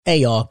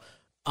Hey y'all.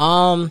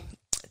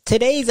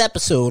 Today's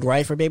episode,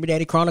 right, for Baby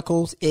Daddy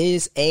Chronicles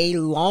is a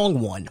long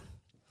one.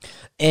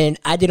 And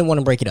I didn't want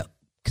to break it up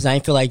because I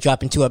didn't feel like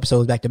dropping 2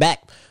 episodes back to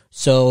back.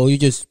 So you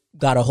just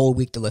got a whole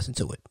week to listen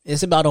to it.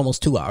 It's about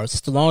almost 2 hours.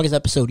 It's the longest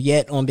episode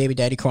yet on Baby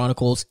Daddy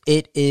Chronicles.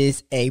 It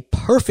is a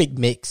perfect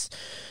mix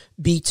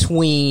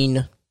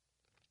between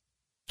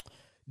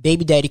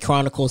Baby Daddy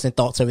Chronicles and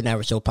Thoughts of an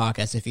Average Show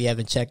podcast. If you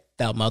haven't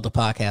checked out my other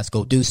podcast,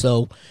 go do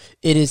so.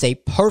 It is a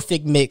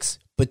perfect mix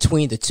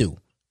between the two.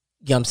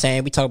 You know what I'm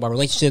saying? We talk about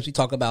relationships. We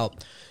talk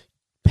about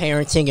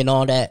parenting and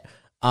all that.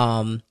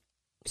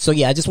 So,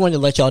 yeah, I just wanted to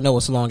let y'all know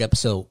it's a long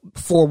episode.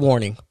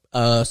 Forewarning.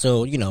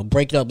 So,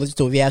 break it up. Listen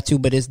to it if you have to,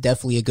 but it's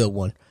definitely a good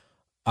one.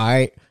 All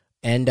right.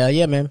 And,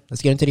 yeah, man,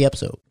 let's get into the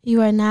episode.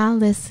 You are now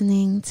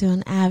listening to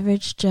an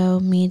Average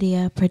Joe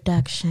Media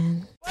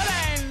production. Well,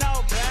 I ain't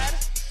no better.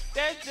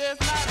 That's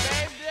just my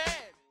baby dad.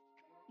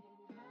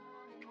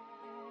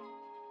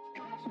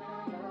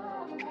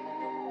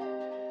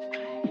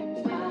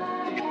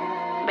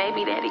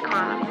 Baby Daddy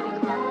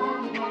Chronicles.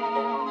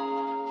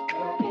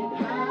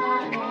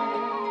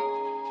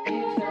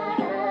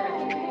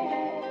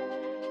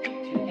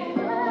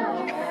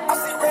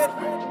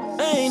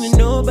 I ain't a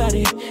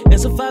nobody.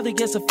 As a father,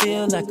 guess I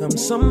feel like I'm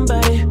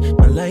somebody.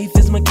 My life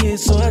is my kid,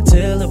 so I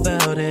tell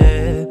about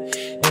it.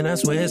 And I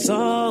swear it's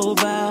all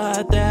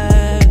about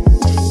that.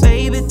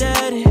 Baby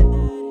daddy,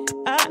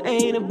 I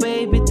ain't a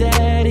baby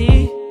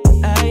daddy.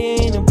 I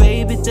ain't a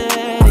baby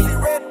daddy.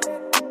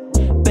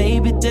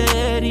 Baby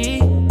daddy,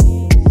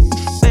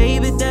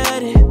 baby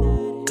daddy,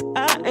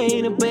 I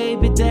ain't a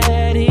baby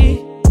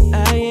daddy.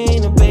 I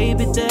ain't a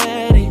baby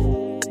daddy.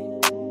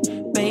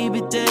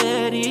 Baby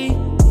daddy.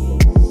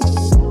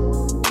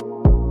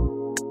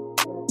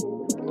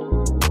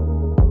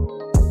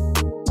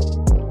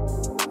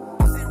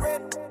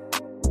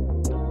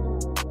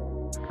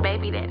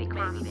 Baby Daddy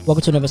Chronicles.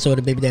 Welcome to another episode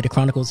of Baby Daddy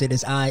Chronicles. It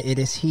is I, it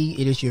is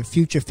he, it is your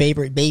future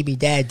favorite baby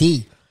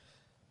daddy.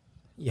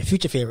 Your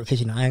future favorite,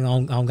 because, I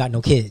don't got no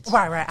kids.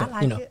 Right. I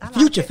like it. I like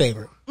future it.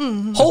 favorite.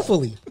 Mm-hmm.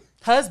 Hopefully.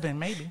 Husband,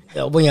 maybe.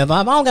 Well, yeah, if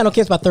I don't got no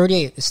kids by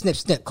 38, it's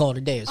snip, call it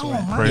a day. It's all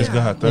right. Praise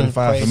God.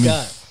 35 Praise for me.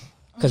 God.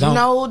 Because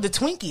The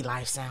Twinkie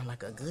life sound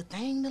like a good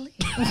thing to live.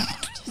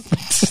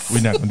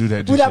 We're not going to do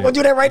that just We're not going to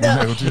do that right We're now.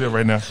 not going to do that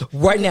right now.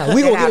 Right now.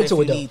 We're going to get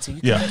into it, though.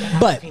 Yeah.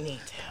 But,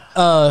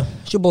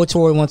 it's your boy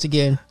Tori once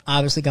again.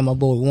 Obviously got my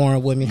boy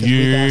Warren with me because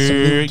we got some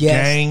new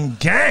guests.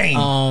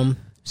 Gang.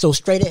 So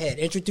straight ahead,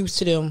 introduce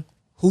to them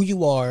who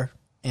you are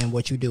and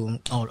what you do and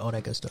all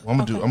that good stuff. Well,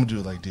 I'm gonna do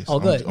it like this. Oh,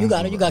 good. You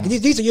got it.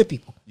 These are your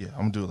people. Yeah,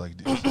 I'm gonna do it like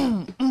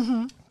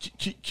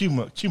this. Cue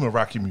my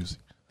rocky music.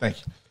 Thank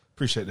you.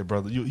 Appreciate that,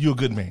 brother. You're a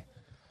good man.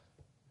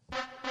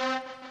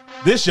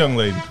 This young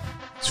lady,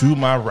 to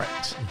my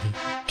right,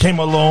 came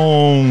a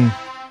long,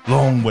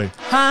 long way.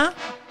 Huh?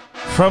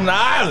 From the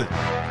island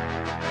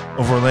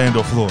of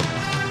Orlando, Florida.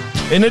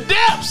 In the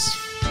depths,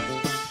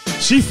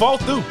 she fought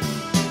through.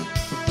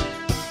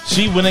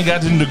 She went and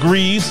got them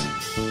degrees.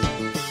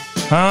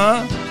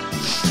 Huh?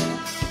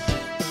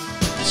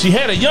 She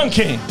had a young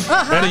king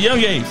at a young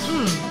age.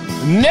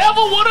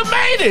 Never would have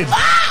made it.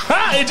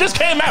 Huh? It just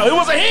came out. It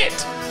was a hit.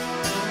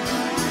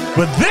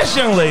 But this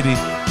young lady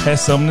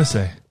has something to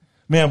say.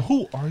 Ma'am,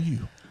 who are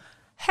you?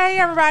 Hey,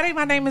 everybody.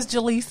 My name is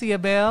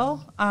Jalyssia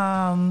Bell.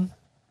 I'm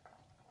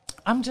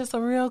just a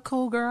real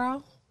cool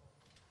girl.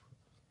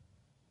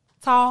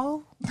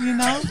 Tall,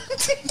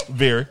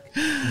 Very,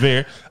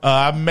 very.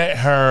 I met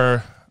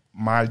her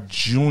my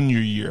junior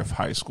year of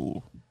high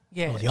school.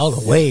 Yeah. Y'all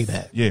go way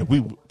back. Yeah,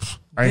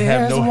 I didn't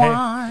have no hair.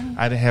 One.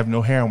 I didn't have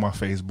no hair on my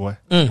face, boy.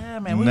 Yeah,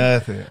 man.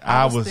 Nothing.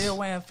 I was still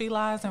wearing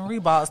felines and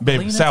Reeboks.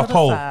 Baby, South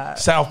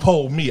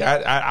Pole, me.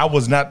 I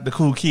was not the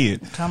cool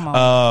kid. Come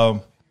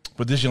on.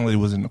 But this young lady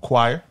was in the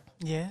choir.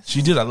 Yes.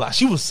 She did a lot.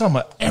 She was some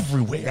of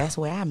everywhere. That's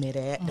where I met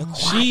at. The choir.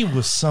 She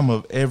was some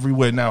of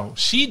everywhere. Now,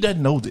 she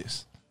doesn't know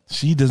this.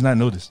 She does not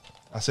know this.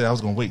 I said I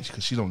was going to wait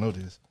because she don't know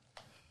this.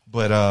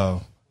 But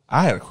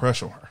I had a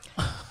crush on her.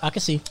 I can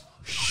see.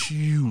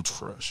 Huge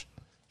crush.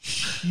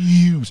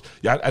 Huge.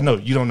 Yeah, I know.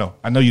 You don't know.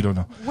 I know you don't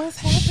know. What's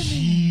happening?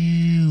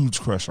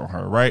 Huge crush on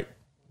her, right?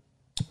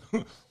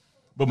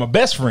 But my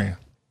best friend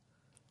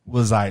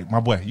was like, my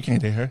boy, you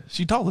can't date her.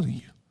 She taller than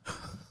you.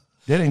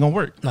 That ain't going to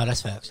work. No,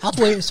 that's facts.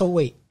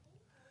 Wait.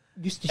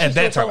 At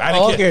that time,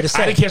 I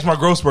didn't catch my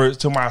growth spurts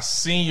till my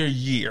senior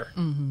year.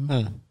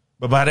 Mm-hmm.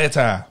 But by that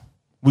time,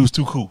 we was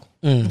too cool.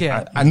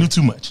 Yeah, I knew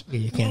too much. Yeah,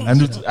 you can't.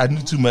 I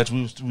knew too much.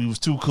 We was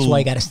too cool. That's why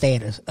you got to stay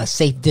at a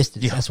safe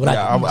distance. Yeah, that's what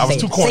I was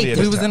too corny.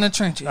 We was in the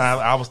trenches.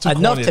 I was too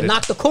enough corny to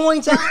knock the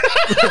coins out,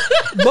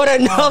 but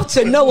enough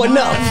to know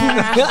enough.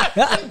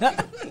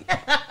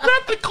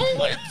 Not the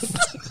coins.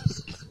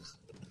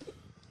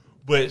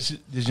 But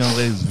this young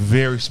lady is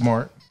very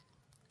smart.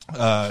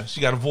 She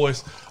got a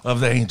voice of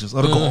the angels,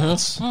 of the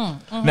gods.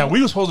 Mm-hmm. Now,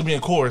 we were supposed to be in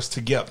chorus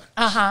together.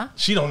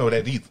 She don't know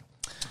that either.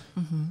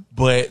 Mm-hmm.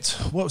 But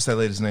what was that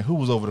lady's name? Who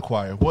was over the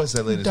choir? What's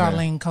that lady's name?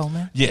 Darlene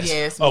Coleman. Yes.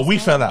 Yes, Oh, we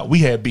fell out. We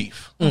had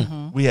beef.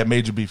 Mm-hmm. We had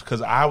major beef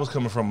because I was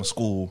coming from a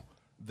school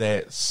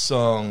that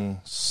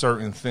sung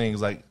certain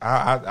things. Like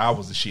I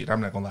was the shit.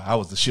 I'm not gonna lie, I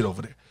was the shit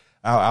over there.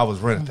 I was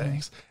running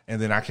things,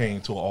 and then I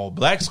came to an all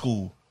black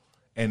school,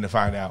 and to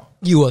find out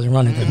You wasn't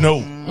running them. no,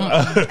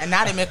 And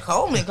not in the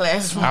Coleman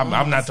classroom.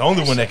 I'm not the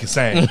only one that can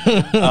sing.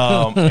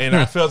 And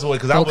I felt away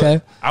because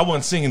I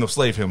wasn't singing no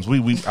slave hymns. I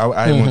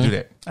didn't want to do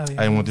that. Oh, yeah,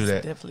 I didn't want to do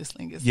that. Definitely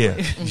singing.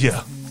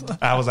 Yeah.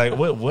 I was like,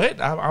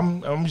 what?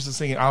 I'm used to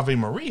singing Ave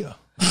Maria.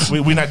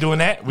 We're not doing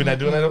that. We're not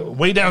doing that.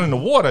 Way down in the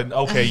water.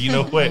 Okay, you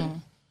know what?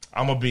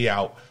 I'm gonna be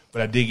out.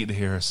 But I did get to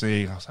hear her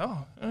sing. I was like,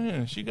 oh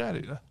yeah, she got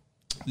it.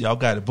 Y'all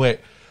got it.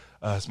 But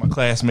it's my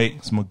classmate.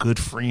 It's my good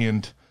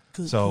friend.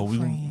 We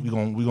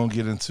gonna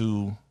get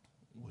into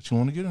what you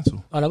want to get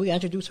into. Oh no, we gotta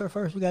introduce her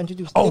first. We gotta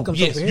introduce. Oh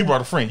yes, you brought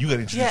a friend. You got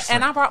to introduce. Yeah, a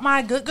friend. and I brought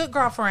my good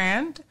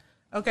girlfriend.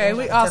 Okay,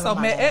 we also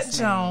met at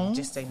Jones.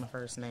 Just say my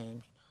first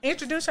name.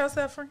 Introduce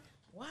yourself, friend.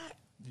 What?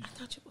 I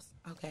thought you was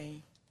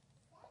okay.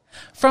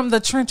 From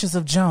the trenches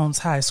of Jones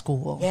High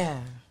School.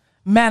 Yeah.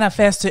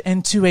 Manifested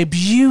into a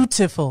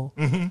beautiful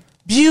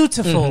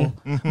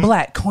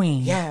black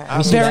queen.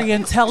 Yeah. Very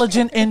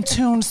intelligent, in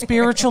tune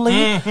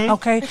spiritually.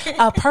 Okay.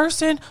 A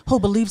person who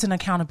believes in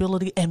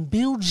accountability and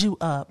builds you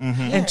up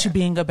into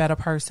being a better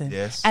person.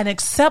 Yes. An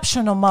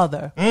exceptional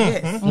mother.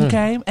 Yes.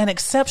 Okay. An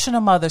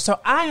exceptional mother. So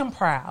I am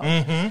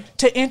proud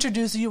to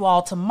introduce you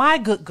all to my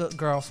good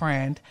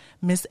girlfriend,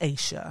 Miss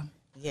Aisha.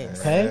 Yes.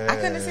 Okay. I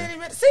couldn't have said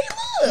it. See,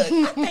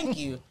 look. Thank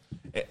you.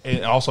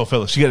 And also,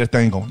 fellas, she got that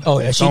thing going. Oh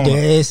yeah, she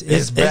did.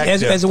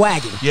 It's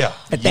wagging. Yeah.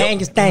 The thing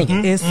is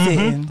thinking. It's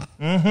sitting.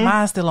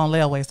 Mine's still on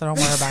layaway, so don't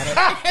worry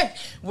about it.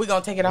 We're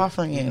going to take it off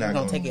from you. We're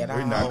going to take it off.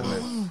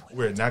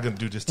 We're not going to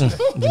do this today.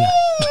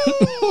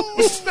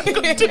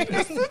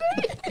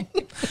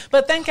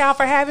 But thank y'all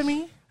for having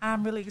me.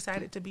 I'm really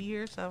excited to be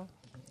here. So,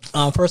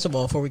 First of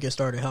all, before we get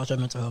started, how's your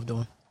mental health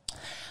doing?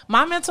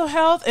 my mental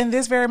health in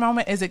this very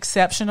moment is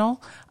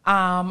exceptional.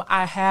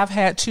 I have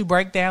had 2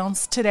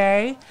 breakdowns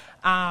today.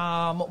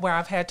 Where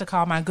I've had to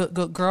call my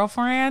good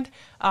girlfriend.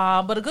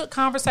 But a good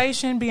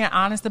conversation, being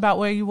honest about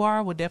where you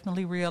are, will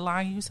definitely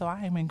realign you. So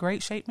I am in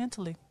great shape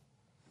mentally.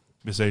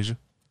 Miss Asia?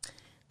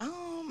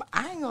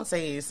 I ain't going to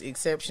say it's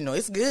exceptional.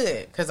 It's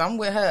good because I'm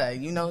with her.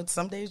 You know,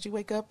 some days you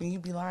wake up and you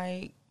be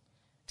like,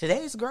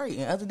 today's great.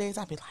 And other days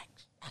I'll be like,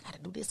 I got to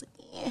do this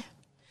again.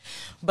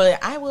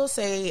 But I will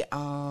say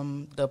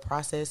the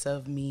process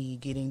of me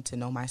getting to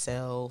know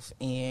myself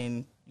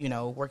and, you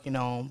know, working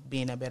on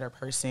being a better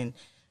person,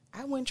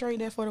 I wouldn't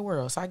trade that for the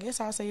world. So I guess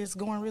I'll say it's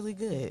going really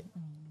good.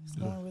 It's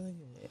going really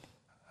good.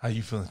 How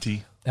you feeling,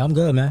 T? I'm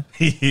good, man.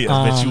 Yeah,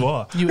 I bet you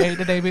are. You ate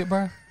today, big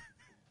bro?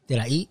 Did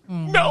I eat?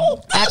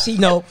 No. Actually,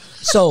 no.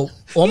 So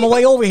on my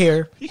way over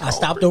here, I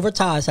stopped over at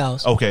Ty's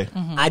house. Okay.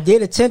 I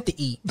did attempt to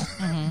eat,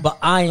 but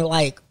I ain't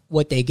like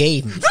what they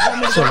gave me,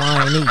 so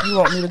I ain't eat. You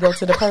want me to go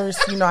to the purse?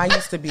 You know, I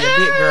used to be a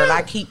big girl.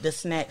 I keep the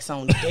snacks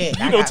on the deck.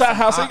 You know, Ty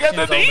House ain't got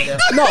nothing to eat.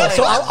 No,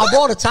 so I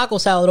brought a taco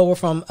salad over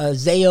from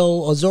Zayo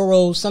or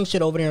Zorro, some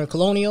shit over there in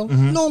Colonial.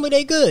 Normally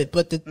they good,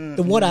 but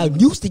the what I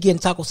used to get in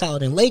taco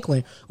salad in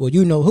Lakeland, well,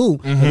 you know who,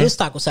 and this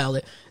taco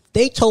salad,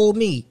 they told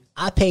me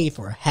I paid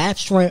for half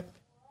shrimp,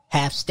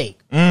 half steak.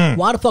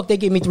 Why the fuck they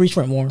give me 3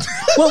 shrimp, Warren?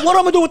 what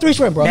I'm gonna do with 3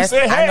 shrimp, bro?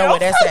 I know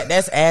what that's at.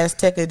 That's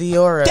Azteca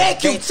Diora.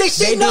 Thank you.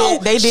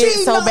 They did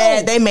so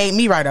bad. They made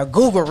me write a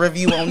Google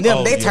review on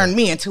them. They turned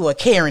me into a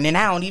Karen, and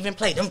I don't even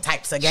play them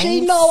types of games.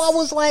 She know I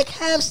was like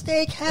half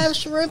steak, half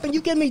shrimp, and you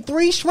give me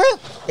 3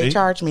 shrimp. They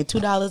charged me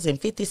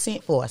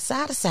 $2.50 for a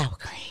side of sour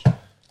cream.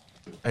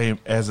 Hey,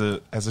 as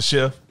a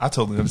chef, I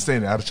totally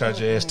understand that. I'd charge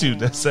your ass too.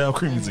 That sour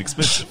cream is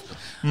expensive.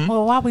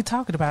 Well, while we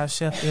talking about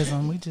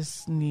chefism, we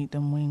just need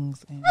them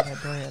wings and that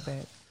bread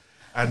back.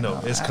 I know.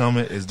 It's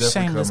coming. It's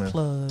definitely Shameless coming.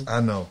 plug. I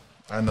know.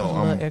 A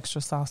little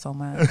extra sauce on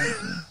mine.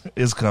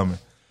 It's coming.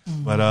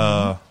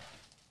 But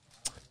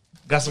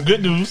got some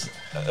good news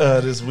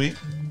this week.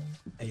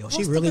 Hey, yo,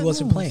 she really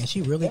wasn't playing.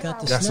 She really got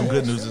the Got snack. some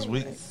good news this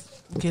week.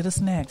 Get a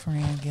snack,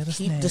 friend. Get a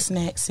Keep snack. the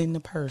snacks in the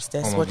purse.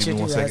 That's Hold on, what give you me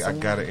do. one second. as a I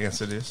gotta woman.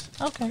 answer this.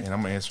 Okay. And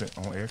I'm gonna answer it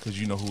on air because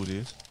you know who it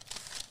is.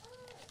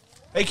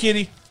 Hey,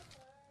 Kitty.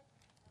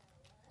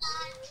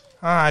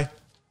 Hi.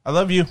 I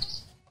love you.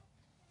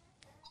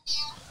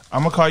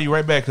 I'm gonna call you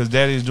right back because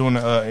Daddy's doing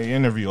an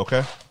interview.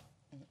 Okay.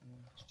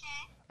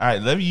 All right.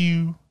 Love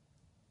you.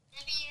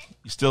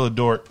 You still a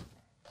dork.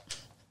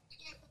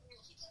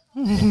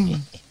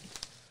 I'm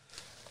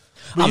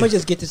gonna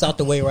just get this out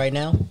the way right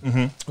now.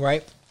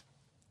 Right?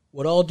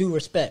 With all due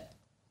respect,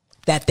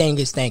 that thing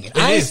is thinking.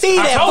 I ain't seen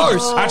that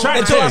first. I tried to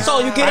until tell I you. saw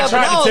you get I up,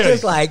 tried and to I was tell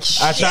just you. like,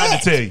 shit. I tried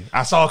to tell you.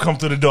 I saw it come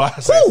through the door. I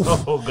said, Woo.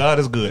 "Oh, God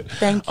is good."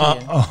 Thank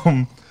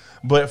you.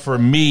 But for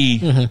me,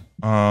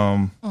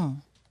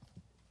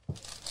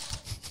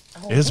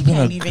 it's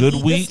been a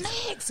good week.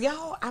 Snacks,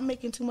 y'all. I'm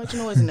making too much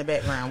noise in the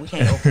background. We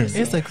can't open this.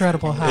 It's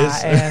incredible how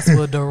ass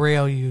will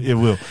derail you. It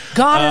will.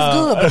 God is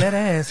good, but that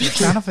ass is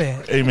kind of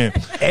fat. Amen.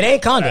 It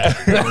ain't condom.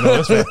 No,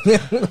 it's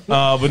fine.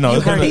 But no,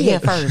 You heard it here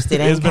first. It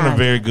ain't it's been a kind.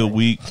 very good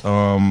week.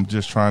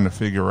 Just trying to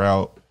figure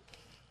out.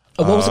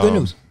 What was the good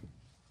news?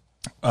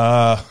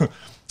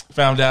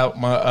 found out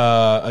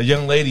my a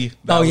young lady.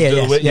 That Oh, I was yeah,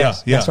 dealing with.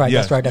 yes. That's right.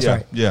 That's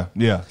right. Yeah.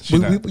 That's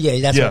right.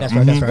 That's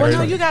right. Well,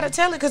 no, you got to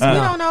tell it because we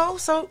don't know.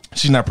 So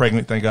She's not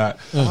pregnant, thank God.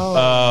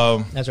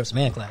 That's what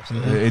man claps.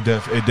 It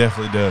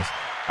definitely does.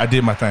 I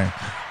did my thing.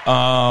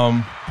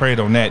 Prayed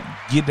on that.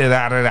 Get that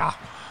out of there.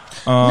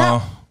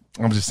 No.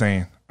 I'm just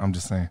saying.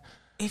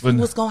 if you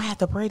was gonna have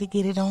to pray to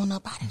get it on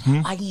up,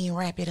 why you ain't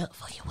wrap it up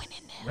for you went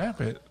in there?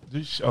 Wrap it.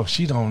 Oh,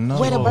 she don't know.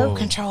 Where the birth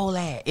control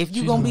at? If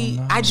you gonna be,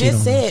 I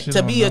just said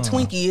to be a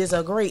Twinkie is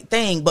a great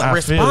thing, but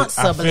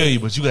responsibly. I feel you,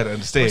 but you got to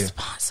understand.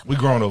 We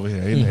grown over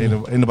here.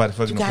 Ain't nobody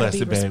fucking no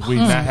plastic bag. We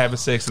not having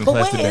sex in a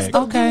plastic bag.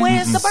 Okay.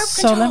 Where's the birth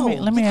So control?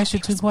 let me ask you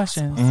two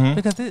questions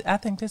because I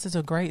think this is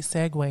a great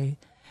segue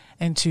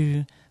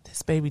into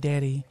this baby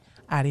daddy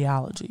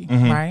ideology,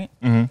 right?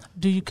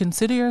 Do you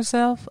consider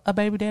yourself a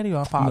baby daddy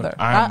or a father?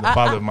 No, I am the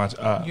father of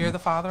my. You're the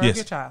father of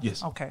your child.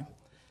 Yes. Okay.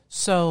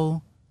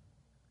 So,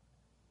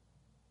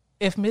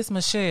 if Miss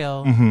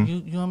Michelle,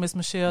 you and Miss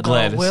Michelle,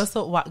 Gladys,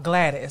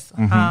 Gladys,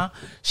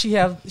 she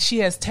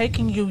has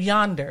taken you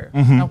yonder.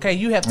 Okay,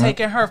 you have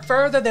taken her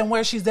further than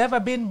where she's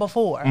ever been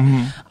before,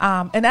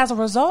 and as a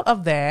result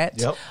of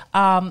that,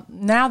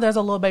 now there's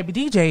a little baby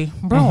DJ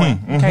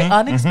brewing. Okay,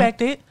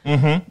 unexpected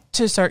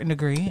to a certain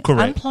degree,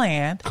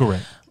 unplanned,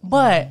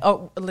 but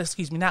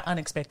excuse me, not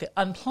unexpected,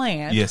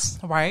 unplanned. Yes,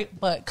 right,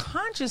 but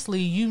consciously,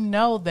 you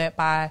know that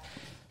by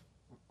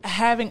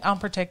having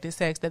unprotected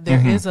sex, that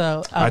there is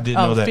a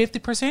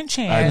 50%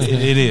 chance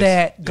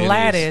that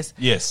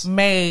Gladys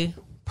may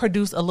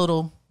produce a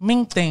little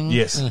mean thing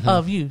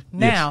of you.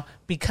 Now,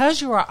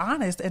 because you are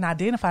honest and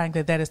identifying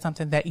that that is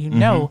something that you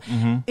know,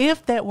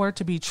 if that were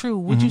to be true,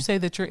 would you say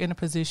that you're in a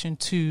position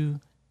to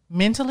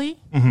mentally,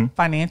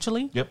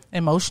 financially,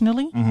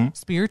 emotionally,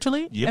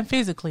 spiritually, and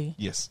physically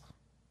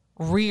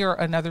rear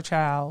another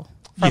child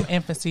from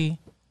infancy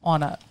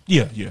on up?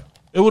 Yeah.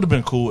 It would have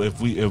been cool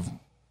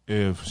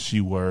if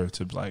she were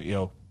to be like,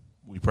 yo,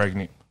 we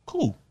pregnant,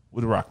 cool,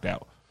 would have rocked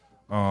out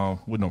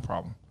with no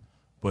problem.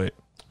 But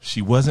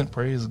she wasn't,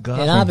 praise God.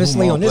 And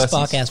obviously on this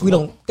podcast, we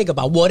don't think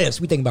about what ifs,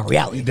 we think about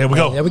reality. There we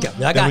go.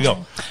 I got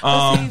you.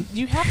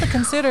 See, you have to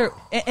consider,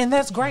 and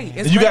that's great.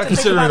 It's you great got to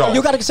consider it all.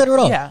 You got to consider it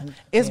all. Yeah,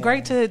 it's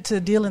great to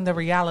deal in the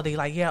reality.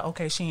 Like,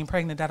 okay, she ain't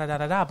pregnant,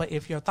 da. But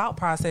if your thought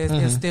process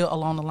is still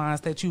along the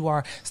lines that you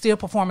are still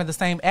performing the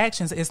same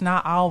actions, it's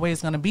not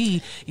always going to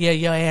be,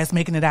 your ass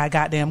making it out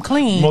goddamn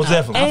clean. Most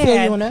definitely. I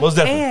feel you on that. Most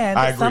definitely. And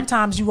I agree.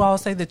 sometimes you all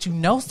say that you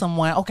know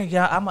someone. Okay,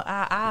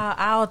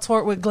 I'll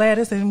twerk with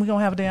Gladys, and we're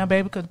gonna have a damn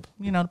baby because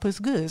the pussy's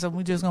good. So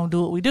we just gonna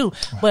do what we do.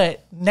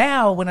 But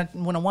now, when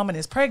a woman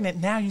is pregnant,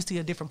 now you see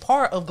a different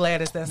part of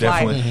Gladys that's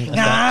Definitely. like,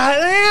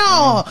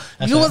 God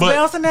damn, you was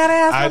bouncing that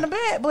ass on the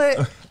bed.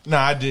 But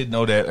I did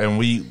know that, and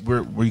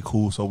we're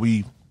cool, so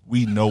we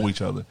know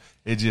each other.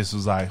 It just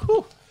was like,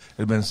 whew,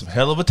 it's been some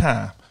hell of a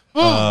time.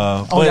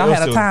 Y'all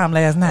had a time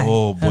last night.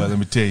 Oh boy, let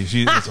me tell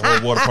you, it's a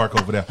whole water park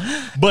over there.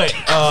 But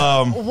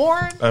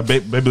Warren,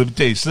 baby, let me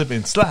tell you, slip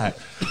and slide.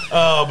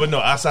 But no,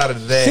 outside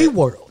of that,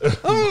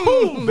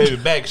 SeaWorld, baby,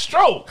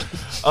 backstroke.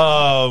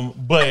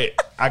 But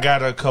I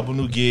got a couple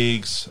new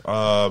gigs.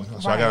 So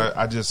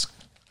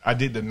I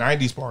did the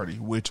 90s party,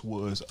 which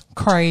was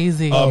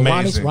crazy,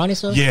 amazing. Ronnie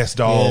stuff? Yes,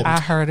 dog. I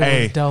heard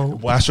it was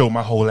dope. Boy, I showed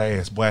my whole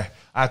ass, boy.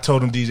 I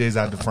told them DJs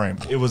out the frame.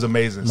 It was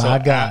amazing. My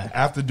God.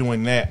 After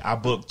doing that, I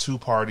booked two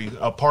parties,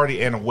 a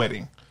party and a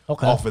wedding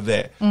off of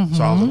that. So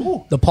I was like,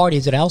 ooh. The party,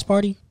 is it a house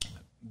party?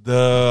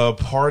 The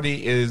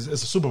party it's a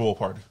Super Bowl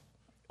party.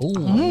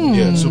 Ooh.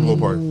 Yeah, Super Bowl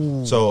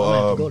party.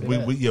 So we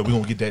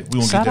gonna get that. We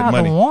gonna Shout get that out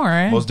money. to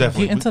Warren. Most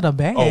definitely. Get into the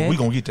bag. Oh, we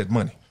gonna get that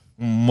money.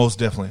 Most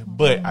definitely.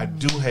 But I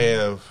do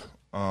have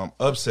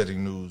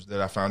upsetting news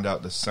that I found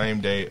out the same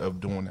day of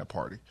doing that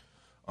party.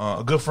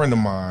 A good friend of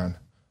mine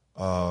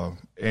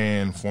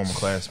and former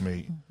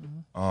classmate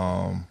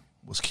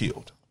was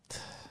killed.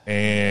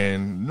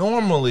 And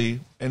normally,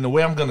 and the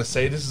way I'm gonna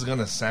say this is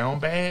gonna sound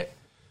bad,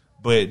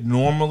 but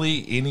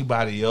normally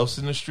anybody else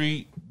in the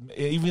street,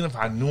 even if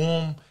I knew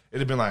him,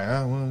 it'd have been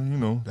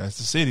like, that's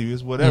the city,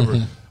 it's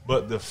whatever.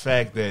 But the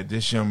fact that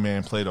this young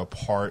man played a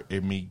part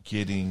in me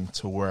getting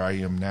to where I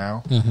am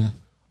now,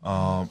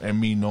 and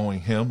me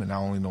knowing him, and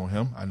not only knowing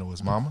him, I know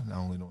his mama. Not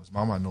only know his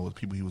mama, I know the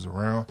people he was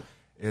around.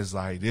 It's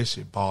like, this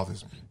shit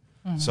bothers me.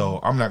 So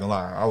I'm not gonna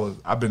lie,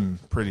 I've been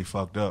pretty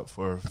fucked up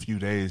for a few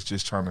days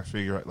just trying to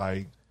figure out,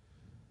 like,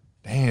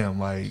 damn,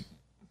 like,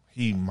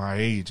 he my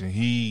age and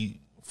he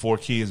 4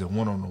 kids and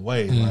 1 on the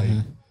way.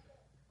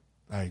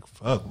 Like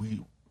fuck,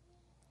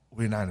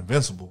 we're not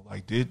invincible.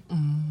 Like, this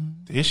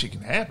shit can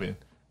happen.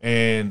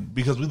 And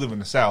because we live in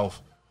the South,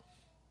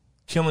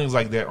 killings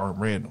like that aren't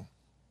random.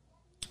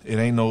 It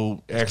ain't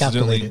no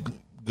accidentally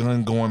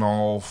gun going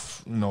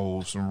off,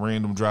 some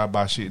random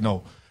drive-by shit.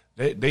 No,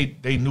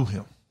 they knew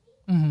him.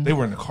 They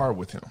were in the car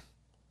with him.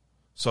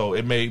 So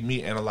it made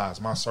me analyze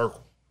my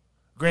circle.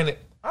 Granted,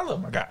 I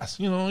love my guys.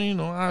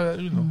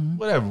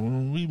 Whatever.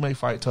 We may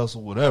fight,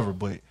 tussle, whatever,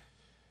 but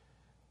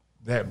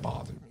that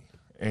bothered me.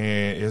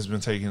 And it's been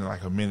taking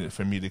like a minute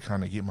for me to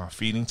kind of get my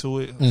feet into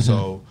it.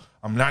 So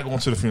I'm not going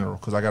to the funeral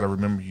because I got to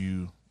remember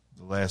you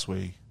the last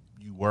way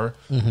you were,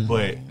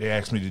 but they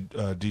asked me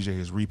to DJ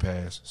his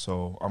repass,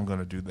 so I'm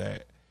gonna do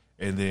that.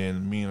 And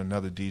then me and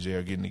another DJ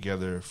are getting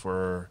together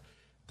for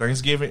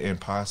Thanksgiving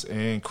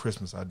and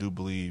Christmas, I do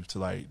believe, to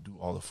like do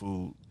all the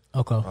food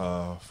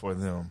for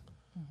them.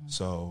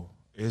 So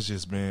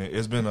it's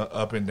been an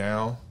up and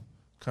down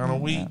kind of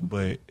week,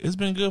 but it's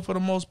been good for the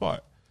most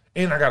part.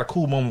 And I got a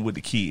cool moment with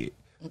the kid.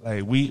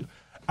 Like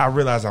I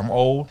realize I'm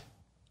old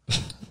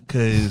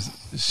because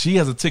she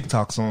has a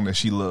TikTok song that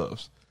she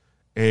loves,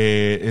 and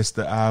it's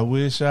the "I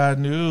Wish I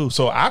Knew."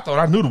 So I thought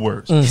I knew the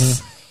words.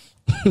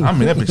 I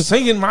mean, that bitch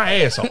singing my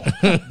ass off,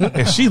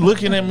 and she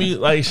looking at me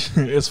like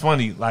it's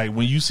funny. Like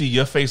when you see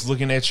your face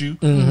looking at you,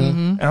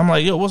 and I'm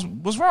like, "Yo,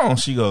 what's wrong?"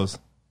 She goes,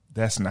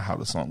 "That's not how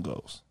the song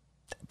goes."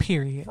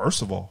 Period.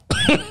 First of all,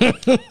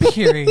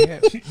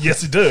 period.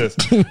 Yes, it does.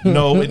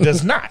 No, it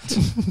does not.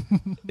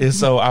 And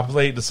so I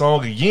played the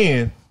song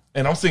again,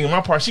 and I'm singing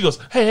my part. She goes,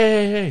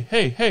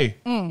 "Hey,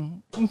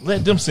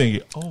 let them sing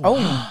it."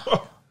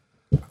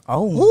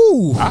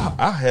 Oh.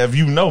 I have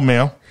you know,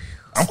 ma'am.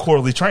 I'm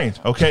corally trained.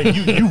 Okay,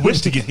 you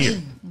wish to get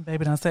here.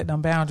 Baby, don't set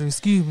them boundaries.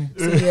 Excuse me.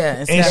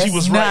 Yeah, And she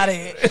was Not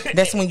right. it.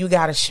 that's when you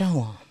gotta show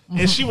them.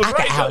 And she was I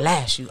right. can though.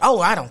 outlast you.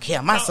 Oh, I don't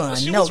care. My son,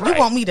 she no. was You right.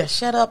 want me to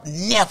shut up?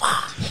 Never.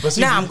 But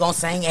see, now I'm gonna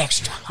sing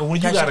extra. But when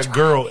you Because got you're a trying.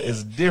 girl,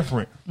 it's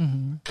different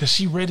because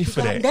she ready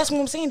for that. That's what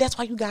I'm saying. That's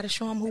why you gotta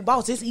show them who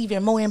boss. It's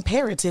even more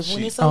imperative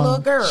when it's a little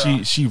girl.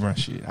 She run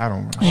shit. I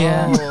don't run.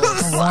 Yeah.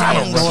 I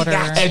don't Daughter.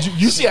 And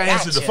you see, I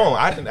answered the Gotcha. phone.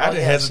 I didn't yeah,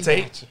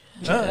 hesitate. she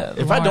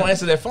If I don't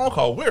answer that phone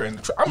call, I'm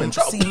in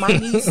trouble. See, my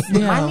niece, she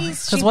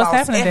Because what's boss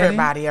happening, Daddy?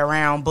 everybody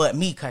around but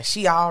me, because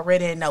she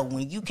already know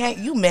when you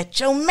met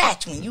your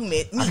match when you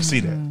met me. I can see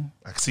that.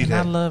 I can see And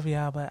I that. love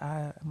y'all, but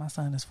my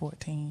son is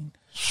 14.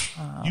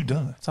 You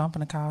done. So I'm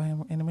going to call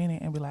him in a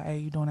minute and be like, "Hey,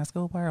 you doing that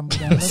schoolwork?" I'm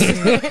doing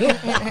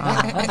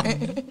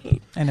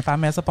it. And if I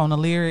mess up on the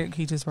lyric,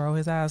 he just roll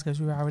his eyes because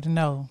you already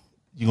know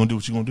You gonna do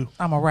what you gonna do.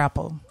 I'm a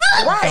rapper.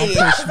 Right,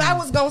 because I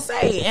was gonna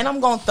say, and I'm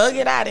gonna thug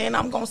it out, and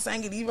I'm gonna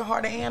sing it even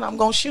harder, and I'm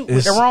gonna shoot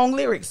with the wrong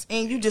lyrics,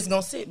 and you just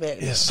gonna sit back.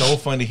 It's so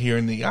funny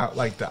hearing the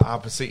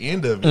opposite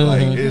end of it.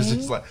 Like it's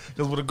just like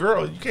because with a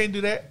girl, you can't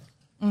do that.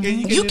 Yeah,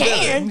 You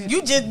can.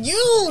 You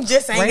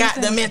just ain't got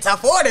the mental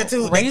fortitude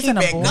to keep Raising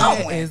a it boy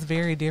going. is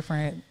very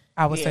different,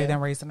 I would say, Yeah. than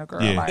raising a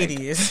girl. Yeah. Like, It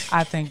is.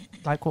 I think,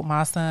 like with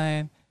my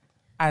son,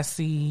 I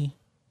see.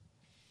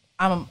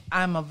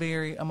 I'm a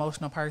very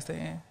emotional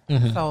person,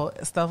 so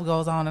stuff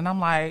goes on, and I'm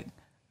like,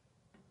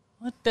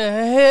 "What the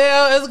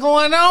hell is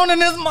going on in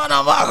this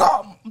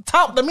motherfucker?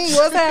 Talk to me.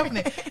 What's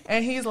happening?"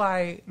 And he's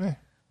like,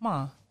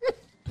 "Mom,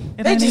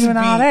 it ain't even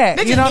all that."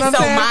 They You know just what I'm be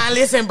so saying?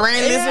 mindless and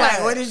brainless. Yeah. Like,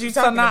 what is you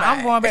talking So now about?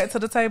 I'm going back to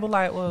the table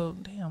like, well,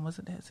 damn, was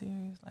it that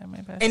serious? Like,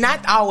 maybe. And I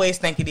always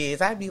think it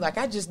is. I'd be like,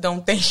 I just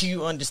don't think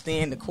you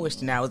understand the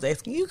question I was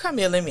asking. You come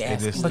here, let me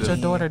ask is you. But your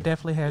daughter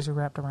definitely has you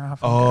wrapped around her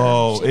finger.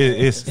 Oh,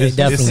 it's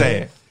definitely-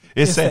 sad.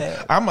 It's sad.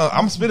 sad.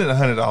 I'm spending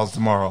 $100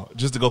 tomorrow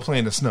just to go play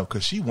in the snow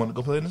because she wanted to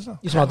go play in the snow.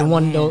 You talking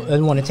about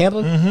the one in Tampa?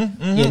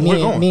 Yeah, We're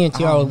going. me and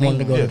Tiara wanted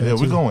to go Yeah, to that yeah, we're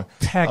too. going.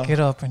 Pack it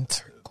up and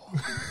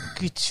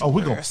get you. Oh,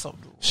 we're going.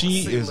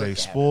 She is a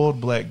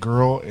spoiled black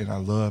girl, and I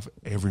love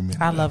every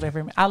minute.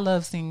 I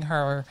love seeing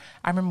her.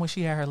 I remember when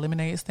she had her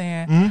lemonade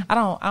stand. Mm-hmm. I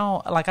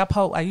don't like.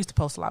 I used to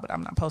post a lot, but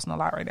I'm not posting a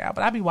lot right now.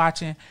 But I be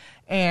watching,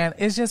 and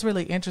it's just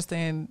really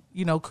interesting.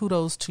 You know,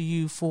 kudos to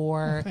you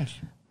for,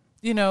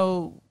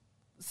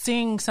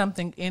 seeing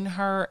something in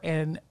her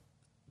and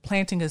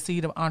planting a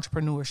seed of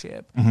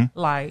entrepreneurship.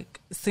 Like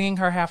seeing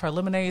her have her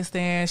lemonade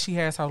stand. She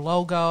has her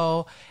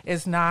logo.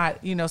 It's not,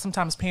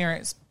 sometimes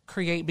parents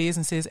create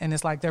businesses and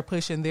it's like they're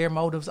pushing their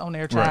motives on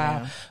their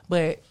child.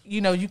 But,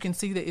 you can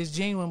see that it's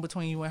genuine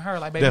between you and her.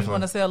 Like, baby, Definitely. you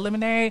want to sell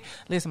lemonade?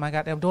 Listen, my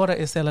goddamn daughter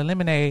is selling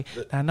lemonade.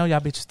 I know y'all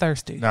bitches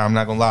thirsty. Now, I'm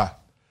not going to lie.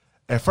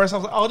 At first, I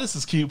was like, oh, this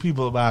is cute.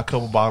 People will buy a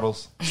couple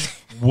bottles.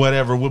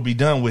 Whatever, we'll be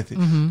done with it.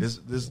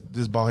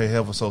 This ball head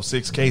heifer sold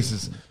 6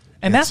 cases.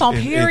 And that's on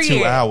in period.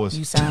 2 hours.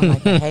 You sound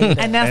like a hater.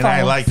 And that's And I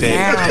ain't on like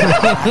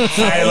that.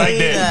 I ain't like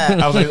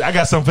that. I was like, I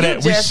got something for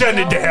that. We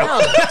shutting it down.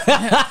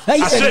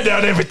 I shut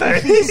down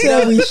everything. He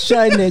said we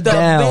shutting it The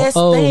down. best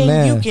Oh thing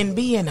man, you can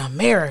be in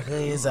America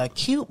is a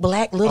cute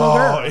black little Oh,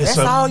 girl. it's That's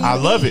all you I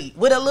love need. it.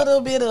 With a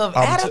little bit of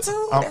attitude,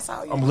 I'm that's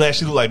all you I'm need. glad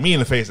she look like me in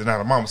the face and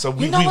not a mama. So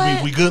we You know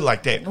what? we good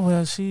like that.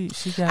 Well, she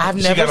got. I've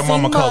She never got a seen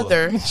mama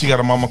Mother. color. She got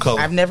a mama color.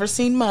 I've never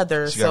seen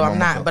Mother, She got so a I'm mama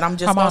not. color. But I'm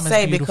just Her gonna mom is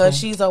say beautiful. because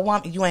she's a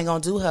woman, you ain't gonna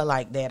do her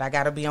like that. I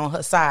gotta be on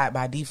her side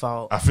by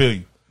default. I feel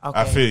you. I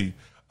Okay. feel you.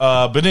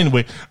 But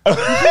anyway,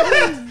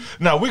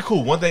 no, we're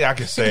cool. One thing I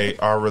can say,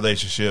 our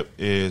relationship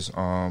is,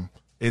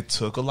 it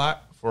took a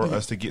lot for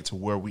us to get to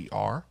where we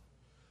are.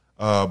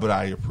 But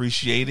I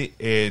appreciate it,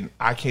 and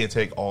I can't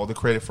take all the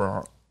credit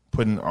for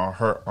putting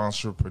her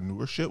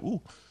entrepreneurship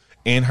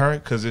in her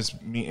because it's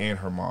me and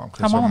her mom.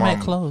 'Cause Her mama make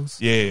clothes.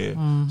 Yeah.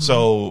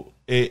 So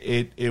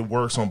it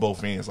works on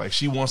both ends. Like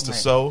she wants to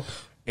sew,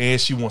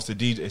 and she wants to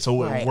DJ,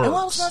 so Right. it works. And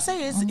what I was gonna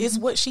say is, it's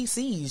what she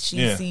sees.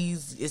 She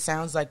sees. It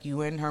sounds like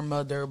you and her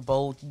mother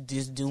both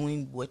just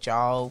doing what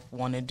y'all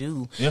want to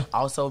do. Yeah.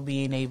 Also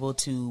being able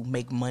to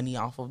make money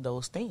off of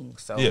those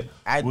things. So Yeah.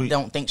 I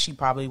don't think she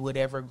probably would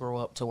ever grow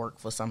up to work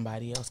for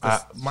somebody else.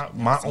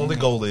 My only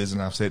goal is,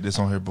 and I've said this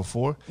on here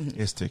before,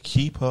 is to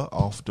keep her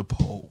off the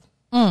pole.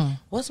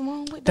 What's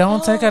wrong with?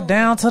 Don't take her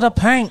down to the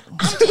paint.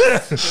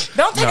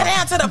 Don't take her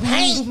down to the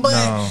paint. But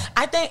No.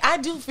 I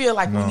do feel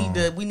like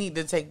we need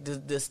to take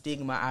the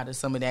stigma out of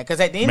some of that,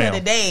 because at the end of the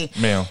day,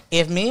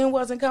 if men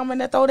wasn't coming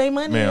to throw their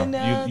money in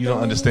there, you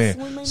don't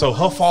understand. So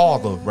her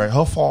father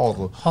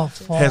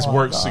has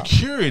worked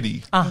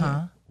security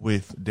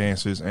with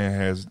dancers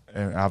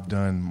and I've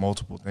done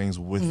multiple things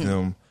with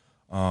them.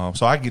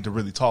 So I get to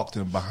really talk to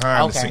them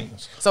behind the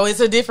scenes. So it's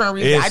a different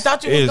reason. I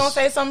thought you was gonna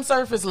say something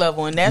surface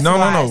level, and that's why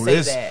I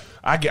say that.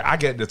 I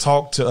get to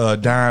talk to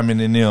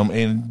Diamond and them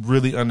and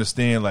really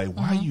understand, like,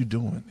 why are you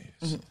doing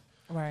this?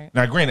 Right.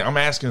 Now, granted, I'm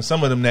asking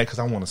some of them that because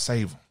I want to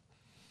save them.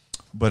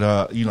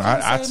 But you know,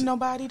 I save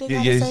nobody. They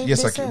gotta save yes,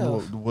 I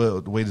themselves. can. Well,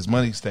 the way this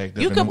money stacked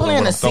up, You and can what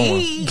plant a I'm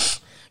throwing.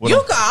 seed. You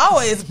can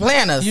always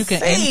plant a You can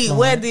seed, influence.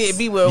 whether it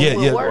be with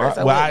words.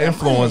 Well, I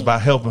influenced by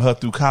helping her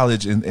through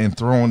college and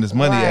throwing this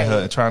money at her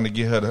and trying to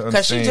get her to understand.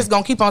 Because she just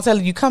gonna keep on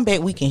telling you, come back,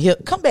 we can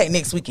help. Come back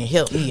next week and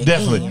help me again.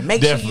 Definitely,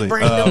 Make sure you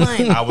bring the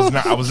money. I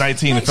was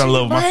 19 and fell in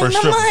love with my Bring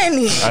first the stripper.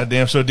 money. I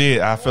damn sure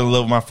did. I fell in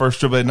love with my first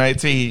stripper at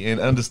 19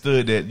 and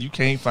understood that you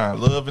can't find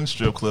love in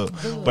strip club.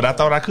 But I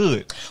thought I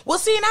could. Well,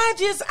 see, and I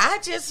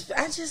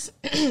just,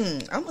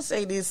 I'm gonna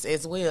say this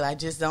as well. I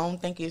just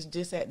don't think it's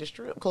just at the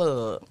strip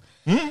club.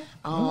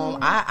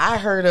 I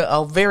heard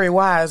a very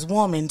wise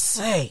woman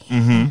say,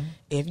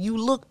 if you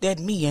looked at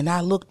me and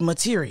I looked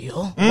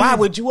material, why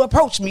would you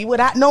approach me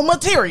without no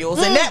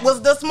materials? And that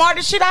was the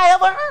smartest shit I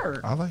ever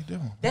heard. I like that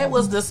one. That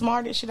was the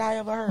smartest shit I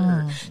ever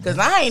heard. Because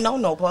I ain't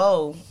no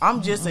pole.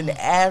 I'm just an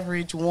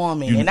average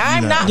woman. And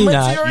I'm not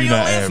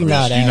materialistic. You're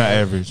not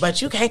average.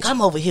 But you can't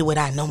come over here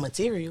without no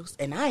materials.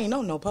 And I ain't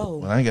no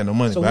pole. Well, I ain't got no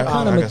money. So but what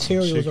kind of I got some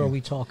materials chicken. are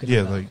we talking Yeah,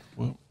 about? like,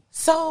 well,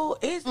 So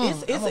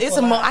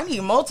I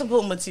need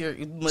multiple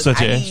materials.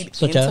 Such I as? need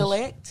Such as?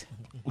 intellect.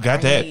 we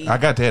got that. I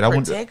got that. I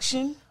went.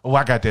 Protection. Oh,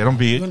 I got that. I'm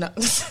big. You know,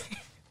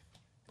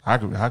 I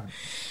could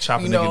chop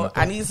a you nigga. know, in the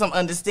I throat. need some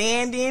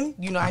understanding.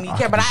 You know, I need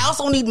care, but I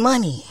also need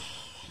money.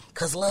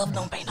 Cause love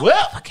don't pay no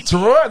Well, fucking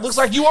Teroy, looks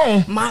like you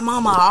on. My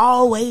mama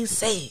always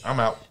say, I'm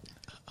out.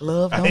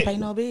 love don't pay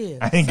no bills.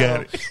 I ain't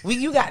got it.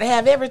 You got to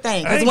have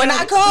everything. I Because ain't when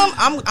got I it.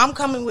 come, I'm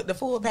coming with the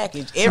full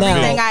package.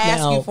 Everything I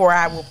ask you for,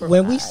 I will provide.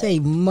 When we say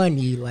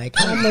money, like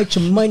how much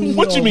money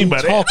What you are mean we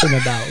by that? talking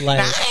about? now, Like,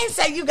 I ain't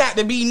say you got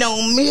to be no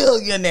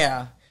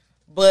millionaire,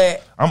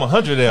 but I'm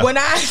 100 there.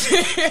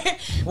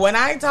 when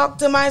I talk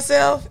to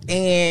myself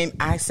and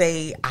I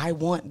say I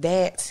want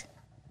that,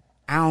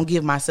 I don't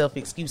give myself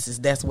excuses.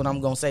 That's what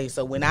I'm gonna say.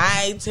 So when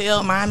I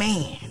tell my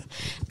man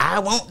I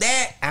want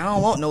that, I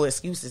don't want no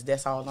excuses.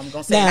 That's all I'm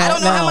gonna say. Now- I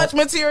don't know how now- much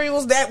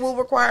materials that will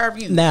require of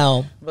you.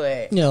 now,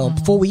 But you know,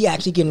 before we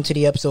actually get into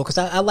the episode, because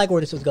I like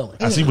where this was going.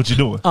 I see what you're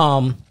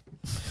doing.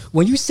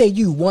 When you say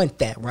you want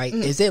that, right?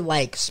 Is it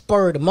like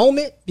spur of the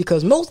moment?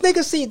 Because most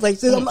niggas see,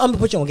 like, I'm gonna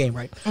put you on game,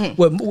 right?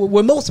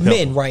 Where most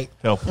men, right?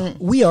 Help.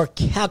 We are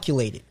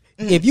calculated.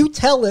 If you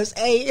tell us,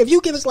 hey, if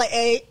you give us like,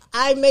 hey,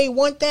 I may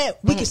want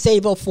that, we can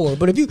save up for it.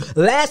 But if you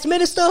last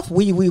minute stuff,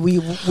 we don't.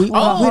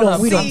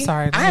 I'm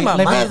sorry. I'm a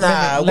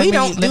mother. We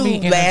don't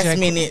do last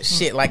minute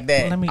shit like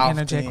that. Let me often.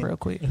 interject real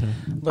quick.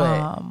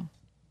 But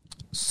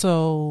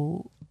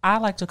So I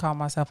like to call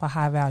myself a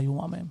high value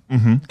woman.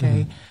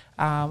 Okay.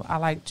 I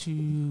like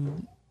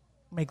to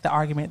make the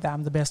argument that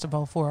I'm the best of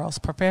both worlds.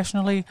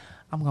 Professionally,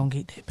 I'm gonna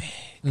get that bag.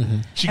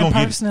 She And gonna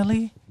get it.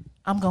 personally,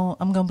 I'm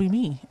gonna be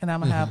me, and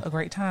I'm gonna have a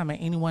great time. And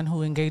anyone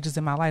who engages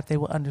in my life, they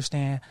will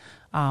understand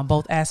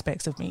both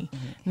aspects of me.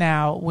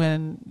 Now,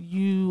 when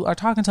you are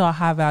talking to a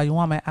high value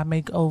woman, I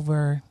make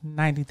over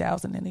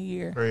 $90,000 in a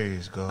year.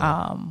 Praise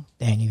God.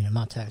 They ain't even in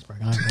my tax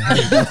bracket.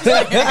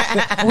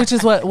 which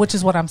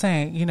is what I'm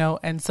saying, you know.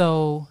 And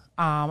so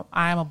I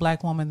am a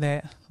black woman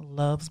that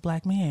loves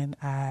black men.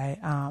 I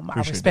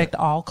respect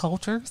all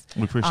cultures.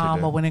 We appreciate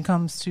that. But when it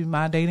comes to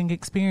my dating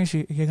experience,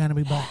 you're going to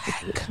be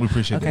black. We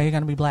appreciate Okay, that. you're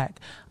going to be black.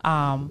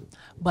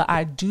 But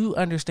I do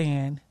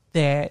understand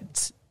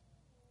that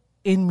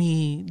in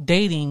me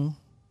dating,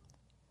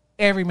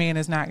 every man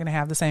is not going to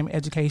have the same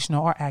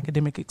educational or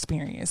academic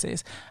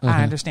experiences.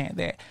 I understand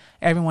that.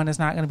 Everyone is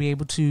not going to be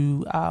able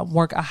to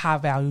work a high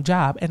value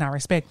job, and I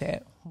respect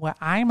that. What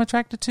I am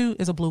attracted to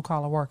is a blue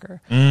collar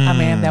worker, a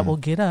man that will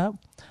get up,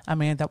 a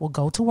man that will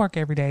go to work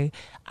every day.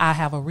 I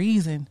have a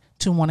reason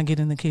to want to get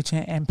in the kitchen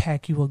and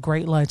pack you a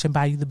great lunch and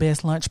buy you the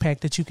best lunch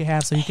pack that you can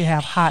have so you can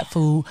have hot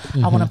food.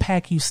 I want to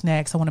pack you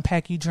snacks. I want to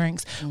pack you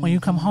drinks. When you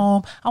come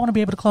home, I want to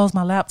be able to close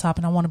my laptop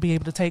and I want to be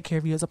able to take care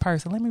of you as a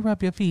person. Let me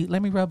rub your feet.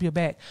 Let me rub your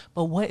back.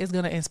 But what is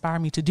going to inspire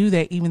me to do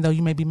that, even though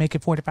you may be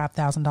making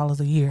 $45,000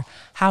 a year?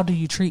 How do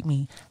you treat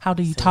me? How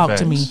do you talk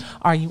to me?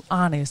 Are you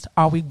honest?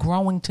 Are we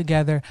growing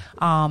together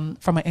from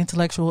an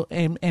intellectual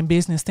and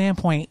business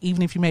standpoint?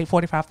 Even if you make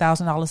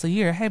 $45,000 $40,000 a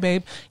year. Hey,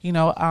 babe, I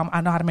know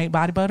how to make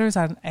body butters,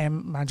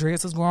 and my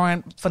dreads is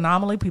growing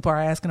phenomenally. People are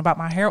asking about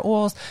my hair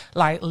oils.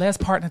 Like, let's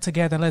partner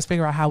together and let's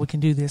figure out how we can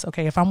do this.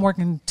 Okay, if I'm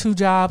working 2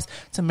 jobs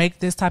to make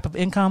this type of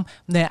income,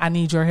 then I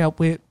need your help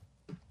with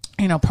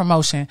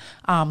promotion.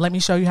 Let me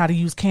show you how to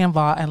use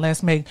Canva, and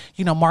let's make,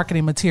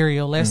 marketing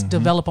material. Let's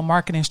develop a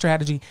marketing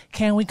strategy.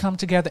 Can we come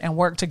together and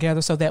work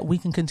together so that we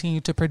can continue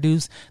to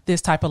produce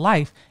this type of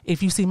life?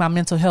 If you see my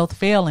mental health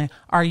failing,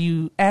 are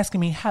you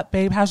asking me,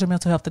 babe, how's your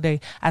mental health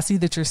today? I see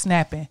that you're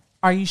snapping.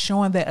 Are you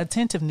showing that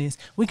attentiveness?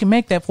 We can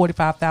make that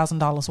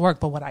 $45,000 work,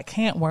 but what I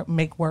can't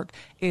make work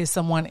is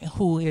someone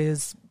who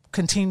is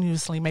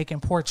continuously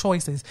making poor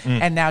choices.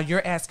 And now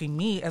you're asking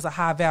me, as a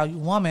high value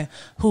woman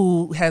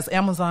who has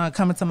Amazon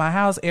coming to my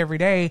house every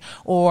day,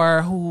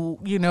 or who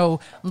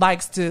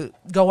likes to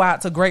go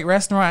out to great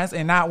restaurants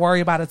and not worry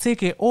about a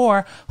ticket,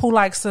 or who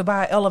likes to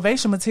buy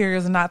elevation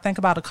materials and not think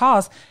about the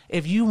cost.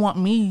 If you want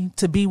me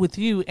to be with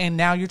you, and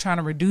now you're trying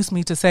to reduce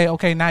me to say,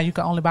 okay, now you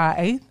can only buy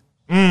an eighth,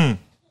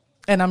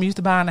 and I'm used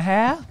to buying a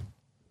half.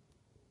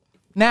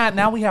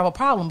 Now we have a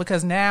problem,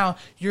 because now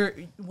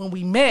when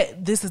we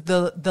met, this is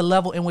the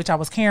level in which I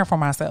was caring for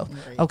myself.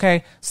 Right.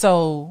 Okay.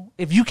 So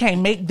if you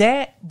can't make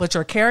that, but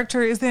your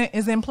character is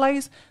in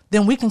place,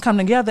 then we can come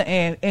together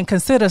and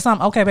consider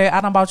something. Okay, babe,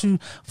 I done bought you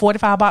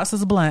 45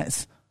 boxes of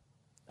blunts.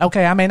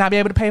 Okay. I may not be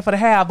able to pay for the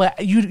half,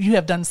 but you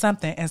have done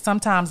something. And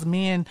sometimes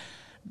men,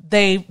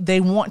 they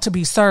want to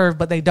be served,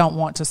 but they don't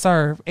want to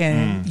serve.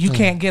 And you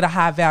can't get a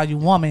high value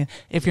woman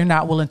if you're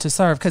not willing to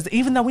serve. Because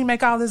even though we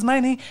make all this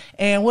money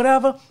and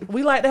whatever,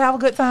 we like to have a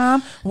good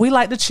time. We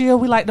like to chill.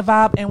 We like to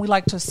vibe, and we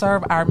like to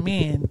serve our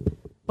men.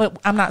 But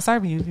I'm not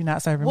serving you if you're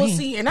not serving me. Well,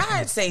 see, and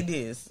I'd say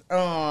this,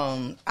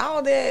 all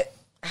that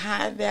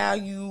high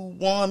value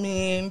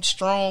woman,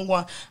 strong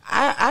one,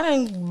 I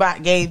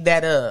done gave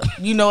that up.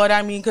 You know what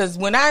I mean? Because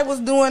when I was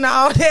doing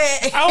all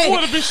that, I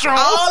want to be strong.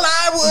 All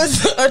I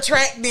was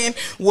attracting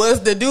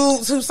was the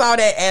dudes who saw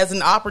that as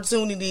an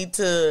opportunity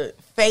to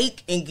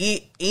fake and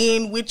get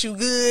in with you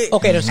good.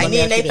 Okay, and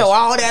then they throw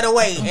all that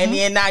away, and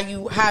then now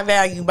you high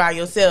value by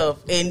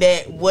yourself, and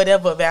that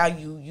whatever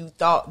value you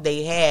thought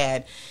they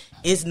had,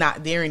 it's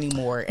not there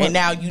anymore. And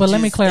now you. But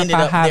let me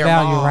clarify high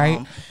value,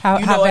 right?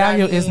 High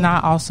value is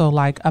not also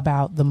like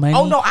about the money.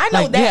 Oh no, I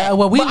know that. Yeah,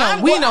 well, we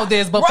know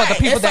this, but for the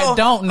people that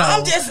don't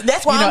know,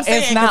 that's why I'm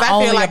saying, it's not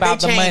only like about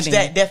the money.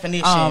 That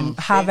definition.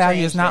 High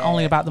value is not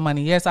only about the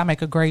money. Yes, I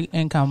make a great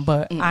income,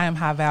 but I am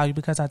high value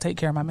because I take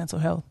care of my mental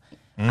health.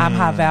 I'm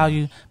high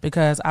value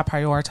because I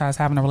prioritize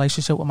having a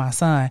relationship with my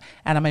son,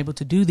 and I'm able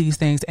to do these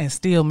things and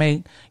still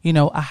make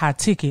a high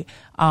ticket.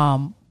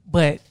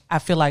 But I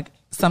feel like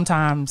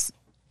sometimes,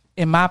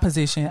 in my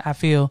position, I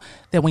feel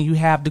that when you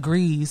have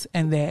degrees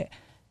and that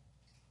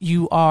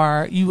you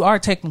are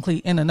technically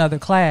in another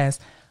class,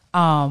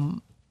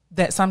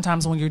 that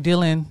sometimes when you're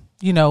dealing,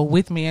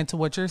 with me, and to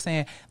what you're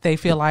saying, they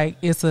feel like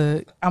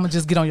I'm gonna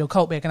just get on your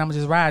coat back and I'm gonna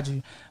just ride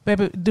you.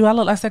 Baby, do I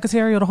look like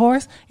Secretary of the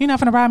Horse? You're not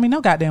finna ride me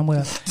no goddamn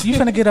well. You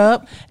finna get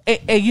up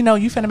and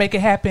you finna make it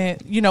happen,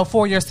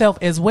 for yourself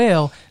as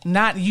well.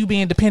 Not you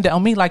being dependent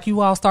on me like you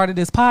all started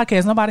this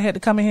podcast. Nobody had to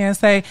come in here and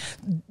say,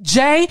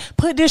 Jay,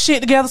 put this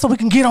shit together so we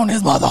can get on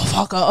this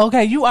motherfucker.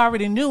 Okay, you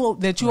already knew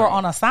that you are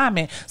on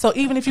assignment. So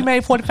even if you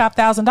made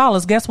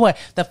 $45,000, guess what?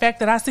 The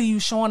fact that I see you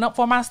showing up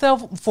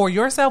for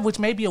yourself, which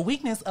may be a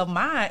weakness of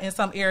mine in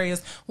some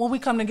areas, when we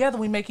come together,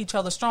 we make each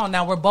other strong.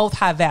 Now we're both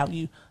high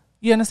value.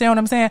 You understand what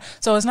I'm saying?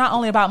 So it's not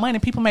only about money.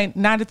 People make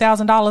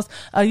 $90,000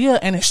 a year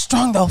and it's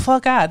strung the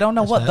fuck out. I don't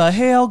know what the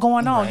hell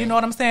going on. Right. You know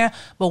what I'm saying?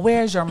 But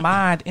where's your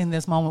mind in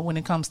this moment when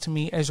it comes to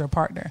me as your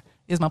partner?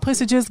 Is my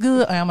pussy just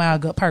good, or am I a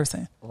good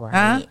person?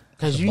 Right.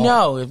 Because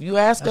if you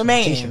ask a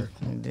man,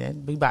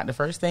 that'd be about the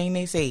first thing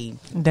they say.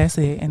 That's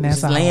it. And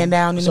that's just laying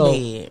down in the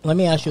bed. Let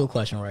me ask you a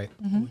question, right?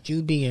 With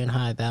you being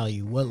high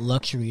value, what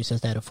luxuries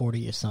has that afforded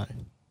your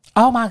son?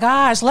 Oh my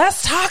gosh,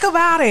 let's talk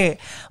about it.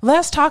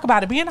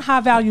 Being a high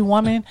value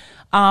woman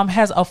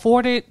has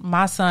afforded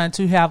my son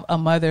to have a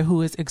mother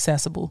who is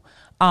accessible.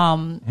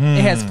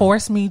 It has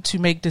forced me to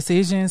make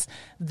decisions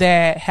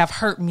that have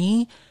hurt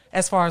me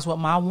as far as what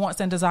my wants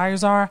and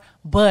desires are,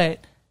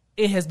 but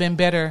it has been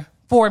better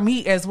for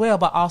me as well,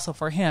 but also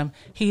for him.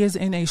 He is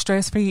in a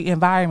stress-free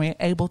environment,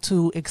 able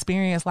to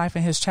experience life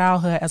in his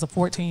childhood as a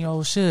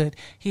 14-year-old should.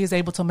 He is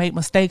able to make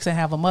mistakes and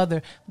have a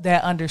mother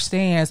that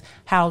understands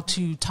how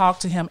to talk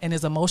to him and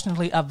is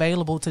emotionally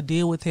available to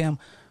deal with him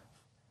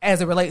as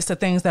it relates to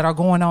things that are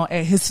going on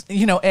at his,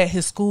 at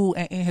his school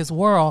and in his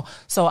world.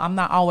 So I'm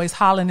not always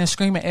hollering and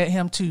screaming at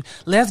him to,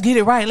 let's get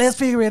it right, let's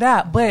figure it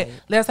out, but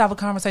let's have a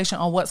conversation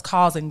on what's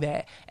causing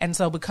that. And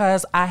so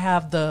because I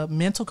have the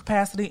mental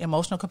capacity,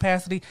 emotional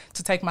capacity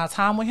to take my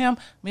time with him,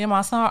 me and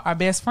my son are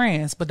best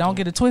friends, but don't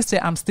get it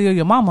twisted. I'm still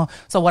your mama.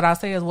 So what I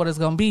say is what it's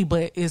going to be,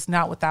 but it's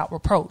not without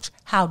reproach.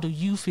 How do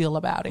you feel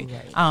about it?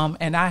 Right.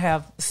 And I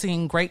have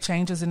seen great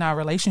changes in our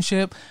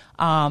relationship.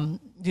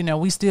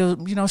 We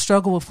still,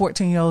 struggle with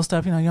 14-year-old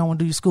stuff. You don't want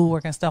to do your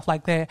schoolwork and stuff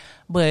like that.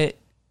 But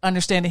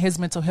understanding his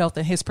mental health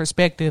and his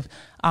perspective,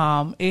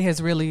 it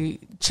has really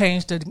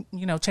changed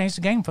the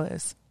game for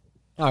us.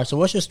 All right. So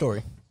what's your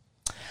story?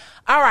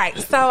 All right,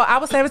 so I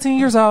was 17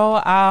 years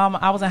old.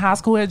 I was in high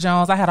school at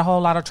Jones. I had a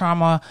whole lot of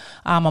trauma.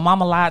 My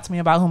mama lied to me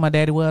about who my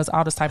daddy was,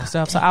 all this type of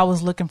stuff. So I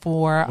was looking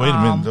for. Wait a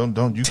minute!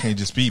 Don't you can't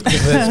just speak. You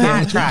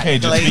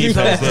can't just speak.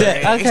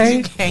 Okay,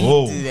 You can't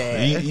Whoa, do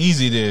that.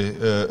 easy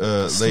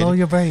there, slow lady.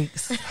 your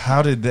brakes.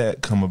 How did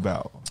that come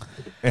about?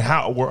 And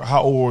how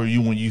old were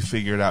you when you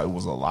figured out it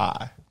was a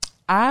lie?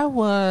 I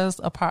was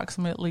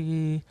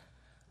approximately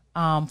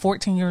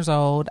 14 years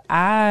old.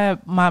 My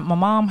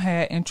mom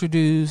had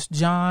introduced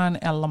John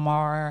and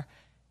Lamar,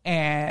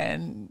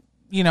 and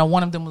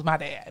one of them was my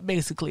dad,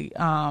 basically.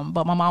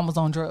 But my mom was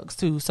on drugs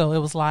too, so it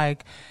was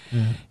like,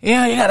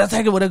 yeah, you got to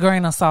take it with a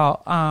grain of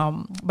salt.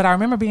 But I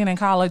remember being in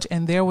college,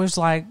 and there was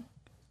like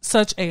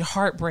such a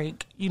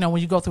heartbreak, when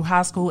you go through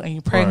high school and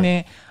you're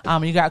pregnant,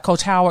 you got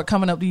Coach Howard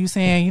coming up to you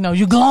saying,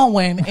 you're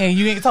glowing and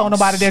you ain't told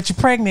nobody that you're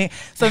pregnant.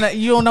 So that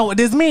you don't know what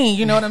this means.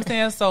 You know what I'm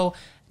saying? So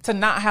to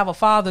not have a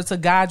father to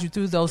guide you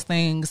through those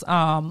things.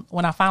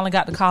 When I finally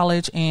got to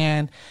college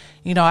and,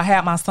 I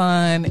had my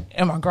son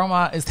and my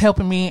grandma is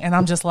helping me and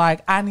I'm just like,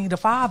 I need a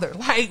father.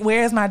 Like,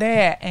 where's my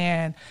dad?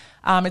 And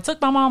it took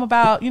my mom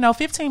about,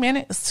 15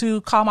 minutes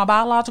to call my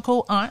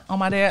biological aunt on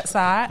my dad's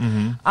side,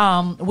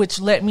 which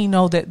let me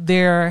know that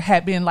there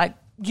had been like,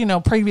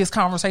 previous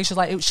conversations,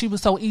 like she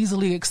was so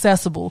easily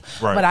accessible,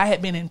 but I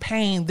had been in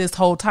pain this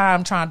whole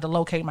time trying to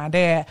locate my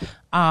dad.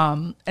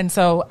 And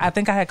so I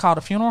think I had called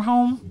a funeral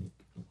home.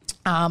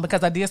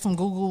 Because I did some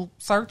Google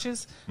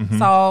searches,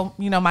 saw,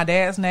 my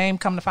dad's name,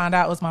 come to find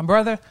out it was my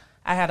brother.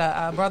 I had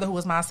a brother who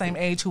was my same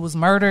age who was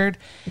murdered.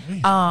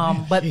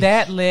 But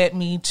that led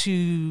me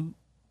to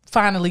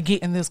finally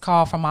getting this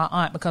call from my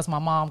aunt because my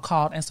mom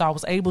called. And so I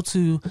was able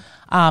to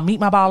meet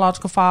my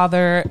biological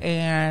father,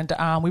 and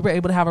we were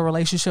able to have a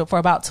relationship for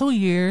about 2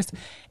 years.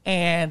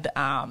 And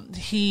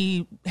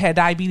he had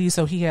diabetes,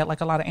 so he had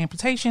like a lot of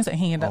amputations, and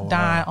he ended up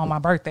dying on my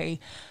birthday.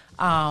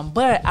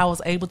 But I was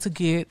able to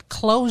get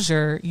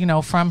closure,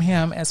 from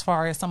him as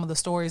far as some of the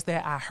stories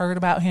that I heard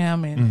about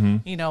him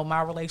and,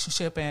 my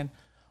relationship, and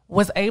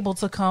was able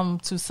to come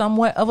to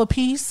somewhat of a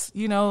peace,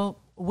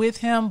 with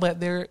him. But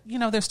there's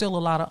still a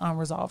lot of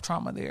unresolved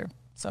trauma there.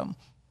 So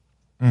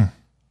that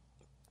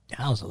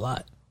was a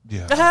lot.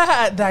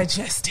 Yeah.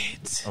 Digest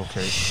it.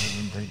 Okay.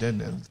 Break that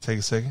down. Take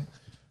a second.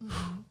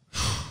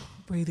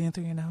 Breathe in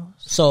through your nose.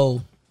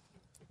 So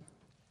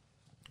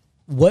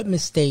what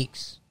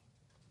mistakes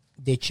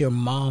did your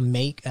mom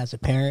make as a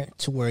parent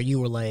to where you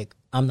were like,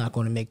 I'm not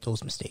going to make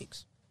those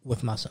mistakes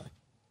with my son?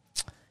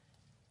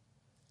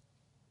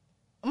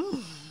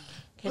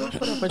 Can I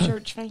put up a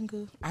church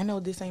finger? I know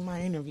this ain't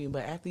my interview,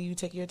 but after you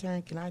take your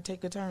turn, can I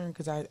take a turn?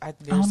 Because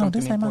there's something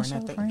this ain't my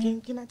important. show,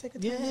 friend. Can I take a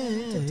turn?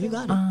 Yeah, you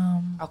got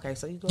it. Okay,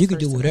 so you go. You can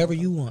first do whatever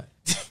you want.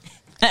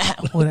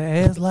 With an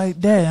ass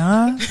like that,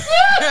 huh?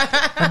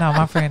 But no,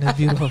 my friend is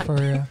beautiful for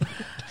real.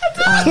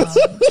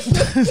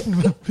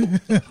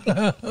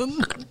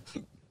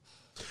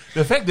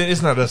 The fact that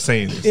it's not us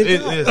saying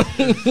this,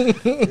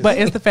 But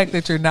it's the fact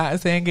that you're not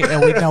saying it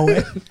and we know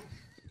it.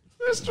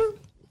 That's true.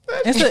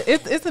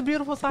 It's a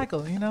beautiful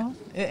cycle,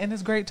 and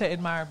it's great to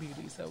admire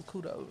beauty. So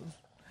kudos.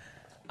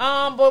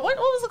 But what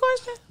was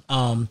the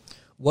question?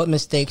 What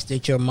mistakes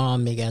did your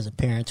mom make as a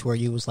parent to where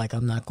you was like,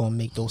 I'm not going to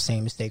make those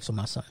same mistakes with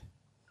my son?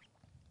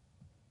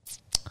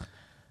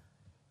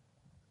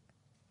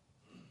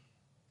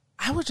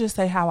 I would just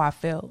say how I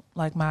felt,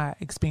 like my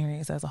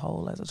experience as a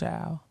whole as a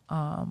child.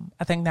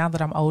 I think now that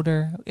I'm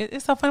older,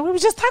 it's so funny. We were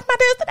just talking about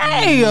this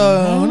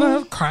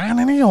today. Crying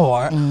in the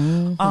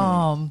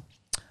yard.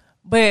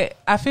 But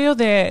I feel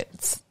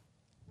that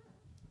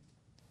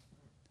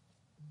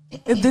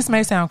this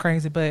may sound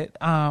crazy, but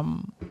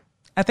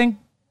I think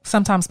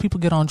sometimes people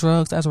get on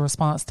drugs as a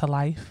response to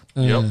life.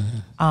 Yep.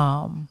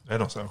 That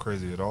don't sound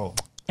crazy at all.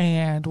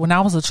 And when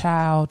I was a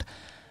child,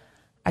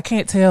 I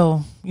can't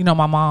tell,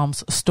 my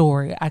mom's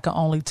story. I can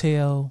only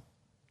tell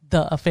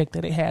the effect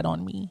that it had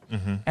on me.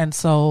 And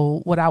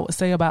so what I would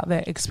say about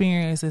that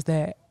experience is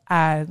that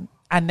I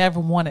never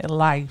wanted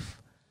life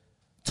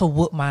to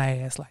whoop my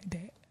ass like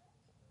that.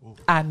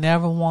 I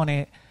never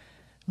wanted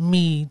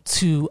me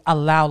to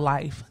allow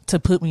life to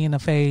put me in a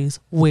phase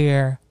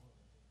where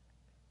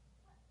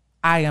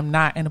I am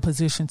not in a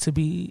position to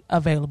be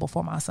available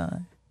for my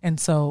son. And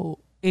so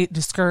it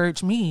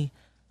discouraged me.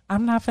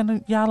 I'm not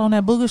finna y'all on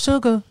that booger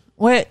sugar.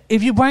 What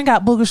if you bring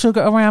out booger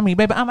sugar around me,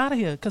 baby? I'm out of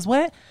here. Cause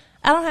what?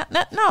 I don't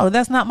have no.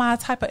 That's not my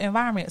type of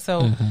environment.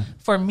 So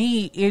for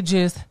me, it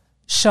just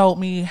showed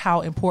me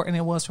how important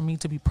it was for me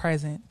to be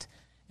present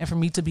and for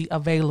me to be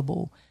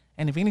available.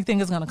 And if anything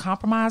is going to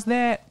compromise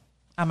that,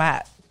 I'm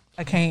out.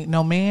 I can't.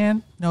 No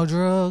man, no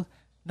drug,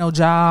 no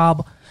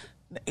job.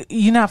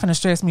 You're not going to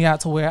stress me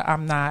out to where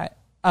I'm not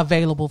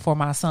available for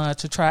my son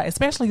to try.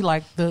 Especially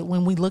like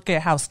when we look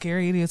at how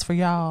scary it is for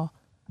y'all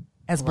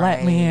as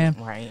black men.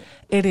 Right.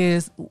 It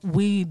is.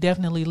 We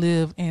definitely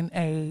live in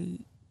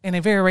a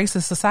very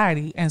racist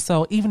society. And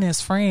so even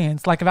as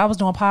friends, like if I was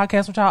doing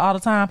podcasts with y'all all the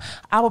time,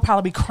 I would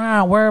probably be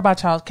crying, worried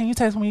about y'all. Can you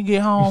text when you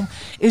get home?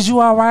 Is you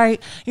all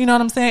right? You know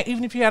what I'm saying?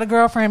 Even if you had a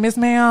girlfriend, Miss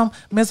Ma'am,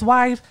 Miss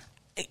Wife,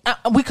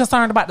 we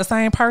concerned about the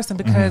same person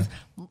because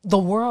the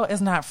world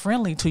is not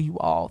friendly to you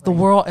all. The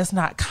world is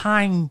not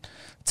kind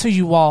to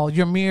you all.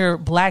 Your mere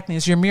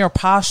blackness, your mere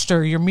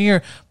posture, your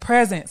mere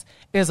presence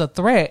is a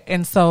threat.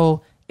 And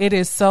so it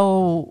is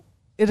so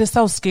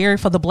scary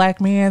for the black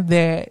man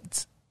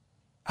that,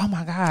 oh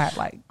my God,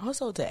 like.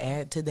 Also, to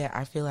add to that,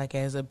 I feel like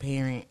as a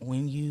parent,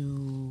 when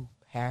you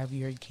have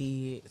your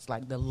kids,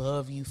 like the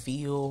love you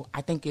feel,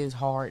 I think it's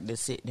hard to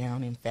sit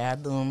down and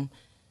fathom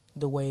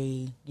the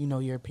way, you know,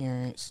 your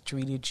parents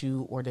treated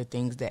you or the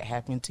things that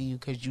happened to you,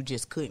 because you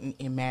just couldn't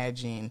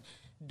imagine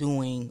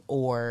doing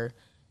or,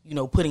 you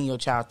know, putting your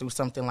child through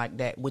something like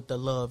that with the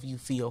love you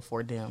feel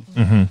for them.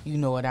 You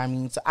know what I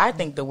mean? So I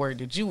think the word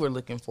that you were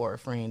looking for,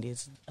 friend,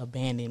 is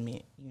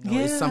abandonment. You know,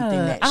 it's something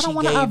that I don't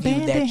want to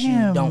abandon that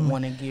him. You don't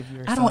want to give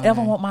your son. I don't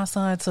ever want my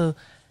son to,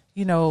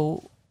 you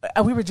know,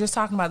 we were just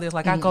talking about this.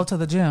 Like, I go to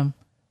the gym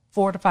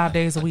 4 to 5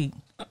 days a week.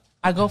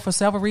 I go for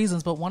several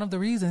reasons, but one of the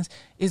reasons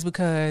is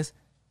because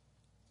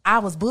I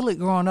was bullied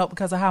growing up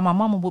because of how my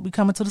mama would be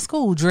coming to the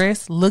school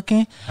dressed,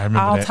 looking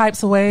all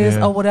types of ways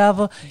or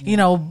whatever. You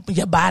know,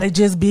 your body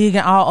just big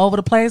and all over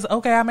the place.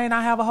 Okay, I may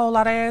not have a whole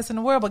lot of ass in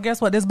the world, but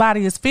guess what? This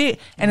body is fit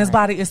and this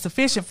body is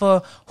sufficient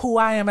for who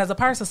I am as a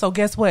person. So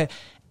guess what?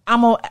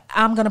 I'm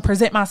gonna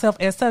present myself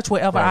as such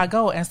wherever I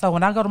go. And so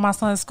when I go to my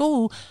son's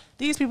school,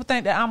 these people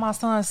think that I'm my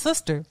son's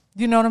sister.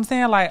 You know what I'm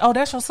saying? Like, oh,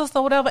 that's your sister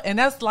or whatever. And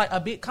that's like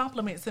a big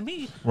compliment to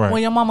me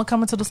when your mama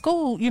coming to the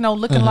school, you know,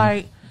 looking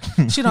like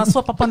she done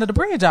swept up under the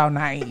bridge all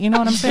night. You know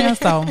what I'm saying?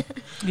 So,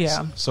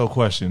 yeah. So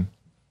question.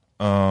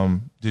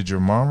 Did your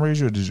mom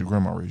raise you or did your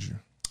grandma raise you?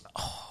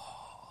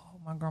 Oh,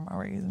 my grandma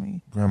raised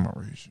me. Grandma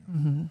raised you.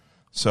 Mm-hmm.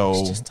 I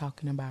was just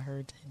talking about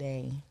her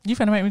today. You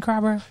finna make me cry,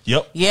 bro?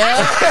 Yep. Yeah.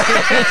 You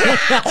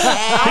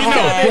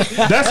know,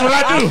 that's what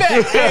I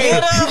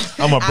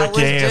do. I'm going to break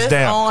your ass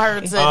down. On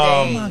her today.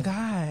 Oh, my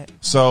God.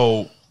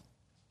 So,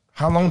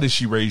 how long did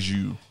she raise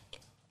you?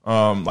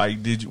 Like,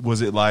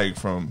 was it like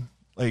from,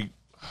 like,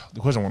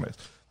 the question I want to ask,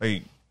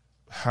 like,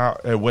 how,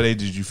 at what age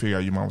did you figure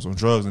out your mom was on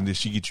drugs, and did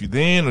she get you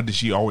then, or did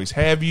she always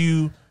have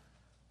you?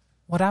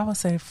 What I would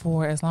say,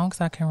 for as long as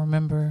I can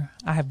remember,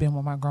 I have been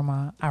with my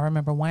grandma. I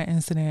remember one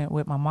incident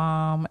with my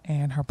mom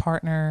and her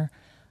partner.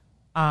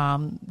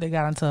 They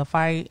got into a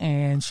fight,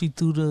 and she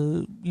threw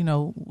the, you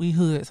know, we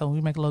hood, so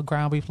we make a little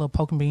ground beef, a little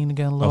poke and bean, and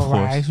get a little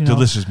rice. You know?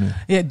 Delicious meal.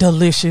 Yeah,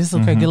 delicious.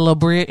 Okay, get a little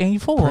bread, and you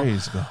full.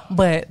 Praise God.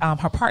 But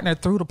her partner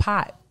threw the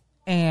pot,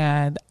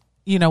 and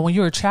you know, when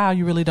you're a child,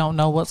 you really don't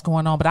know what's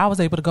going on. But I was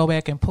able to go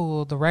back and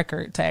pull the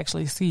record to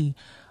actually see.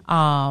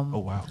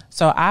 Oh wow!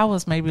 So I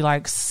was maybe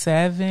like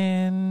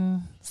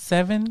 7-ish,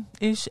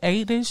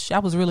 8-ish. I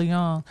was really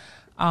young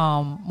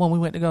when we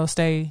went to go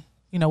stay,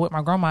 you know, with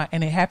my grandma,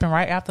 and it happened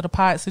right after the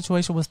pot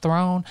situation was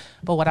thrown.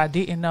 But what I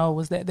didn't know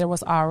was that there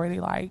was already,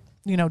 like,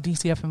 you know,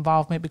 DCF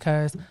involvement,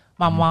 because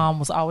my mom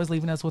was always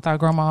leaving us with our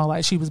grandma.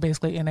 Like, she was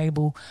basically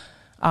unable,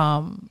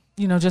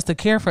 you know, just to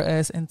care for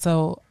us. And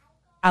so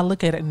I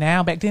look at it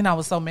now. Back then, I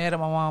was so mad at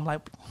my mom,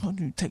 like, how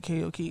do you take care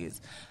of your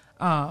kids?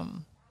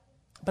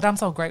 But I'm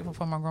so grateful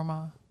for my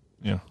grandma.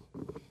 Yeah.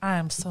 I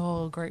am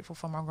so grateful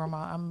for my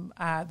grandma.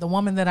 The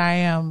woman that I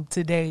am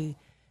today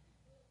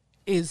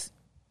is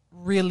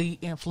really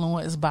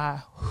influenced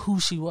by who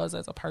she was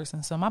as a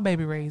person. So my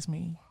baby raised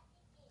me.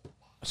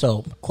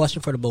 So,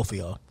 question for the both of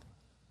y'all.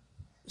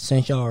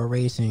 Since y'all are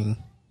raising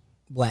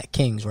black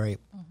kings, right?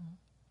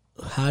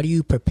 Mm-hmm. How do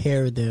you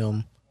prepare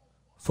them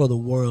for the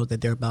world that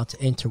they're about to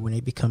enter when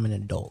they become an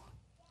adult?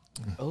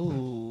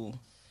 Ooh.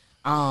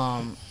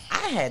 I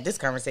had this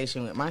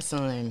conversation with my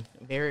son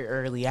very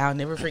early. I'll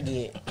never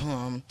forget.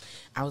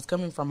 I was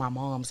coming from my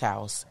mom's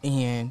house,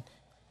 and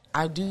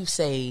I do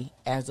say,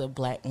 as a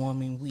black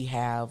woman, we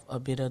have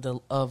a bit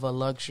of a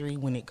luxury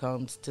when it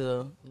comes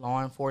to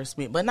law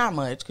enforcement, but not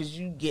much, because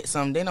you get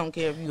some. They don't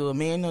care if you're a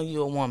man or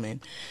you're a woman.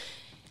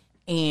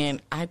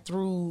 And I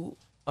threw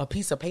a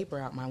piece of paper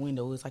out my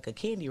window. It was like a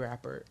candy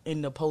wrapper,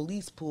 and the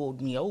police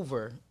pulled me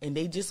over, and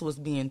they just was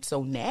being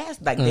so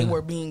nasty. Like, they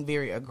were being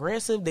very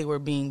aggressive. They were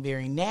being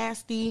very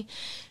nasty.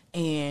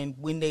 And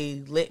when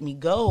they let me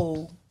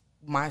go,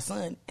 my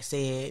son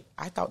said,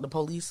 I thought the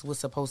police was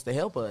supposed to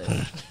help us.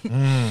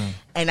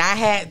 And I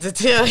had to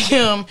tell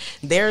him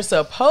they're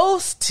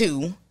supposed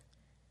to,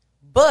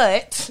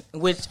 but,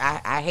 which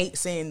I hate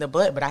saying the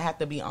but I have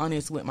to be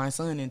honest with my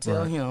son and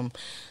tell him,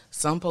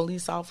 some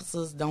police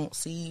officers don't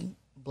see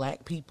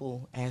black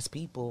people as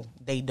people.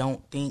 They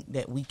don't think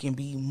that we can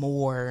be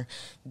more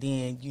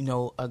than, you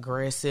know,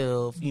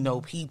 aggressive, you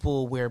know,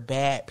 people. We're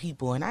bad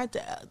people. And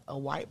a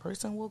white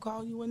person will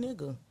call you a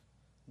nigga.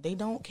 They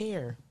don't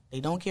care. They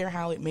don't care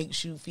how it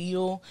makes you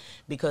feel,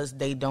 because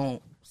they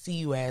don't see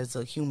you as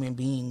a human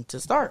being to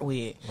start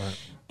with. Right.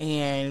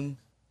 And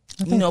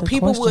you know,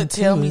 people would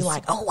tell me,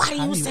 like, oh, why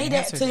do you say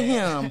that to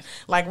him?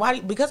 Like, why?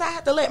 Because I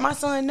have to let my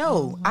son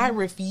know. I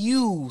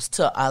refuse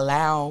to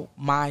allow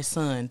my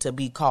son to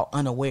be caught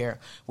unaware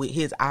with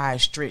his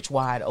eyes stretched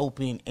wide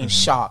open and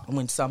shocked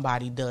when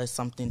somebody does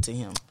something to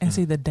him. And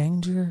see the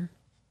danger,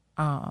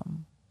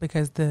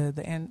 because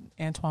the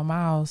Antoine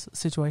Miles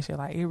situation,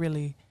 like, it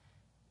really,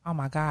 oh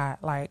my God,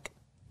 like,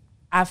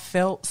 I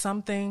felt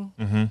something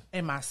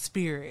in my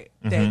spirit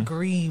that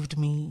grieved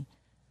me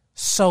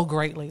so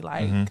greatly.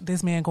 Like,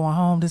 this man going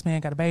home, this man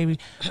got a baby.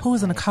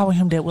 Who's in the car with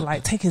him that would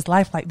like take his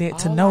life like that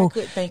to All know, I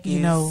could think you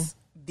is, know,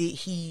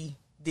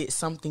 did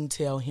something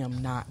tell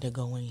him not to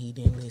go and he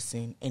didn't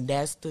listen? And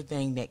that's the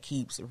thing that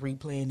keeps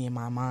replaying in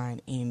my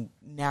mind. And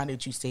now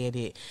that you said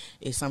it,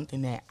 it's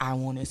something that I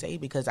want to say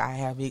because I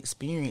have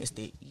experienced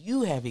it.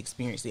 You have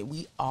experienced it.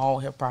 We all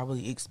have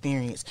probably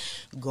experienced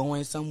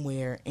going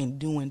somewhere and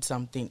doing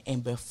something,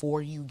 and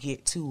before you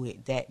get to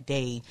it that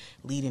day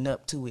leading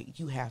up to it,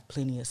 you have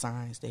plenty of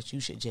signs that you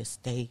should just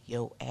stay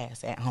your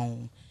ass at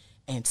home.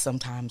 And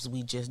sometimes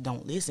we just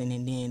don't listen.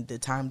 And then the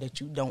time that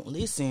you don't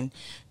listen,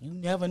 you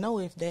never know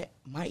if that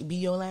might be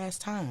your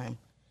last time.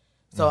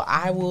 So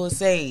I will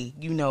say,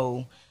 you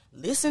know,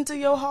 listen to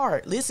your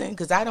heart. Listen,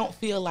 because I don't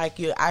feel like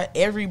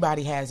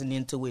everybody has an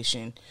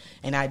intuition.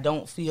 And I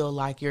don't feel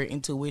like your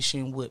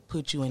intuition would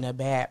put you in a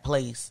bad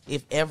place.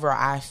 If ever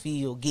I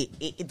feel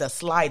the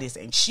slightest,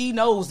 and she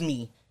knows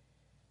me,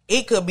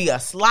 it could be a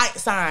slight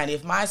sign.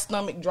 If my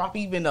stomach drop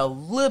even a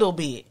little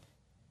bit,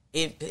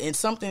 if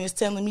something is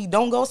telling me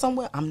don't go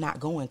somewhere, I'm not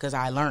going because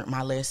I learned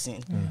my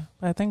lesson. Yeah.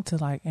 But I think to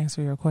like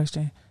answer your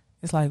question,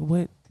 it's like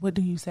what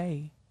do you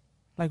say?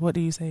 Like what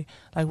do you say?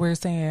 Like we're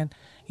saying,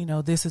 you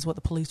know, this is what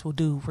the police will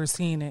do. We're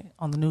seeing it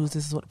on the news.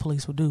 This is what the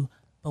police will do.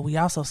 But we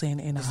also seeing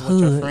it in the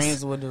hoods. What your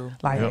friends will do.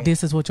 Like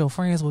this is what your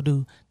friends will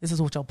do. This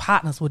is what your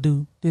partners will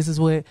do. This is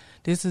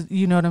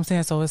you know what I'm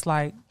saying? So it's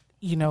like,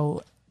 you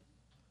know,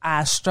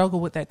 I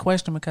struggle with that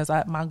question because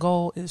my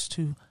goal is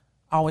to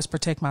always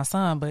protect my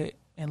son, but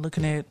and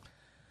looking at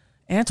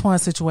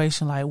Antoine's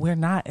situation, like we're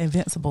not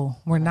invincible,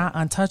 we're not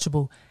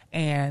untouchable.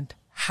 And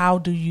how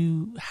do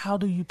you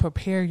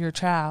prepare your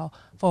child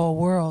for a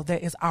world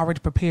that is already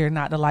prepared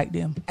not to like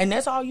them? And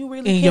that's all you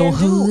really can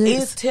do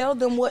is tell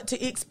them what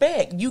to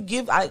expect.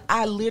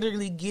 I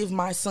literally give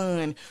my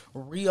son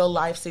real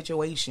life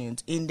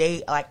situations, and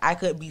they like I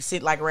could be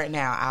sit like right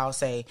now. I'll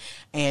say,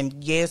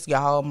 and yes,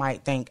 y'all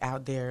might think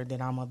out there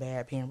that I'm a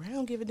bad parent. I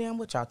don't give a damn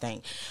what y'all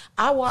think.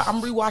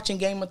 I'm rewatching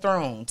Game of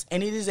Thrones,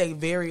 and it is a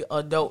very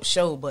adult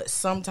show. But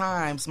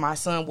sometimes my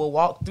son will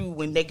walk through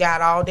when they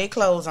got all their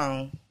clothes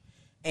on,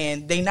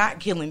 and they not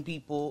killing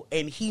people,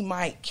 and he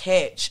might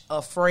catch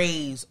a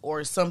phrase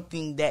or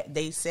something that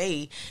they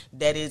say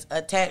that is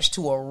attached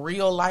to a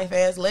real life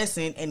ass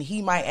lesson, and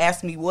he might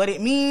ask me what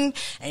it means.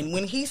 And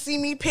when he see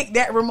me pick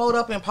that remote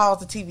up and pause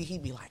the TV, he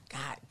be like,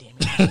 God damn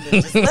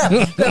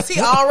it, because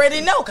he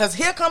already know, because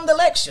here come the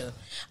lecture.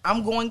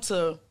 I'm going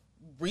to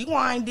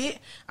rewind it.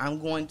 I'm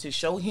going to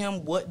show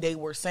him what they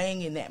were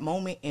saying in that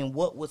moment and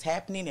what was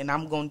happening, and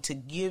I'm going to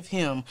give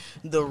him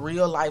the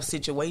real life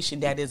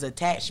situation that is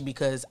attached,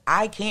 because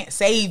I can't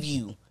save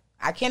you.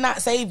 I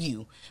cannot save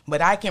you,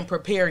 but I can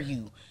prepare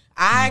you.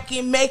 I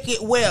can make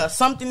it where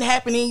something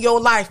happened in your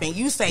life and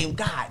you say,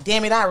 God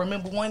damn it, I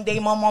remember one day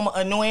my mama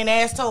annoying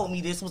ass told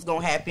me this was going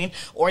to happen,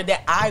 or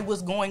that I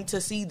was going to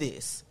see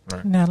this.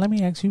 Right. Now, let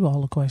me ask you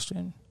all a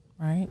question,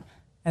 right?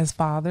 As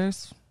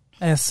fathers,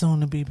 as soon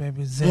to be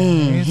babies.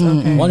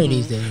 Okay. One of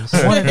these days.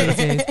 One of these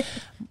days.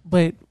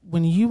 But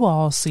when you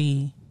all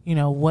see, you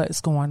know,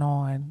 what's going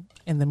on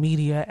in the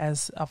media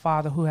as a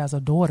father who has a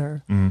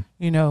daughter,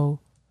 you know,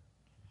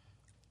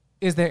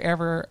 is there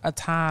ever a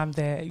time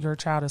that your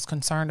child is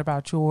concerned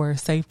about your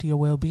safety or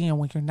well-being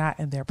when you're not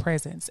in their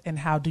presence? And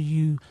how do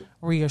you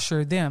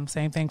reassure them?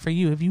 Same thing for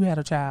you. If you had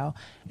a child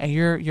and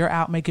you're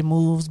out making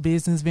moves,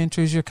 business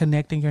ventures, you're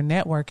connecting, you're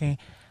networking,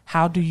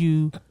 how do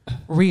you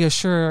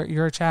reassure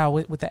your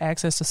child with the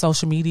access to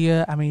social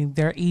media? I mean,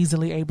 they're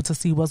easily able to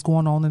see what's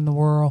going on in the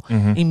world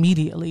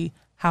immediately.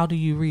 How do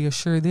you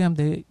reassure them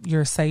that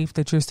you're safe,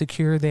 that you're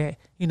secure, that,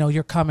 you know,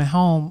 you're coming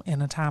home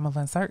in a time of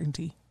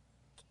uncertainty?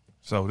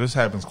 So this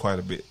happens quite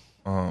a bit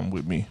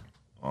with me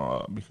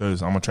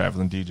because I'm a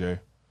traveling DJ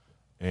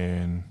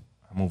and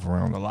I move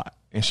around a lot.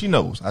 And she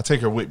knows. I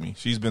take her with me.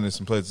 She's been in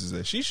some places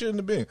that she shouldn't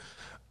have been.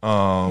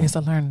 It's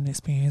a learning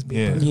experience.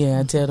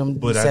 Yeah, tell them,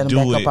 but set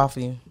them back up off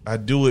of you. I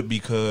do it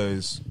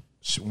because,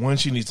 one,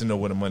 she needs to know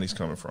where the money's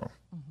coming from.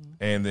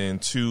 And then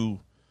two,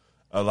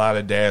 a lot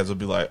of dads will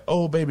be like,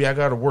 oh, baby, I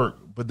got to work.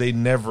 But the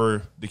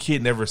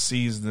kid never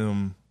sees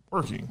them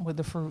working. With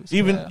the fruits.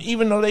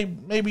 Even though they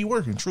may be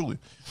working, truly.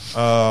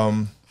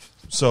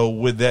 So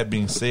with that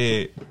being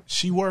said,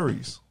 she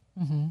worries.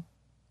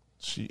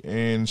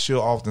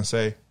 She'll often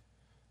say,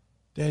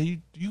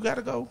 Dad, you got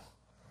to go?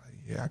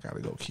 Yeah, I got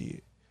to go,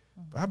 kid.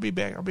 I'll be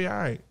back. I'll be all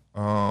right.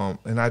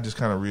 And I just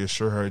kind of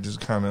reassure her, just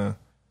kind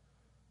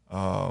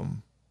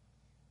of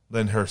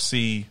letting her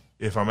see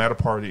if I'm at a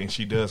party and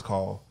she does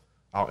call,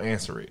 I'll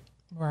answer it.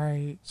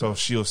 Right. So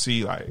she'll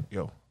see like,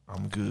 yo,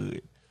 I'm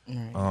good.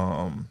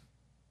 Right.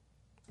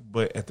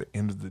 But at the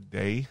end of the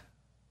day,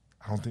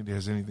 I don't think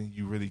there's anything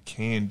you really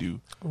can do.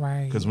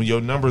 Right. Because when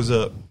your number's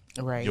up,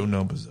 your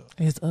number's up.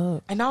 It's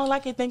up. And all I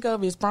can think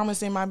of is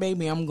promising my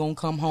baby I'm going to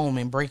come home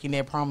and breaking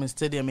that promise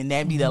to them. And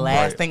that'd be the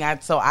last thing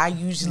so I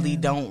usually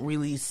don't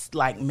really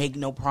like make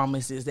no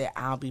promises that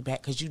I'll be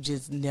back, because you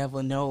just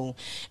never know.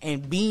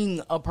 And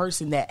being a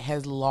person that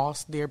has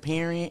lost their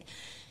parent,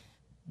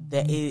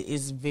 that it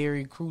is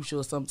very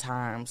crucial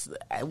sometimes.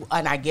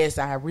 And I guess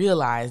I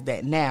realize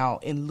that now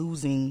in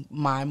losing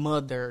my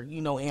mother,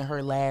 you know, in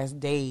her last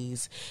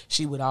days,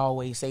 she would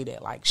always say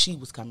that, like, she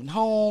was coming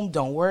home,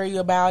 don't worry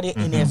about it.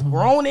 And as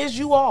grown as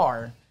you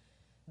are,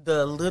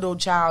 the little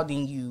child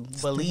in you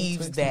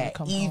believes that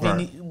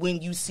even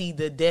when you see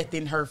the death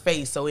in her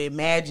face. So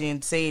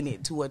imagine saying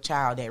it to a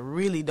child that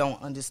really don't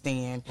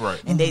understand,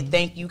 and they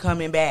think you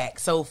coming back.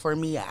 So for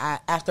me,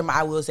 after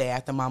I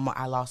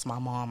lost my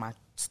mom, I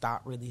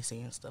stopped really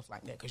saying stuff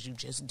like that because you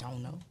just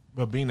don't know.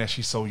 But being that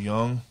she's so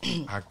young,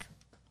 I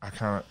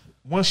kind of,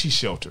 once she's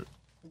sheltered,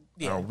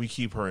 we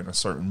keep her in a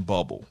certain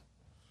bubble,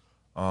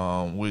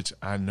 which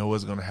I know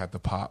is going to have to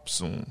pop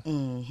soon.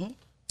 Mm-hmm.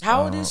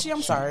 How old is she?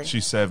 I'm sorry.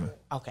 She's 7.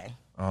 Okay.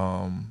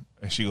 And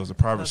she goes to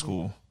private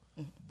school.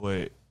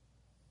 But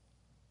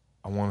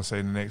I want to say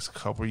in the next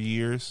couple of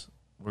years,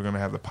 we're going to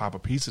have to pop a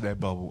piece of that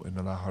bubble and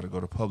allow her to go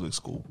to public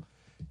school.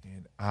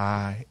 And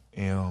I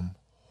am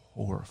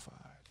horrified.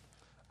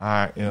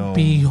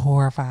 Be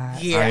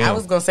horrified. Yeah, I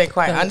was going to say,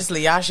 quite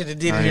honestly, y'all should have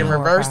did it in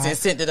reverse and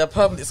sent it to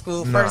public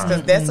school first,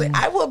 because that's what,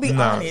 I will be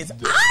honest.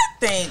 I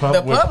think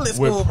the public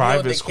school, with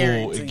private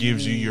school, it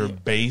gives you your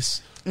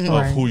base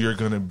of who you're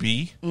going to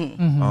be.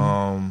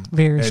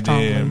 Very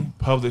strongly. And then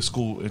public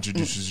school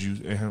introduces you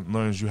and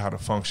learns you how to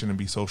function and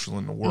be social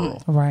in the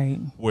world. Right.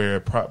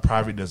 Where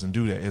private doesn't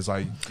do that. It's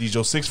like, these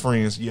your 6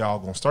 friends, y'all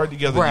going to start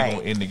together, you're going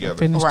to end together.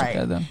 Finish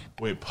together.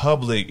 With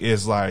public,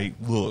 it's like,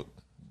 look,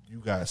 you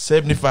got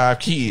 75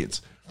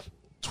 kids.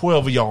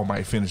 12 of y'all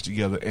might finish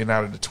together, and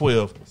out of the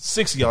 12,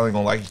 6 of y'all ain't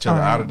gonna like each other.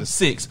 Out of the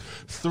 6,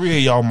 3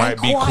 of y'all might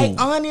be cool.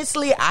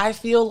 Honestly, I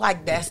feel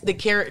like that's the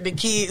carrot the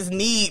kids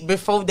need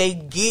before they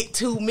get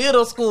to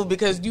middle school,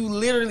 because you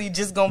literally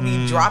just gonna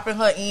be dropping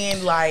her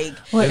in, like,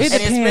 well, it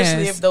depends.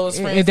 Especially if those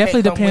friends. It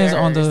definitely depends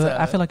on the.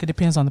 I feel like it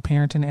depends on the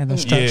parenting and the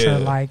structure. Yeah,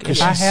 like,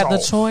 if I had the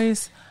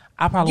choice,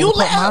 I probably would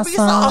put my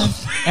son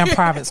in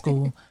private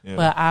school.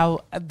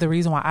 But the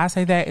reason why I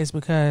say that is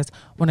because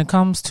when it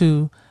comes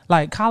to,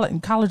 like,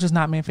 college is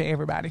not meant for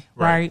everybody,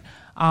 right?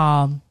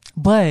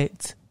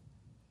 But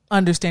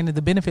understanding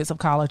the benefits of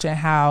college and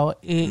how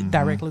it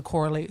directly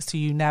correlates to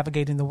you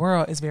navigating the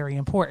world is very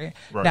important.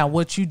 Now,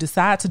 what you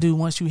decide to do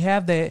once you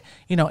have that,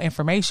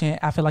 information,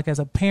 I feel like as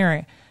a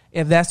parent,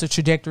 if that's the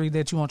trajectory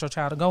that you want your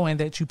child to go in,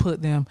 that you put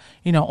them,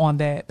 on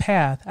that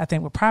path. I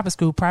think with private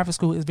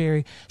school is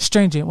very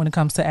stringent when it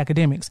comes to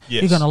academics.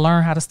 Yes. You're going to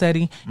learn how to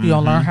study. You're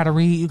going to learn how to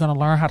read. You're going to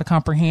learn how to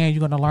comprehend. You're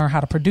going to learn how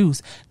to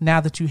produce.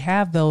 Now that you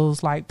have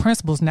those, like,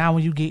 principles, now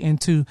when you get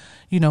into,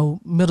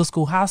 middle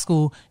school, high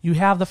school, you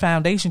have the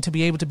foundation to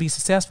be able to be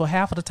successful.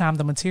 Half of the time,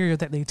 the material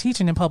that they're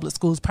teaching in public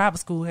schools, private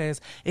school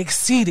has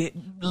exceeded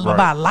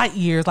by light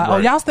years. Like, oh,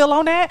 y'all still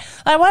on that?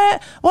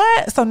 Like,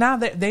 what? So now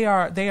that they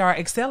are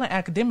excelling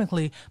academically,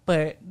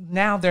 but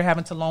now they're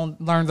having to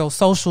learn those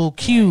social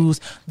cues.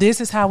 This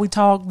is how we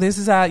talk. This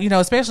is how,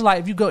 especially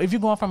like if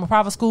you're going from a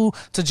private school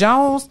to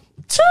Jones,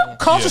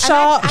 culture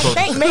shock. I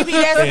think maybe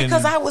that's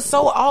because I was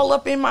so all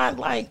up in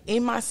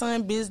my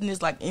son's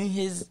business, like in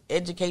his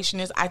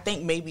education. I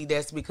think maybe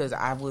that's because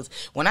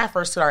when I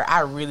first started,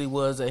 I really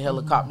was a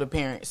helicopter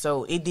parent.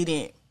 So it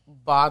didn't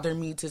bother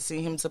me to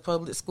send him to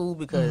public school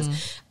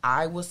because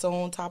I was so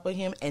on top of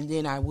him. And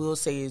then I will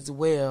say as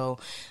well,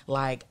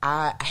 like,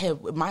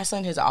 my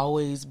son has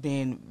always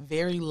been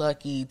very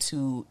lucky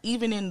to,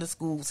 even in the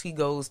schools he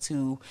goes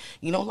to,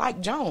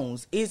 like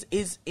Jones is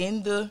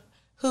in the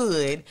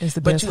hood,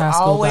 but you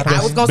always,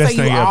 I was gonna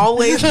say, you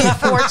always be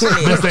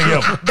fortunate. Best thing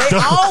ever. They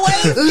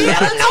always get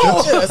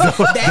teachers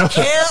that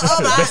care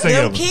about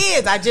them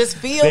kids. I just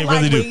feel they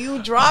like really when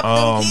you drop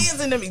them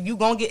kids in them, you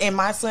gonna get. And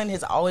my son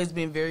has always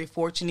been very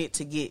fortunate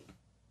to get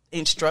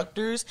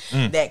instructors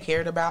that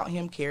cared about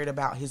him, cared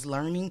about his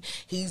learning.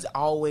 He's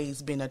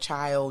always been a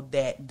child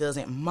that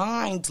doesn't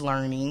mind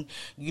learning,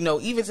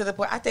 even to the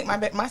point, I think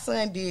my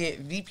son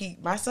did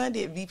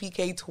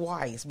VPK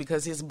twice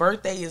because his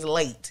birthday is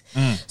late.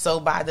 So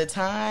by the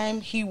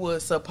time he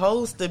was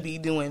supposed to be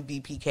doing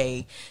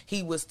VPK,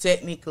 he was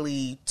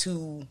technically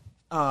too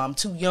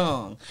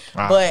young.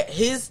 But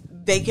his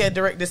daycare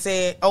director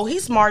said, oh,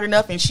 he's smart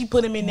enough, and she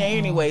put him in there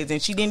anyways,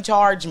 and she didn't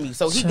charge me.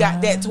 So he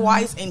got that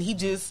twice, and he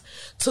just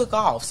took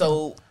off.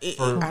 So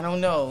I don't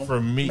know. For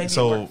me, maybe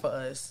so it worked for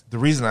us. The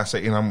reason I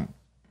say, and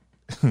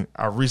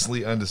I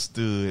recently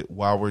understood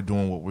why we're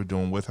doing what we're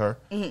doing with her,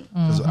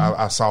 because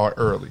I saw it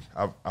early.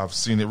 I've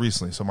seen it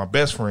recently. So my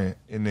best friend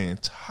in the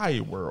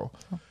entire world,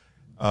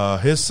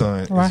 his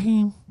son,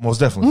 Raheem, most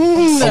definitely.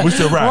 Oh, we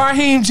still ride.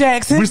 Raheem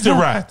Jackson. We still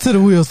ride till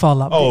the wheels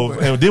fall off. Oh,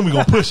 and then we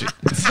gonna push it.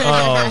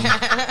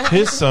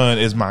 His son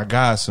is my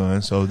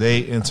godson, so they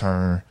in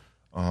turn,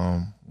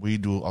 we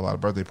do a lot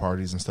of birthday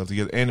parties and stuff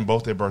together, and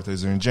both their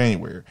birthdays are in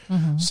January.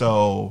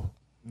 So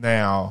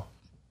now,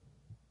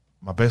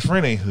 my best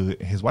friend ain't hood,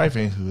 and his wife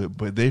ain't hood,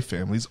 but their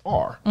families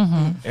are.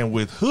 And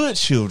with hood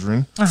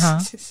children,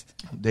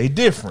 they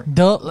different.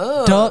 Duck,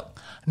 nigga.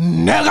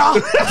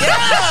 Yeah,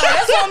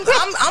 that's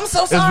what I'm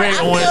so sorry. I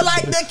feel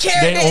like the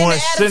character and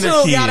the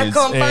attitude gotta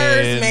come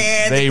first,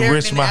 man. They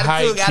Richmond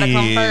High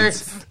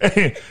kids.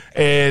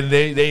 and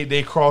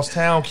they cross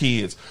town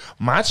kids.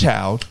 My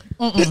child,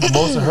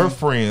 most of her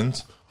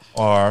friends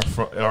are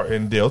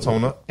in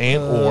Deltona,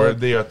 and or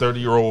they are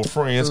 30-year-old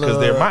friends because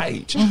they're my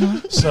age.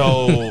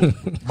 So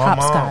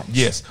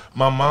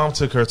my mom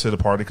took her to the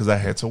party because I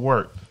had to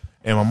work.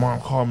 And my mom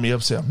called me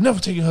up, said, "I'm never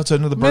taking her to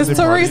another birthday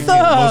party again."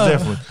 Most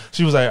definitely.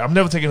 She was like, "I'm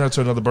never taking her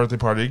to another birthday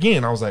party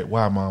again." I was like,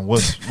 "Why, Mom?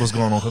 What's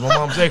going on?" Because my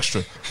mom's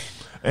extra.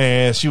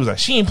 And she was like,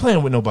 "She ain't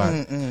playing with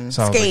nobody."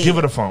 So I was like, "Give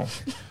her the phone."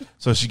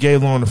 So she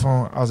gave Lauren the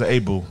phone. I was like, "Hey,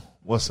 boo,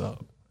 what's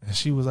up?" And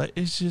she was like,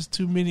 "It's just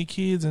too many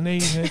kids." And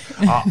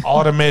I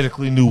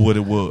automatically knew what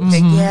it was.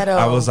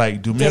 I was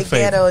like, "Do me a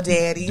favor. Ghetto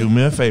daddy. Do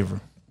me a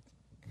favor.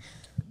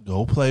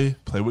 Go play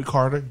with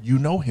Carter. You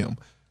know him.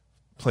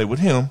 Play with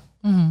him.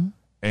 And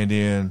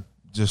then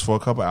just for a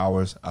couple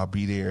hours, I'll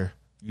be there,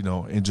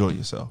 enjoy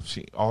yourself."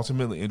 She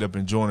ultimately ended up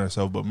enjoying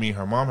herself, but me and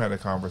her mom had a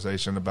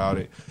conversation about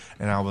it,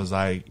 and I was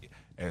like,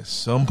 at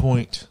some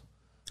point,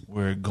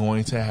 we're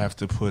going to have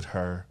to put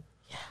her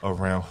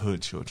around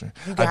hood children.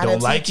 I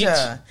don't like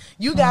it.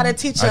 You got to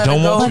teach her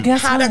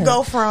how to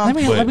go from, let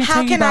me how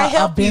tell you can I about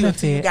help a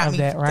benefit you? of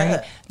that,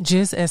 right?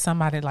 Just as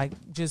somebody,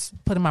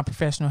 just putting my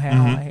professional hat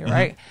on here,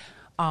 right?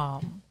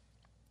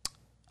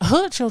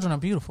 Hood children are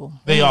beautiful.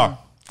 They are.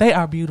 They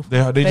are beautiful. They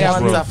are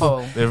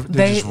beautiful. They're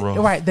just rough.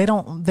 Right. They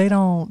don't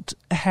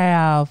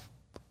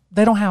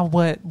have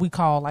what we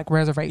call like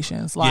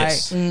reservations. Like,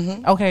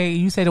 okay,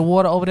 you say the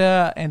water over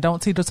there and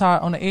don't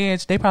teeter-totter on the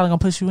edge, they probably gonna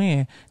push you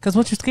in because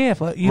what you scared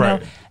for,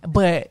 know.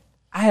 But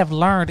I have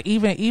learned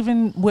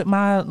even with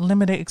my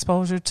limited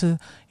exposure to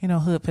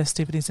hood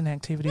festivities and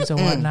activities or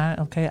whatnot.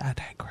 Okay, I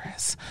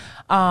digress.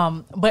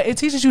 But it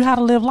teaches you how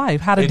to live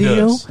life, how to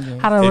deal,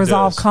 how to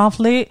resolve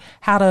conflict,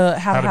 how to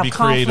have be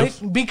conflict.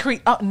 creative. Be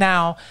creative.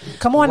 Now,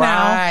 come on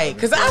now,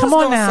 because I was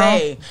gonna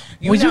say,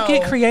 when you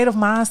get creative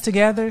minds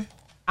together.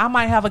 I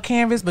might have a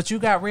canvas, but you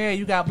got red,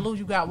 you got blue,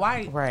 you got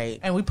white, right?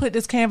 And we put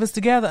this canvas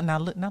together. Now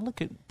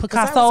look at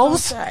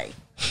Picasso's.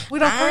 We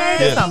don't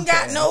create something. I ain't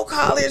got no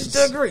college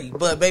degree,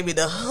 but baby,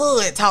 the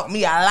hood taught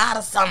me a lot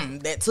of something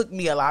that took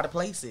me a lot of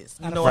places.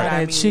 You know what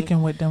I mean?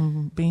 Chicken with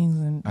them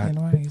beans and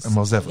rice.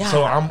 Most definitely.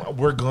 Yeah. So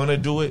we're gonna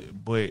do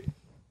it, but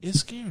it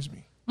scares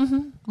me.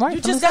 Right.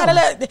 You just gotta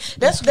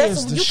that's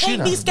you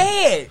can't be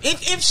scared.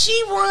 If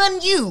she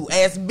run you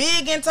as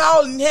big and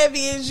tall and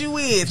heavy as you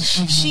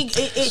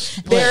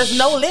is, there's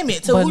no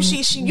limit to who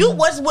she you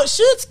what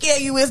should scare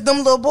you is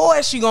them little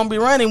boys she gonna be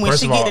running when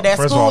she get to that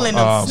school and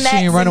them snacks.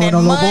 She ain't running with no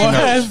little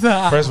boys.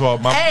 First of all,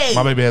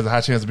 my baby has a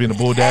high chance of being a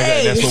bulldog.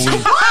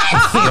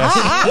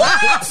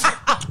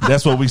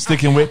 That's what we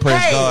sticking with.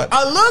 Praise God.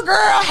 A little girl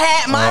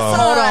had my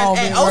son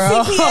at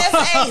OCPS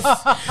Ace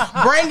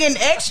bringing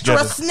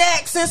extra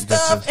snacks and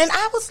stuff. And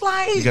I was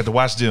like, you got to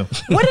watch them.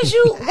 What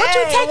you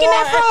taking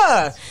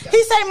that for?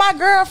 He say my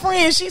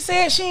girlfriend, she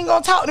said she ain't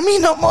gonna talk to me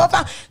no more.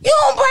 You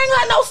don't bring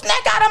her no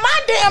snack out of my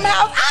damn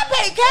house. I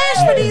pay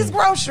cash for these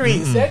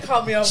groceries. That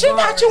caught me off she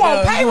got you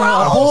on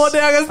payroll.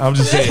 I'm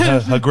just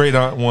saying, her great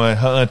aunt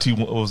her auntie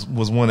was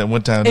one at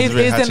one time. It's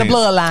in the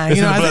bloodline.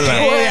 You know what I'm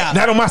saying?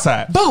 Not on my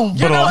side. Boom.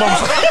 But on my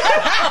side.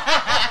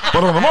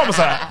 But on the mama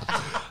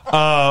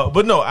side.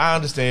 But no, I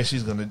understand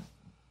she's gonna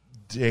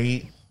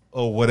date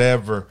or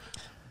whatever.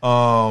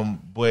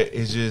 But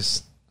it's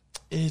just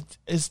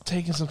it's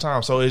taking some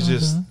time. So it's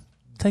just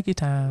take your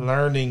time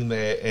learning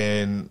that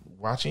and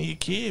watching your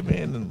kid,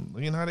 man, and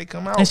looking how they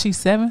come out. And she's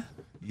 7?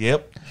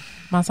 Yep.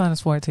 My son is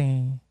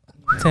 14.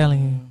 I'm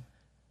telling you.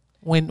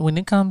 When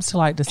it comes to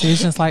like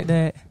decisions like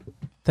that,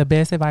 the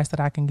best advice that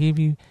I can give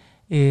you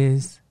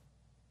is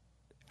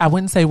I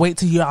wouldn't say wait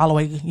till you're all the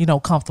way,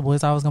 comfortable.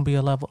 It's always gonna be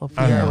a level of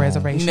fear or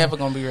reservation. You're never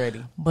gonna be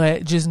ready.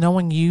 But just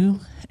knowing you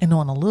and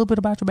knowing a little bit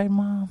about your baby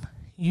mom,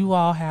 you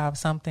all have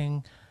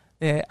something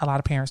that a lot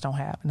of parents don't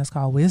have, and it's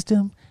called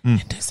wisdom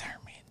and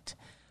discernment.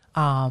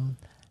 And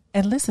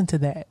listen to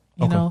that.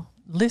 You know,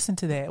 listen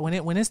to that.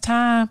 When it's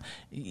time,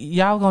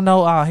 y'all gonna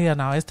know. Oh hell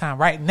no, it's time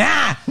right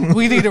now.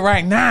 We need it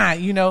right now.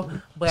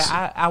 But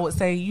I would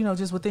say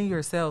just within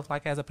yourself,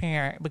 like as a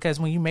parent, because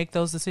when you make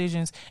those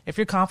decisions, if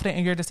you're confident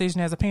in your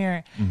decision as a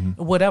parent,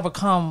 whatever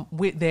come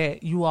with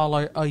that, you all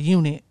are a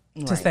unit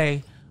to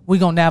say, we're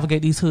going to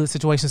navigate these hood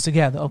situations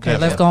together. Okay,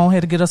 let's go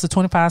ahead and get us a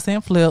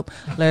 25-cent flip.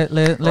 Let's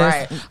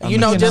you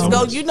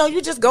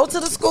just go to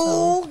the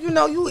school.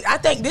 I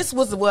think this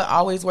was what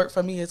always worked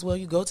for me as well.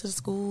 You go to the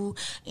school,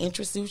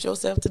 introduce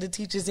yourself to the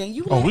teachers, and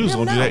you we was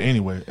going to do that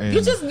anyway. And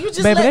you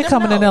just baby, they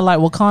coming in there like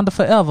Wakanda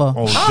forever.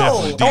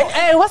 Definitely.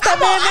 Hey, what's that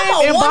man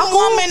name? I'm a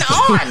one-woman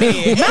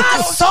army.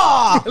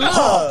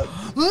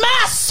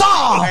 Master.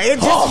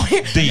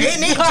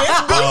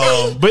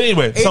 But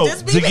anyway, so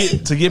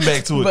to get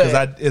back to it,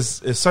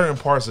 because it's certain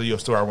parts of your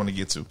story I want to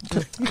get to,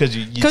 because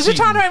you're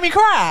trying to make me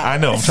cry. I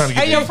know I'm trying to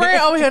get. Hey, your friend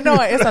over here, no,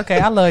 it's okay.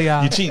 I love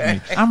y'all. You cheat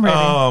me. I'm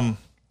ready.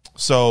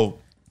 So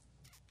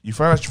you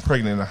find out you're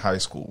pregnant in high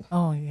school.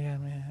 Oh yeah,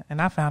 man,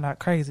 and I found out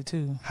crazy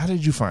too. How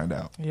did you find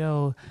out?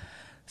 Yo,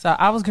 So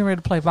I was getting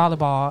ready to play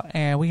volleyball,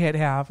 and we had to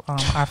have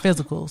our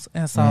physicals.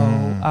 And so,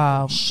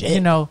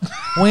 you know,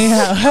 we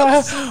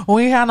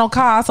ain't had no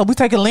car, so we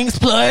taking Links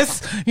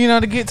Plus, you know,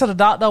 to get to the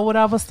doctor or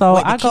whatever. So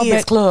With I the go kids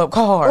back, club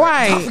card.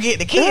 Right. Don't forget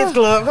the kids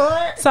club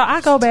card. So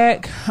I go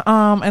back,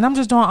 and I'm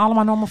just doing all of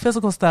my normal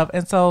physical stuff.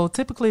 And so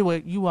typically,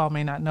 what you all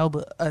may not know,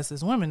 but us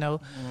as women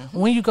know,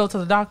 when you go to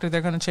the doctor,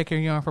 they're going to check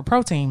your urine for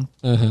protein,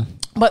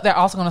 but they're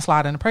also going to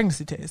slide in a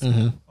pregnancy test.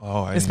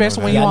 Oh, I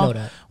Especially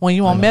when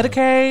you on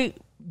Medicaid.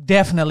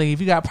 Definitely,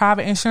 if you got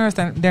private insurance,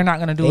 then they're not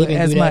going to do it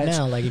as much.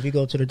 Now, like if you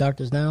go to the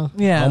doctors now,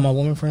 Yeah. all my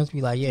women friends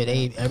be like, yeah,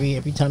 they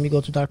every time you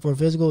go to the doctor for a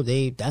physical,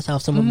 that's how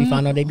someone be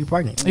find out they be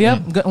pregnant.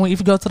 Yep. If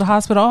you go to the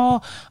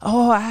hospital,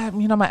 I have,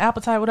 my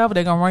appetite, whatever,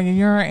 they're gonna run your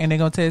urine and they're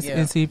gonna test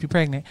and see if you're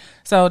pregnant.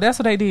 So that's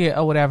what they did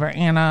or whatever.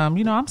 And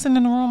I'm sitting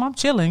in the room, I'm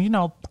chilling,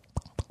 gonna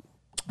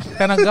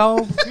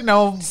go,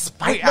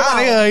 spike out of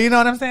here, you know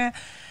what I'm saying?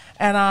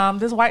 And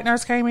this white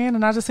nurse came in,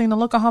 and I just seen the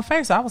look on her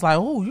face. I was like,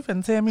 "Oh, you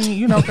finna tell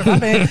me, because I've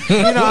been, hey,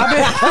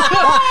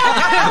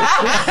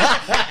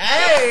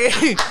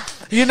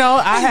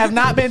 I have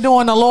not been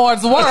doing the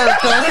Lord's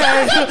work,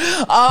 okay?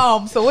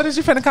 So what did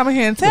you finna come in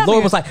here and tell me?" The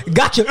Lord was like,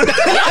 "Gotcha."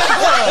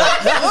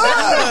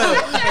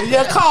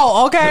 Your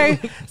call, okay?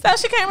 So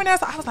she came in there.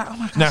 So I was like, "Oh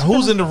my god!" Now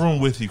who's in the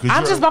room with you?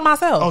 I'm just by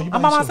myself. Oh, you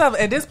I'm by myself.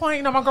 At this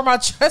point, my grandma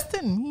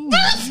trusted me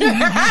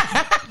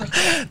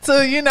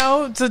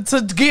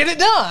to get it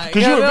done.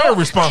 Because you were very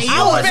responsible.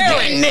 I was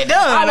getting it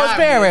done. I was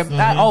very.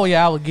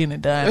 I was getting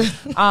it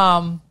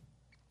done.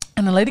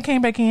 And the lady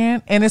came back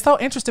in, and it's so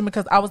interesting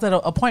because I was at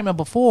an appointment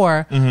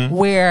before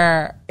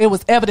where it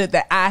was evident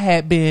that I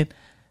had been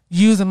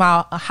using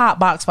my hot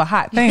box for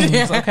hot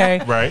things, okay?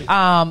 Right.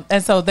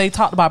 And so they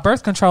talked about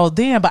birth control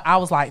then, but I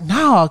was like,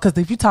 no, because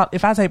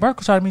if I say birth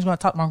control, it means you're going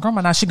to talk to my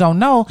grandma. Now she going to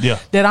know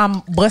that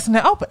I'm busting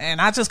it open,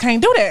 and I just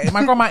can't do that.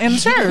 My grandma in the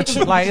church,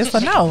 like, it's a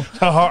no.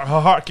 Her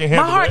heart can't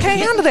handle that. My heart can't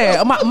handle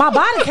that. My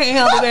body can't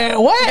handle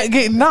that. What?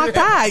 Getting knocked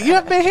out. You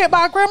ever been hit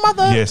by a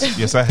grandmother?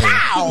 Yes, I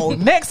have. Ow,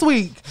 next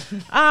week.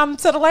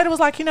 So the lady was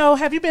like,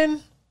 have you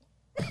been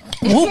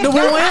whoop the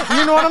wooing?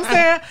 You know what I'm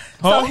saying?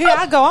 So here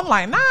I go. I'm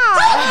like, nah.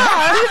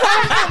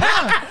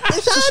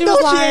 So she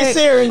was like, she ain't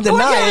serious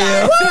denial.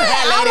 I'm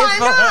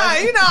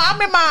like, nah.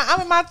 I'm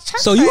in my church.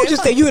 So you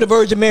just say you the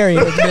Virgin Mary.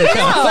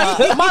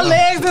 My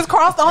legs is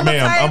crossed on the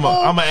table.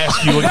 I'm gonna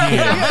ask you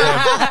again.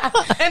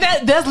 And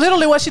that's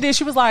literally what she did.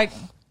 She was like,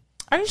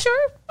 "Are you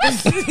sure?" I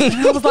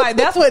was like,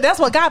 "That's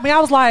what got me." I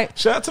was like,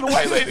 shout out to the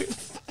white lady.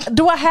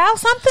 Do I have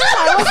something?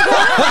 Like, what's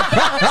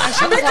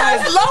going on?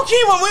 Because low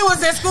key when we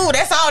was in school,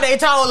 that's all they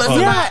told us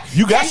about.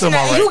 You got some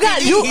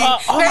already. You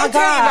got oh my god!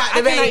 I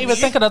cannot baby. even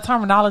think of the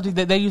terminology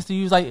that they used to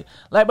use. Like,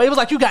 but it was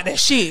like you got that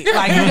shit.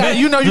 Like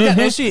you got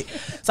that shit.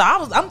 So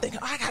I'm thinking,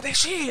 I got that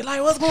shit.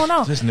 Like, what's going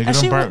on? This nigga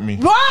done burnt me.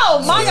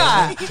 Whoa, my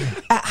god!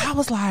 I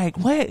was like,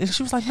 what? And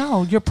she was like,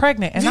 no, you're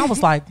pregnant. And I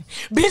was like,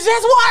 bitch,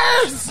 that's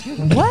worse.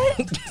 What?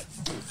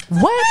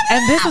 What?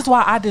 And this is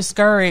why I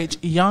discourage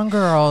young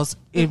girls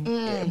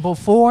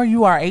before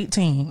you are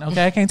 18.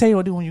 Okay, I can't tell you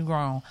what to do when you're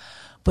grown,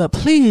 but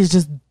please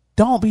just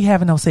don't be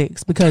having no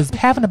sex, because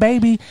having a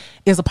baby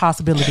is a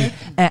possibility.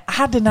 And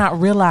I did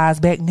not realize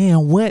back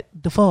then what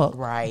the fuck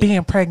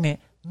being pregnant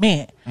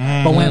meant.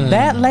 But when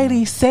that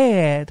lady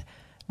said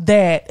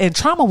that, and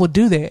trauma would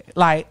do that,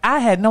 like, I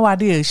had no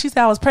idea. She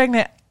said I was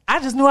pregnant. I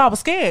just knew I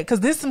was scared because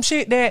this is some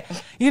shit that,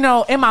 in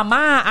my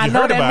mind, I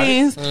know that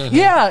means,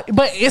 yeah,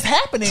 but it's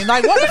happening.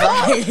 Like, what the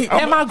fuck?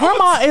 And my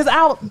grandma is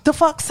out the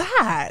fuck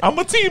side. I'm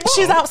a teen mom.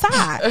 She's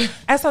outside.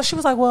 And so she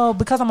was like, well,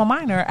 because I'm a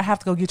minor, I have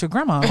to go get your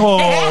grandma.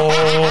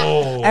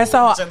 Oh. And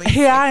so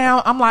here I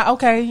am. I'm like,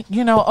 okay,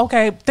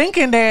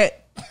 thinking that,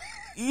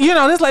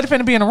 this lady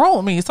finna be in the room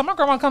with me. So my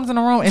grandma comes in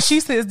the room and she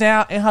sits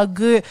down in her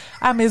good,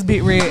 I miss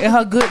Big Red, in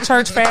her good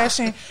church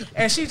fashion,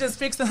 and she just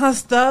fixing her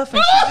stuff,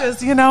 and she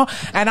just,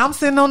 and I'm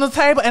sitting on the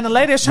table, and the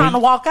lady is trying to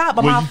walk out,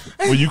 but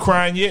were you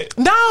crying yet?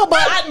 No,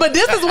 but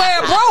this is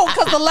where it broke,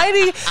 because the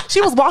lady,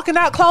 she was walking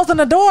out, closing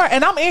the door,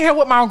 and I'm in here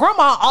with my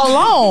grandma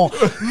alone.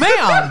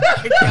 Ma'am,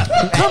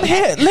 come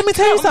here. Let me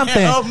tell you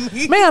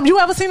something. Ma'am, you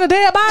ever seen a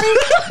dead body?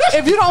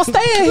 If you don't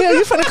stay in here,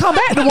 you finna come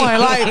back to one.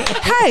 Like,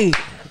 hey.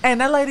 And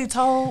that lady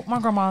told my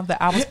grandma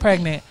that I was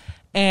pregnant.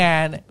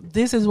 And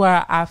this is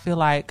where I feel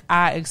like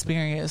I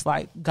experienced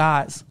like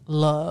God's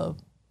love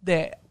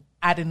that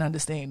I didn't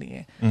understand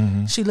then.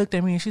 Mm-hmm. She looked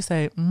at me and she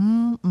said,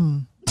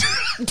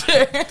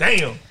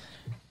 Damn.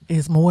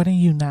 It's more than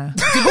you now.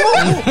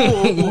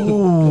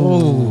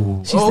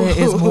 Ooh. She said,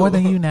 it's more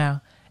than you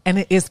now.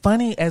 And it's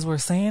funny as we're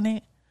saying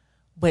it,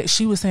 but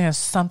she was saying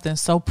something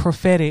so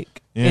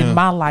prophetic in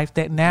my life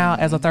that now,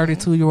 as a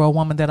 32-year-old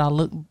woman, that I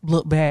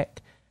look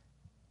back,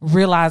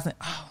 realizing,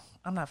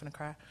 I'm not gonna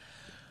cry.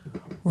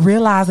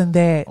 Realizing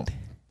that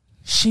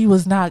she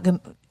was not gonna,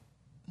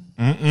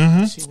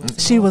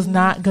 she was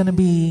not gonna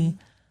be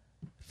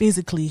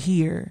physically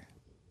here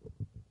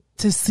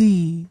to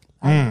see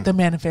the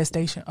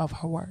manifestation of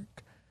her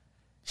work.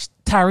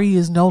 Tyree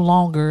is no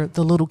longer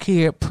the little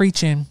kid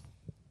preaching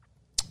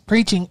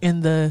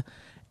in the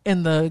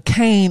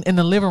cane in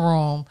the living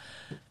room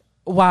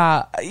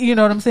why, you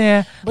know what I'm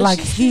saying? But like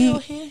she still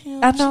hear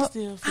him. I know, She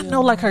still I feel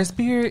know, like her him.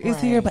 spirit is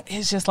Right. here, but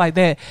it's just like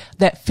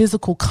that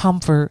physical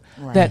comfort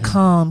that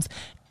comes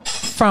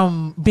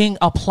from being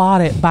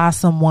applauded by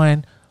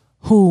someone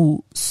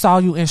who saw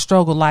you in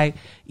struggle. Like,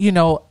 you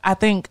know, I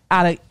think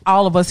out of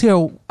all of us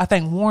here, I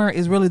think Warren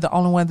is really the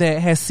only one that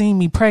has seen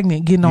me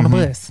pregnant getting on the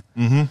bus.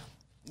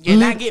 Yeah,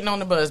 not getting on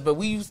the bus, but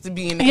we used to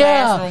be in the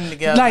classroom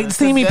together. Like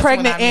seeing me 'cause that's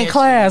pregnant when I in met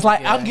class. you.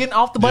 Like Yeah. I'm getting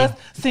off the bus,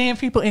 seeing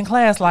people in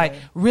class, like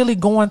really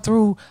going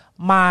through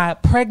my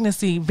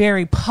pregnancy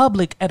very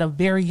public at a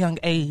very young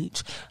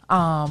age.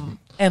 And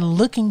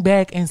looking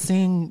back and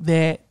seeing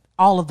that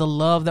all of the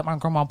love that my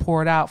grandma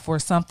poured out for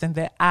something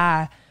that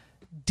I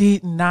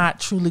did not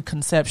truly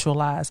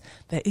conceptualize,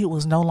 that it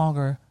was no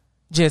longer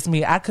just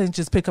me. I couldn't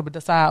just pick up and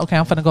decide, okay,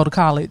 I'm finna go to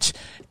college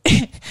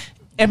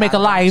and make a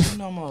life.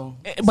 No more.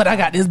 But I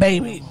got this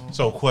baby.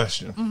 So,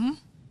 question.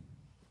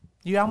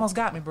 You almost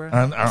got me, bro.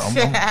 Well,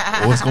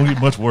 it's gonna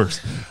get much worse.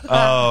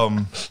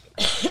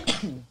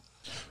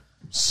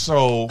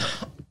 So,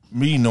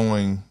 me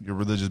knowing your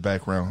religious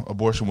background,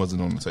 abortion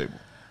wasn't on the table.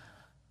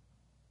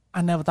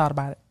 I never thought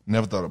about it.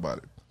 Never thought about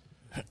it.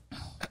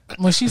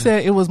 When she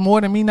said it was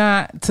more than me,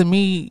 not to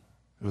me.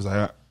 It was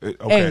like,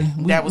 okay, Hey,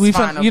 That was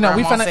fine. you know,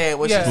 we Grandma finna, said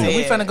what she yeah,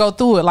 we said. finna go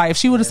through it. Like if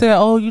she would have said,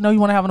 "Oh, you know, you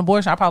want to have an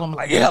abortion," I probably would be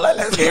like, "Yeah,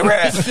 let's get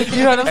ready."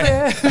 You know what I'm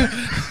saying?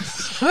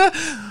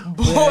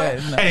 Boy,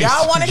 Hey,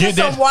 y'all want to hear get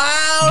that- some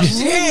wild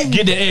shit?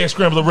 get the egg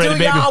scrambler ready, Do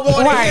baby. y'all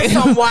want to hear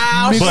some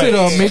wild Mix shit? it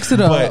up, mix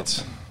it up.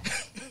 But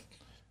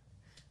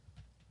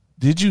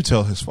did you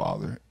tell his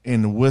father?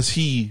 And was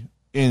he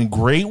in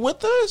grade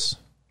with us?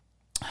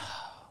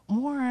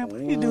 Warren, why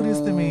do you do this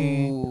to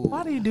me?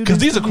 Why do you do this? Because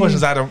these to are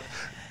questions me?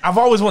 I've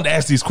always wanted to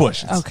ask these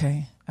questions.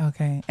 Okay,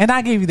 and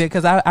I gave you that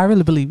because I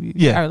really believe you.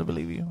 Yeah. I really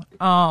believe you.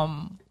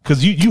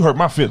 Because you hurt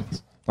my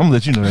feelings. I'm gonna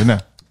let you know that now.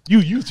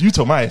 You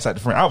told my ass out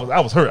the front. I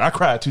was hurt. I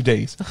cried 2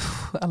 days.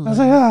 I was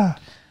like,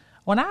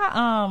 When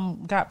I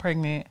got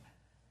pregnant,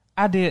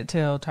 I did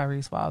tell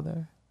Tyree's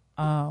father.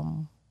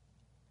 But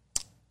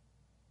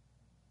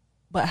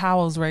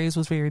how I was raised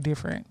was very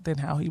different than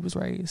how he was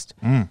raised.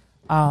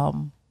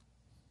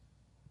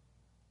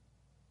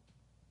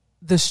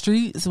 The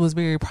streets was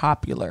very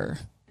popular.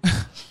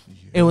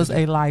 It was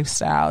a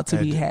lifestyle to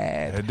be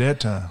had. at that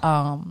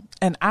time.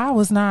 And I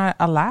was not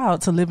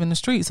allowed to live in the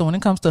street. So when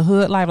it comes to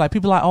hood life, like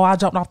people are like, oh, I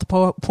jumped off the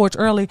porch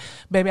early.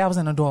 Baby, I was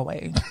in the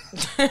doorway.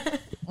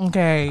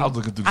 Okay. I was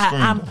looking through the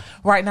screen. I'm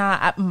right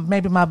now,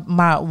 maybe my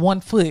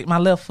 1 foot, my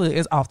left foot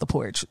is off the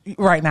porch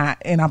right now.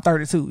 And I'm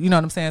 32. You know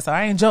what I'm saying? So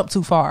I ain't jumped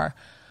too far.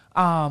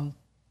 So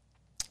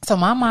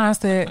my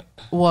mindset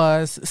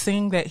was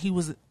seeing that he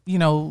was, you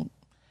know,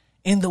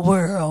 in the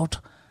world.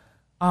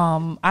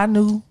 I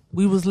knew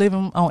we was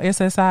living on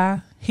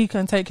SSI. He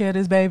couldn't take care of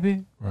this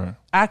baby. Right.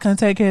 I couldn't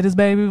take care of this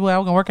baby. Well, I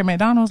was gonna work at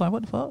McDonald's. Like,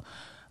 what the fuck?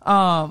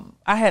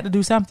 I had to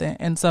do something,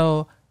 and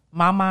so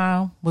my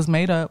mind was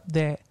made up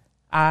that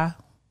I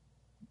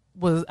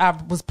was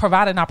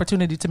provided an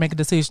opportunity to make a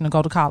decision to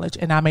go to college,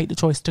 and I made the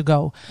choice to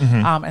go.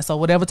 And so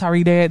whatever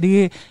Tyree dad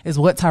did is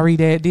what Tyree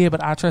dad did.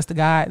 But I trust the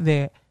God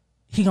that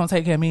he gonna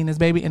take care of me and this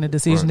baby in the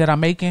decision that I'm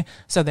making,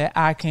 so that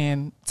I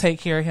can take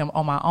care of him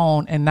on my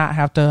own and not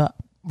have to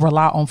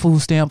rely on food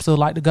stamps or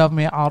like the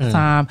government all the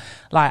time.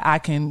 Like I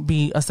can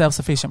be a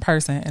self-sufficient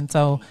person. And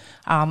so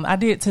I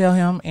did tell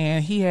him,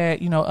 and he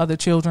had, you know, other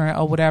children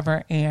or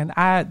whatever. And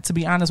I, to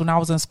be honest, when I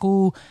was in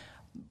school,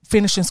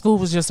 finishing school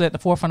was just at the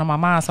forefront of my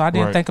mind. So I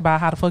didn't think about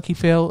how the fuck he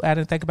felt. I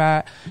didn't think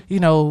about, you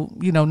know,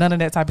 none of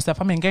that type of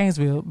stuff. I'm in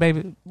Gainesville,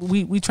 baby.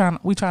 We trying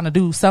to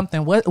do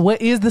something. What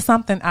is the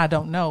something? I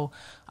don't know.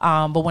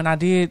 But when I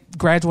did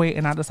graduate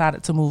and I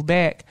decided to move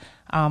back,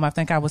 I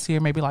think I was here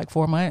maybe like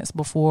 4 months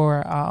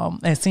before,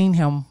 and seen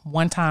him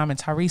one time, and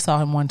Tyree saw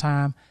him one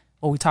time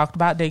where we talked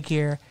about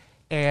daycare.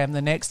 And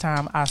the next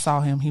time I saw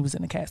him, he was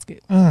in a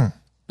casket.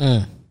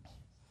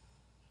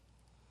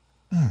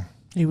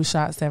 He was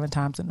shot 7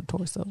 times in the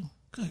torso.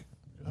 Good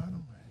God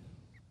Almighty.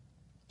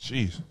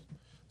 Jeez.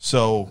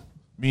 So,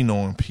 me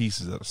knowing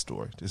pieces of the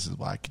story, this is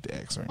why I get to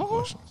ask certain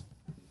questions.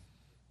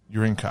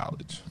 You're in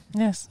college.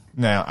 Yes.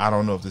 Now, I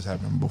don't know if this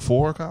happened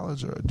before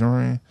college or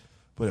during,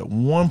 but at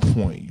one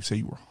point you say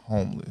you were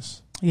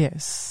homeless.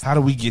 Yes. How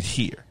do we get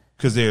here?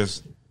 Because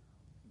there's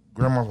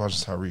grandma's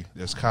watching Tyree.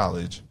 There's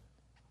college.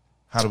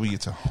 How do we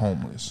get to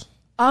homeless?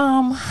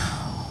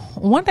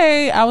 One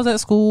day I was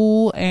at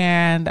school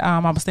and I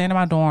was staying in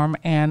my dorm,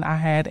 and I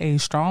had a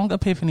strong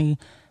epiphany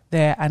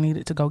that I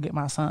needed to go get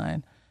my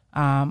son.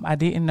 I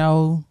didn't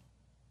know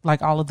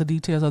like all of the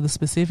details of the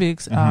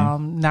specifics.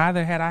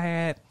 Neither had I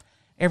had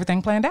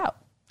everything planned out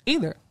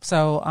either.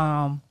 So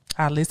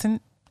I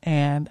listened,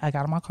 and I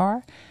got in my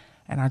car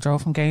and I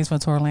drove from Gainesville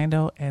to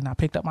Orlando, and I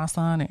picked up my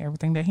son and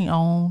everything that he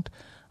owned.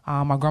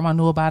 My grandma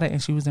knew about it,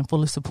 and she was in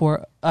full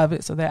support of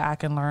it so that I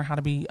can learn how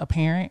to be a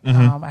parent.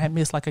 I had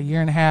missed like a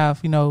year and a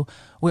half,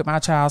 with my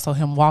child. So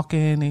him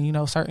walking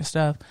and, certain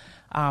stuff,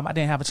 I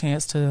didn't have a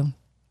chance to,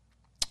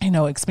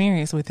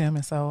 experience with him.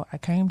 And so I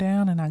came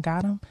down and I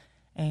got him,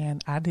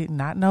 and I did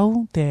not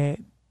know that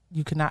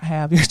you could not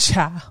have your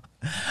child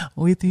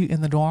with you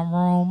in the dorm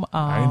room.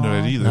 I didn't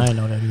know that either. I didn't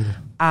know that either.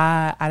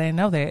 I didn't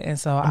know that, and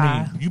so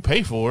I mean, you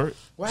pay for it,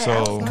 Right, I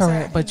was so gonna say,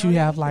 correct. But you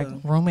have like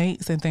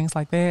roommates and things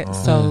like that.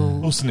 So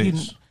who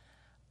snitched?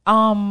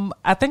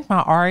 I think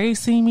my RA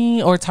see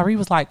me, or Tyree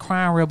was like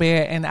crying real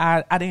bad, and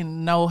I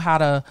didn't know how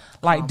to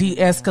like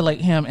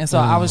de-escalate him, and so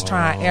I was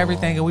trying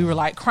everything, and we were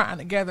like crying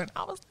together, and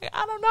I was like,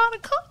 I don't know how to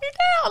calm you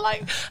down,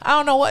 like I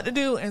don't know what to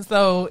do, and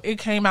so it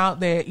came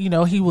out that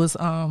he was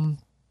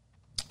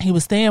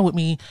staying with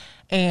me,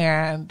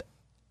 and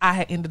I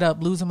had ended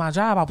up losing my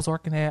job. I was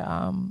working at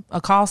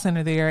a call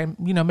center there, and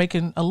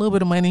making a little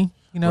bit of money,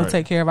 Right.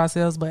 take care of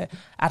ourselves, but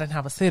I didn't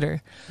have a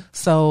sitter,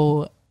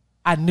 so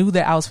I knew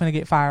that I was going to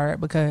get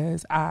fired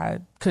because I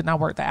could not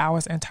work the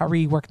hours, and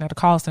Tyree working at a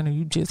call center,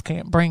 you just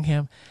can't bring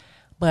him.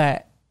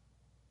 But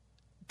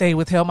they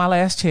withheld my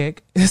last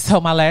check.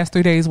 So my last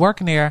 3 days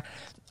working there,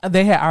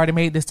 they had already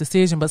made this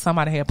decision, but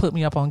somebody had put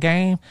me up on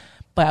game,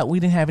 but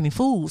we didn't have any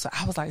food. So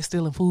I was like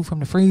stealing food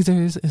from the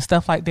freezers and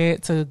stuff like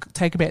that to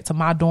take it back to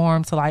my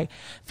dorm to like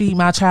feed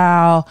my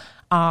child.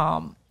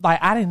 Like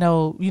I didn't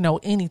know,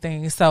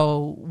 anything.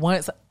 So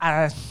once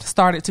I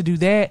started to do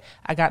that,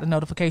 I got the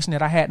notification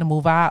that I had to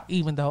move out,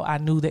 even though I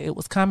knew that it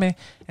was coming.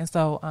 And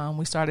so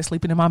we started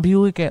sleeping in my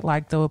Buick at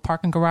like the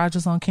parking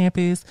garages on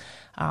campus.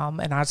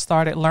 And I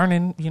started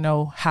learning,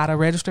 how to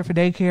register for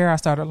daycare. I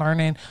started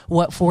learning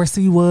what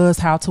 4C was,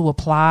 how to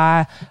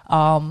apply,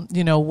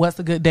 what's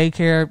a good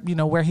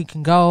daycare, where he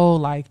can go.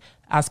 Like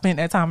I spent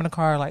that time in the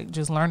car, like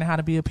just learning how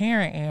to be a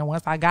parent. And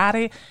once I got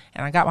it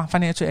and I got my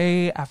financial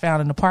aid, I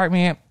found an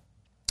apartment.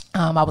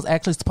 I was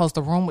actually supposed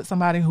to room with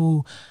somebody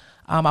who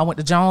I went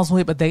to Jones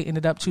with, but they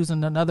ended up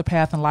choosing another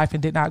path in life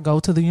and did not go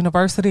to the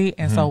university.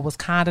 And so it was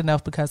kind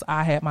enough because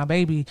I had my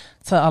baby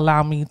to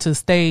allow me to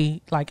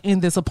stay like in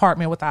this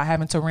apartment without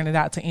having to rent it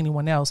out to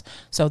anyone else.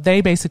 So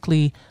they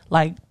basically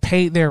like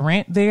paid their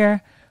rent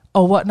there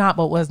or whatnot,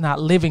 but was not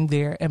living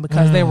there. And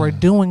because they were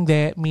doing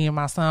that, me and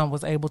my son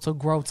was able to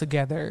grow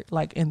together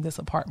like in this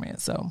apartment.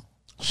 So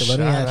let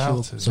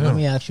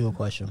me ask you a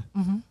question.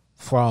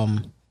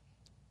 From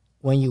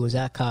when you was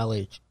at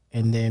college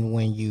and then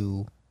when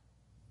you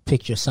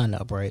picked your son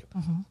up, right?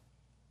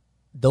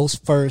 Those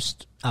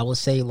first, I would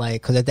say,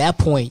 like, because at that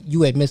point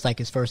you had missed like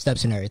his first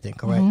steps and everything,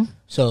 correct?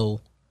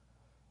 So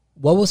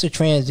what was the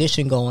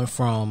transition going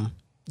from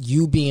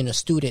you being a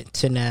student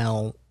to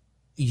now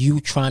you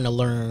trying to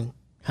learn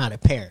how to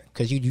parent?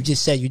 Because you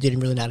just said you didn't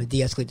really know how to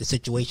de-escalate the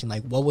situation.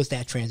 Like, what was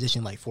that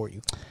transition like for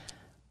you?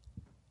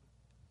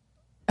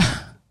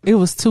 It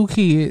was two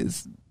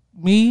kids,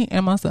 me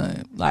and my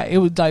son. Like it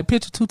was like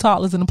picture two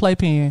toddlers in a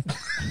playpen.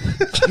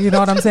 You know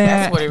what I'm saying?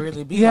 That's what it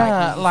really be.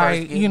 Yeah,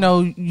 like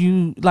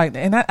you like,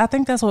 and I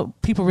think that's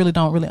what people really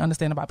don't really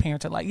understand about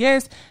parenting. Like,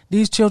 yes,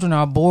 these children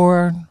are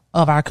born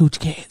of our coochie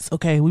cats.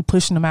 Okay, we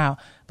pushing them out,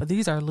 but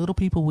these are little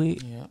people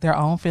with their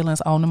own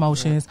feelings, own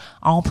emotions,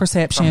 own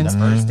perceptions.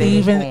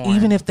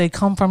 Even if they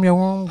come from your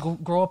room,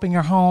 grow up in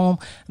your home,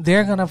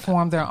 they're gonna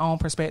form their own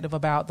perspective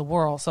about the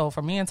world. So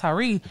for me and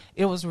Tyree,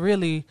 it was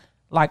really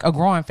like a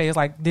growing phase.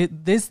 Like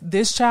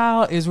this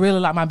child is really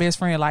like my best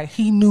friend. Like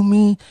he knew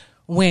me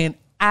when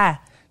I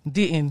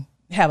didn't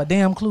have a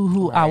damn clue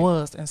who I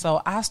was. And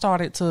so I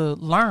started to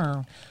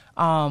learn.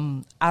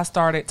 I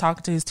started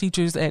talking to his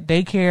teachers at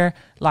daycare,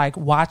 like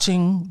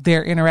watching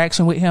their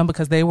interaction with him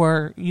because they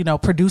were,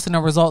 producing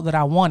a result that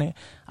I wanted.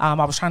 I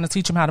was trying to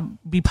teach him how to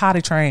be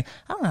potty trained.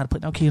 I don't know how to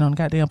put no kid on the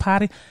goddamn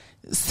potty.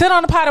 Sit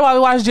on the potty while we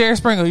watch Jerry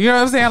Springer. You know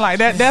what I'm saying? Like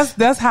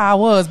that's how I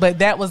was, but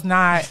that was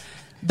not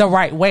the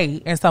right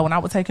way. And so when I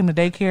would take him to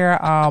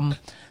daycare,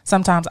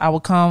 sometimes I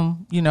would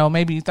come,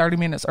 maybe 30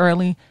 minutes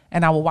early,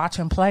 and I would watch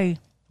him play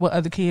with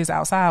other kids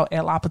outside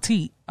at La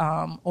Petite,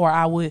 or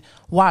I would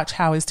watch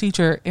how his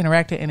teacher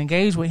interacted and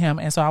engaged with him.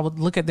 And so I would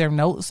look at their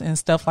notes and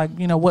stuff like,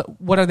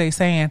 what are they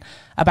saying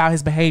about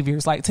his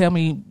behaviors? Like, tell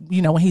me,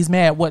 when he's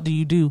mad, what do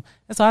you do?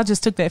 And so I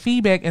just took that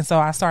feedback, and so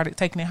I started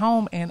taking it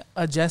home and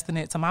adjusting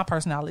it to my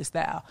personality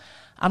style.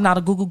 I'm not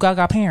a goo goo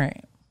gaga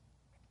parent.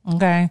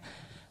 Okay.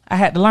 I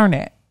had to learn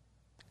that.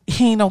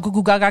 He ain't no goo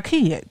goo gaga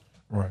kid.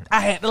 Right. I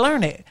had to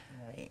learn it.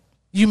 Right.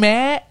 You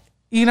mad?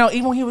 Even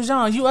when he was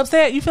young, you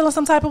upset? You feeling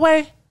some type of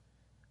way?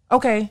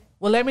 Okay.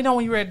 Well, let me know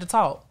when you're ready to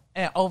talk.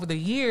 And over the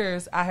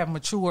years, I have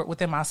matured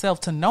within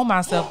myself to know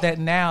myself that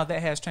now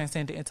that has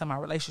transcended into my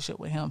relationship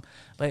with him.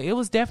 But it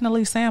was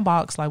definitely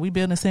sandbox. Like we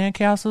building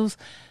sandcastles.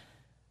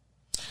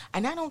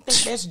 And I don't think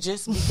that's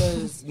just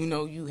because,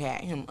 you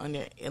had him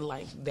under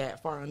like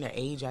that far under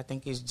age. I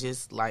think it's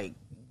just like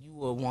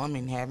a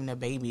woman having a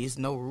baby. It's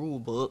no rule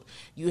book.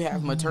 You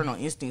have maternal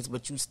instincts,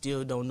 but you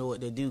still don't know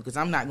what to do. Because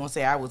I'm not going to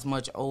say I was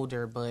much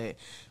older, but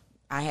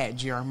I had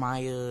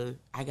Jeremiah.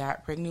 I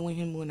got pregnant with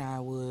him when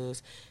I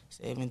was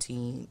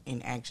 17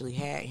 and actually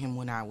had him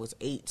when I was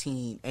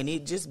 18. And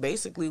it just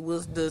basically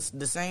was the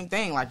same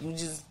thing. Like you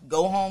just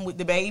go home with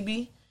the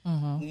baby.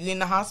 You in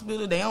the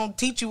hospital, they don't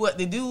teach you what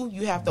to do.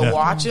 You have to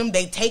watch them.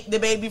 They take the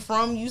baby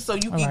from you so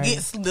you can get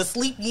the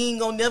sleep you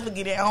ain't gonna never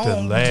get at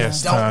home. The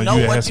last time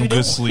you had some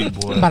good sleep,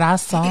 boy. But I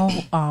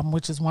saw,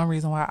 which is one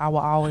reason why I will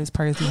always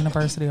praise the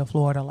University of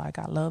Florida. Like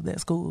I love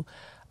that school.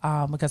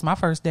 because my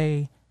first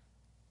day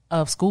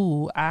of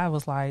school, I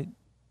was like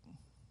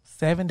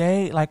 7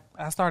 days. Like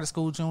I started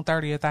school June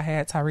 30th. I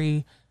had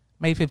Tyree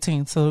May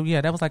 15th. So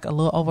yeah, that was like a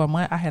little over a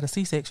month. I had a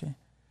C-section.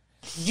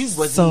 You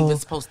wasn't even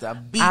supposed to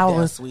be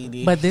there,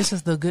 sweetie. But this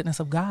is the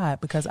goodness of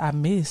God, because I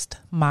missed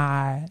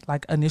my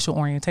like initial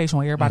orientation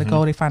where everybody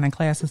go, they find in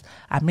classes.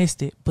 I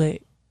missed it.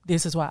 But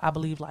this is why I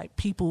believe like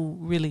people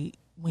really,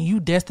 when you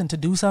destined to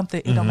do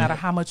something, it don't matter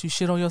how much you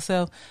shit on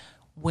yourself,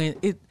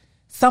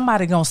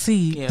 somebody gonna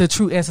see the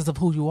true essence of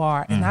who you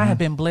are. And I have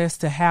been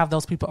blessed to have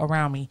those people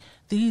around me.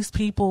 These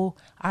people,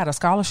 I had a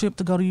scholarship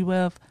to go to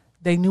UF.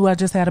 They knew I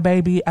just had a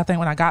baby. I think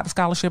when I got the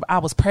scholarship, I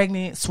was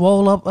pregnant,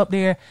 swole up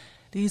there.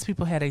 These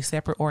people had a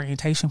separate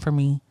orientation for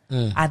me.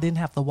 I didn't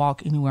have to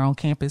walk anywhere on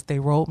campus. They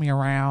rode me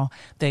around.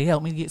 They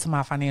helped me get to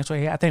my financial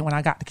aid. I think when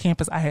I got to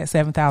campus, I had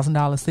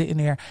 $7,000 sitting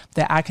there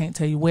that I can't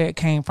tell you where it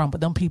came from. But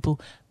them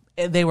people,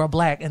 they were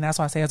Black. And that's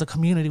why I say as a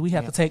community, we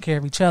have to take care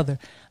of each other.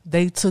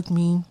 They took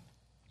me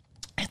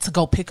to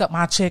go pick up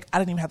my check. I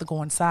didn't even have to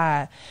go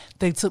inside.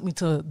 They took me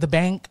to the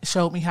bank,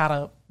 showed me how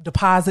to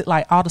deposit,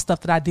 like all the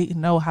stuff that I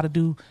didn't know how to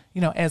do,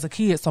 as a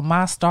kid. So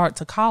my start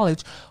to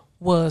college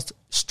was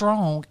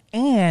strong,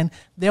 and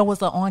there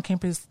was an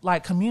on-campus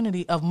like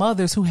community of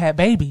mothers who had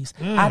babies.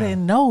 I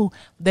didn't know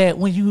that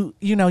when you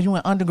in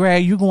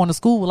undergrad, you're going to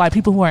school with like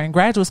people who are in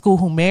graduate school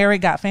who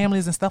married, got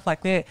families and stuff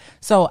like that.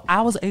 So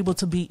I was able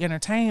to be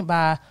entertained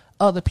by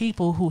other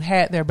people who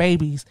had their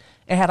babies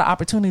and had an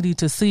opportunity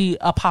to see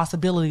a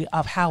possibility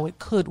of how it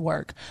could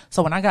work.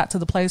 So when I got to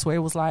the place where it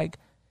was like,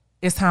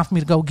 it's time for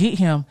me to go get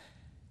him,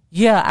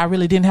 I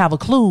really didn't have a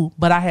clue,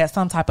 but I had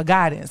some type of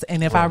guidance.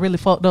 And if I really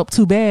fucked up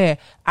too bad,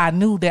 I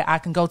knew that I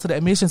can go to the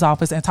admissions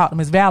office and talk to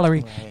Miss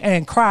Valerie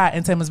and cry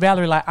and tell Miss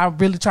Valerie, like, I'm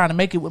really trying to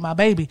make it with my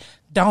baby.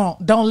 Don't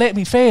let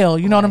me fail.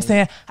 You know what I'm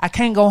saying? I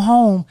can't go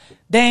home.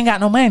 They ain't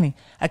got no money.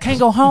 I can't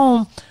go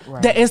home.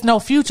 There is no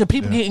future.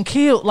 People getting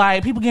killed.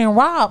 Like, people getting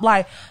robbed.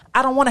 Like,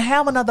 I don't want to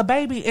have another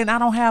baby, and I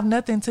don't have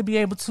nothing to be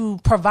able to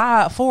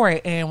provide for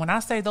it. And when I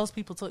say those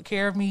people took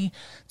care of me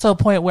to a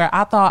point where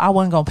I thought I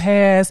wasn't gonna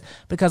pass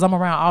because I'm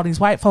around all these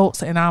white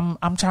folks and I'm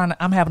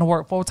having to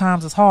work 4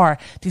 times as hard.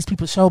 These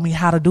people showed me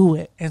how to do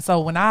it. And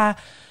so when I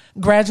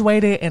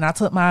graduated and I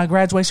took my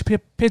graduation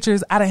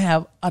pictures, I didn't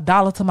have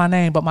 $1 to my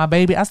name, but my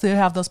baby, I still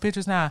have those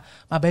pictures now.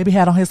 My baby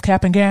had on his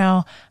cap and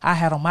gown. I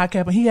had on my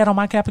cap, and he had on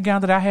my cap and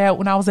gown that I had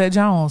when I was at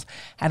Jones.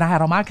 And I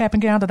had on my cap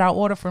and gown that I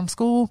ordered from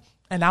school.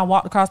 And I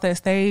walked across that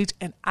stage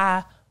and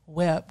I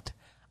wept.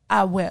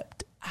 I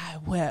wept.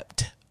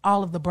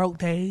 All of the broke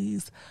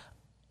days,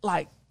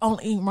 like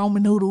only eating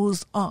Roman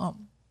noodles,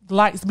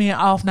 lights being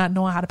off, not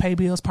knowing how to pay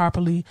bills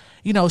properly,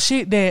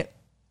 shit that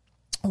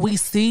we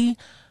see,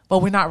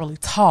 but we're not really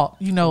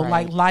taught,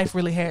 like life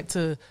really had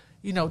to,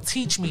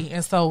 teach me.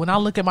 And so when I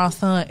look at my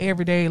son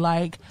every day,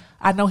 like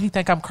I know he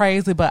think I'm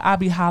crazy, but I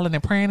be hollering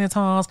and praying in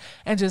tongues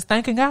and just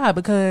thanking God,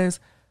 because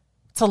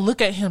to look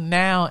at him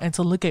now and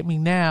to look at me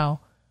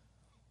now,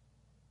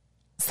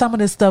 some of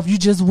this stuff you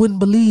just wouldn't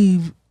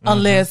believe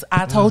unless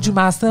I told you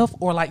myself,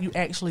 or like you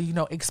actually,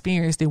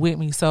 experienced it with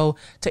me. So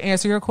to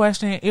answer your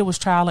question, it was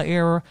trial and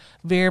error,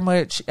 very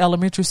much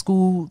elementary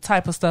school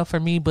type of stuff for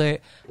me.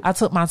 But I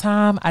took my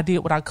time. I did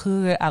what I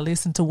could. I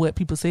listened to what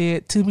people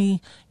said to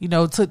me,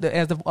 took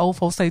as the old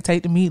folks say,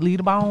 take the meat, leave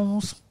the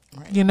bones,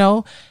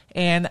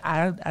 and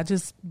I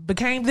just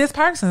became this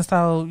person.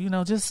 So,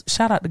 just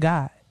shout out to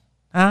God.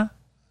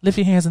 Lift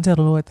your hands and tell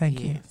the Lord, thank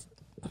you.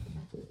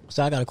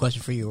 So I got a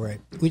question for you,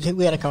 right? We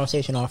had a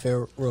conversation off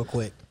air real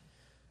quick.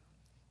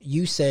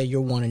 You said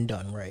you're one and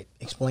done, right?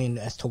 Explain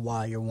as to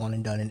why you're one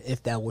and done, and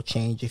if that will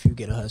change if you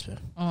get a husband.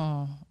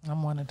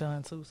 I'm one and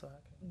done too. So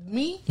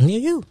me? Yeah,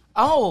 you.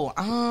 Oh,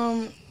 tell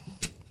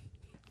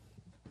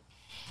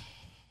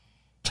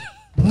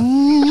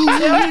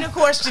me the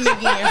question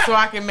again so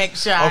I can make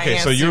sure. Okay,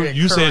 so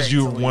you said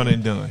you're one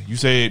and done. You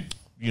said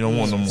you don't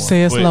want no more.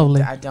 Say it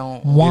slowly. I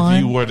don't. If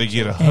you were to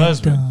get a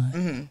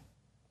husband,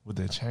 would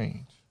that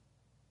change?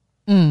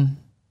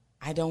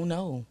 I don't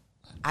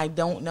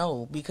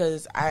know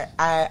because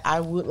I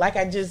would like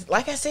I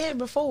said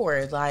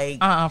before, like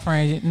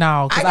friend,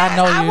 no, because I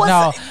know you.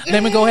 No,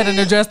 let me go ahead and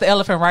address the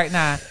elephant right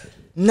now.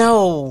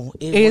 No,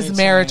 is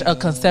marriage a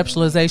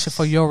conceptualization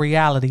for your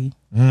reality?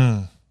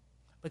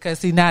 Because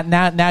see,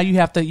 now you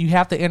have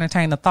to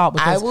entertain the thought.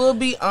 Because I will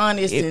be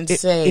honest and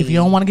say, if you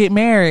don't want to get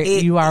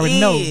married, you already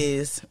know.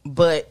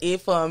 But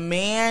if a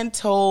man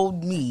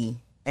told me,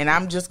 and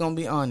I'm just going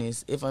to be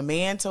honest, if a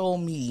man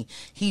told me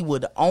he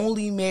would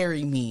only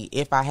marry me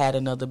if I had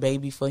another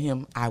baby for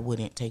him, I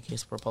wouldn't take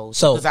his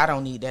proposal, because I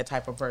don't need that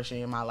type of pressure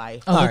in my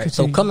life. All right,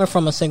 so coming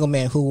from a single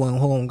man who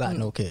ain't got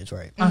no kids,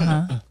 right?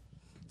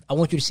 I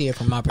want you to see it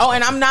from my perspective. Oh,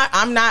 and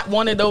I'm not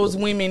one of those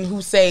women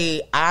who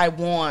say I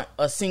want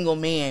a single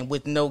man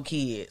with no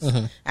kids.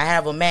 I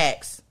have a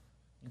max.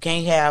 You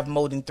can't have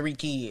more than 3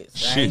 kids.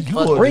 Shit, you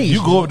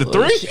go up to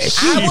 3?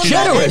 She's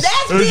generous.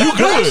 You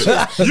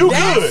good. You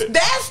good.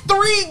 That's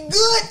 3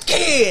 good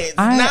kids.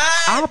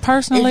 I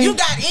personally, if you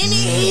got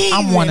any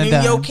I'm one and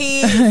done. Your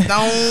kids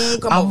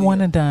don't come I'm one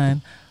and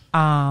done.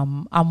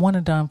 I'm one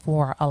and done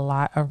for a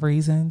lot of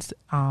reasons.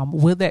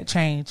 Will that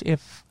change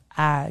if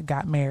I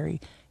got married?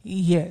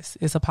 Yes,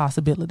 it's a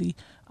possibility.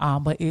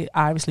 But it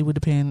obviously would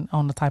depend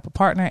on the type of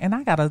partner. And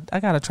I got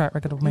a track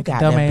record of making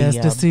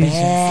dumbass decisions.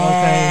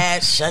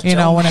 Okay,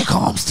 when it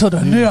comes to the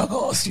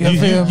niggas, you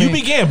feel me? You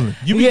be gambling.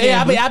 You be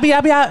gambling. I be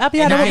out there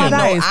with my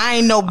dice. I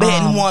ain't no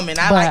betting woman.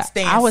 I like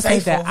staying safe. I would say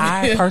that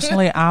I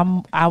personally,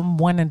 I'm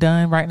one and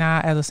done right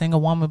now as a single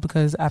woman,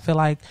 because I feel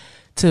like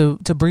to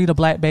breed a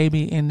black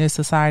baby in this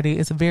society,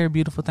 it's a very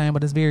beautiful thing,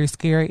 but it's very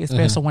scary,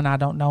 especially when I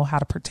don't know how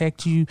to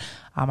protect you.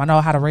 I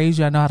know how to raise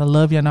you, I know how to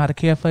love you, I know how to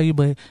care for you,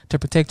 but to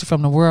protect you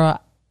from the world,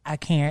 I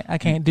can't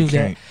do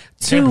that. You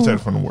can't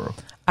protect from the world.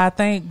 I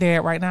think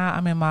that right now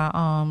I'm in my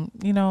I'm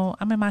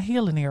in my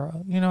healing era.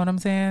 You know what I'm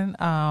saying?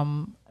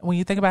 When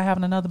you think about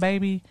having another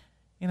baby,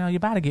 your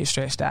body gets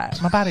stretched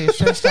out. My body is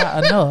stretched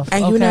out enough.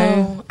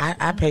 And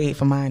I paid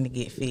for mine to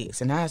get fixed,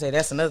 and I say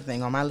that's another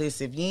thing on my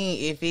list.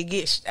 If it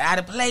gets out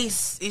of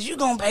place, is you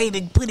gonna pay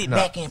to put it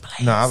back in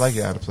place? No, I like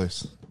it out of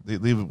place.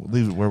 Leave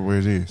it where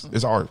it is.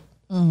 It's art.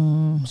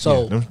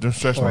 So them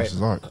stretch marks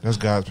is art. That's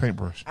God's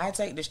paintbrush. I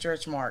take the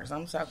stretch marks.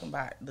 I'm talking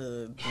about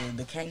the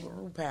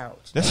kangaroo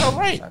pouch. That's all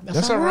right.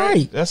 That's all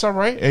right. That's all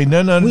right. Ain't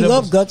none. We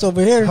love guts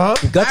over here. Huh?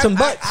 Guts and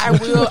butts. I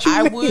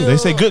will. They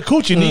say good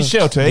coochie needs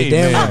shelter. Hey,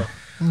 man.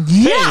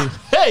 Yeah.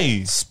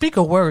 Hey. Speak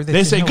a word.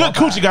 They say good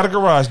coochie got a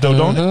garage though,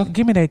 don't it?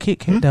 Give me that Kit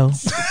Kat though.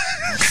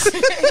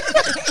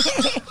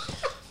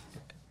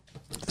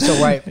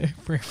 So right,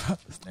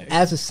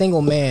 as a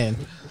single man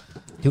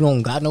who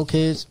don't got no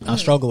kids, I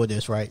struggle with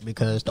this, right?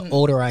 Because the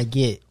older I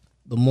get,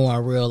 the more I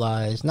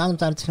realize I'm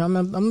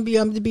gonna be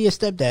a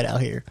stepdad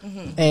out here,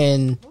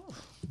 and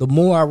the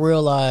more I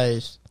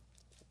realize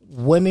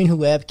women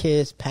who have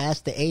kids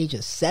past the age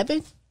of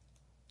 7,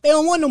 they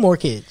don't want no more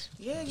kids.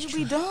 Yeah, you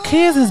be done.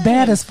 Kids is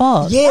bad as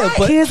fuck. Yeah,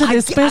 but kids are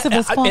expensive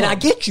as fuck. And I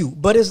get you,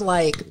 but it's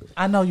like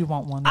I know you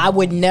want one. I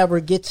would never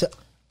get to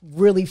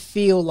really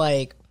feel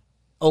like,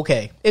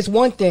 okay, it's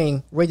one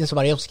thing raising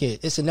somebody else's kid.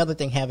 It's another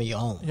thing having your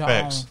own.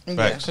 Facts.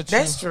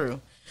 That's true.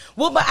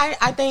 Well, but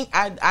I think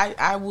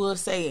I will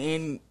say,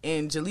 and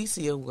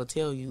Jalyssia will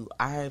tell you,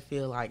 I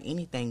feel like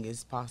anything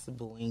is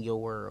possible in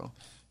your world.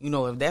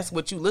 If that's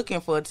what you're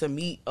looking for, to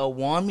meet a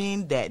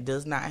woman that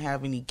does not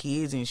have any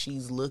kids and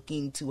she's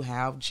looking to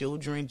have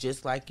children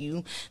just like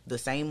you, the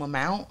same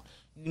amount.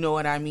 You know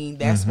what I mean?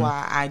 That's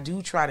why I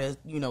do try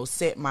to,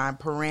 set my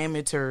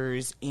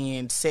parameters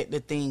and set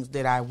the things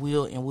that I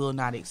will and will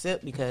not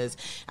accept, because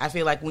I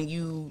feel like when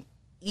you,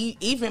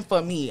 even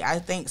for me, I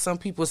think some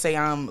people say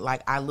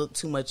I look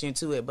too much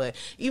into it, but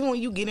even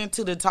when you get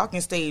into the talking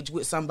stage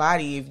with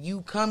somebody, if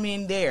you come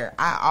in there,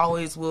 I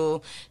always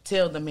will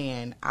tell the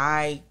man,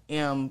 I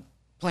am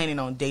planning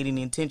on dating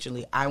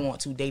intentionally. I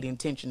want to date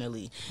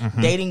intentionally.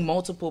 Dating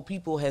multiple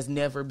people has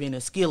never been a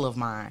skill of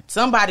mine.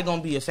 Somebody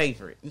gonna be a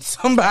favorite,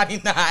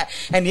 somebody not.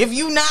 And if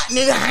you not,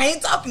 nigga, I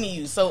ain't talking to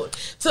you. So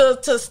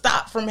to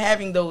stop from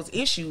having those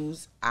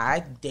issues,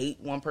 I date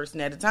one person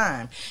at a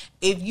time.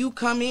 If you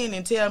come in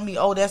and tell me,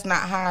 oh, that's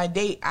not how I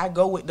date, I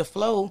go with the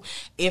flow.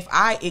 If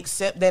I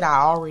accept that,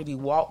 I already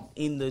walked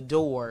in the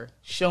door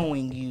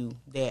showing you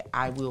that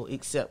I will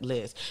accept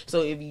less.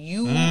 So if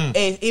you,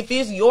 if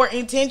it's your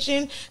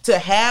intention to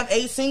have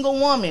a single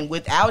woman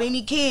without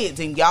any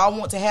kids and y'all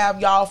want to have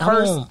y'all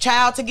first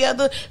child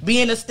together,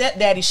 being a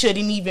stepdaddy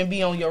shouldn't even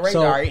be on your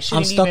radar. It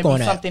shouldn't even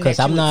be something that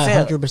you I'm not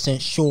accept. 100%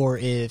 sure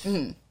if...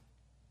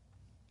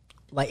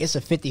 Like, it's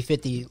a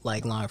 50-50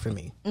 like line for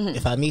me.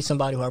 If I meet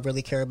somebody who I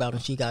really care about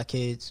and she got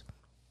kids,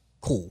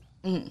 cool.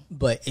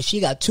 But if she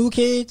got 2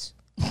 kids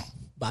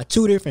by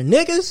 2 different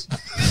niggas,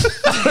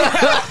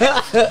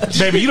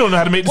 baby, you don't know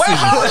how to make decisions.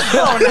 Hold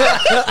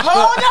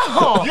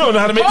on. You don't know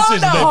how to make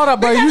decisions, baby. Hold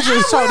up, bro. You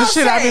just talked the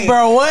shit out of me,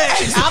 bro. What?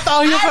 I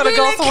thought you were going to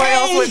go somewhere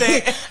else with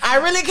it. I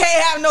really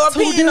can't have no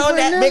opinion on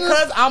that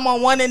because I'm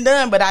on one and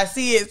done, but I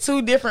see it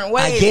 2 different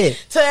ways. I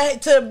get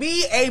it. To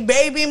be a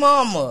baby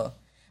mama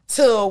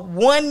to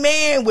one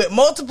man with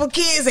multiple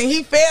kids and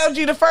he failed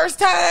you the first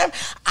time,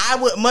 I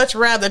would much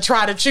rather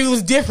try to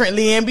choose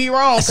differently and be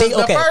wrong. Because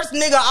the first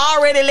nigga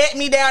already let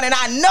me down and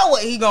I know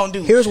what he gonna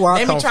do. Here's where I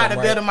let come me try from,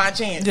 to better my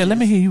chances. Yeah, let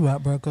me hear you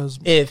out, bro, because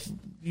if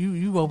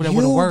you over there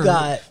with a word. You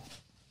got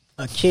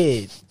a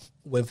kid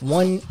with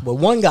one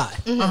guy,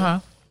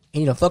 and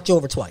you done fucked you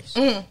over twice.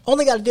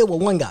 Only got to deal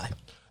with one guy.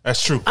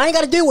 That's true. I ain't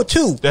got to deal with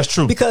 2. That's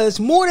true. Because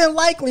more than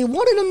likely,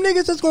 one of them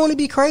niggas is going to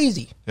be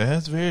crazy. Yeah,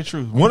 that's very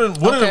true. One of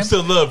them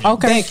still love you.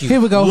 Okay, thank you. Here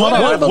we go.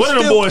 One of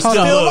them boys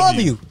still love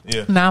you.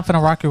 Yeah. Now I'm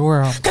finna rock your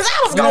world. Because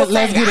I was going to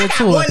say, I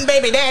got one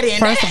baby daddy and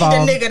first that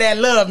ain't the nigga that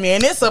love me.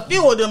 And there's a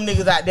few of them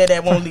niggas out there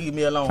that won't leave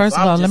me alone. First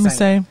of all, let me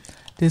say,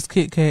 this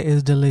Kit Kat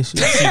is delicious.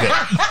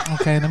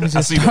 Okay, let me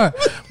just start.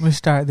 Let me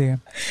start there.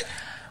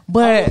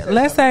 But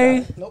let's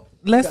say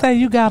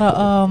you got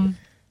a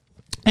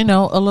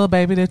little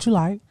baby that you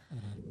like,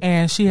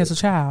 and she has a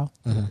child,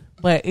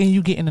 but in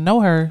you getting to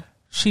know her,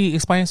 she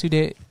explains to you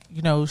that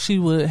she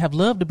would have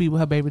loved to be with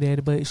her baby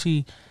daddy, but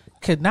she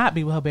could not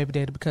be with her baby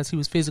daddy because he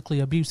was physically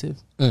abusive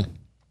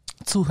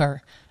to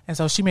her, and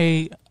so she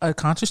made a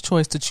conscious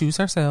choice to choose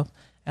herself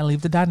and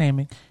leave the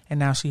dynamic, and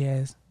now she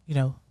has,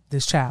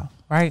 this child,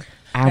 right?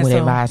 I would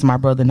advise my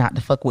brother not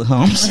to fuck with him.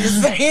 I'm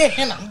just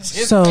saying.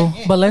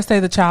 But let's say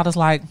the child is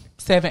like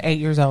 7, 8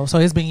 years old. So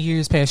it's been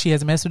years past. She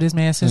hasn't messed with this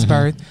man since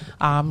birth.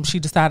 She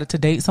decided to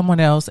date someone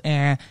else,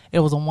 and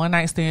it was a one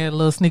night stand, a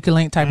little sneaky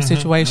link type of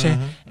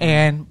situation.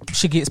 And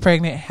she gets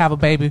pregnant, have a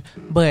baby,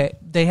 but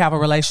they have a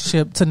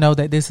relationship to know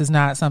that this is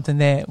not something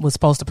that was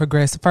supposed to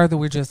progress further.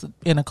 We're just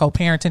in a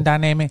co-parenting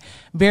dynamic.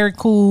 Very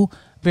cool,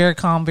 very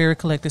calm, very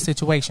collected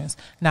situations.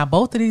 Now,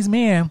 both of these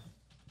men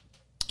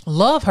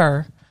love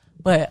her,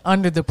 but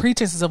under the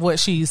pretenses of what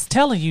she's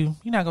telling you,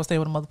 you're not gonna stay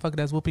with a motherfucker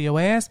that's whooping your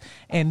ass.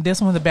 And this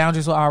one, the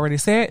boundaries were already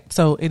set,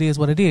 so it is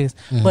what it is.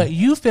 But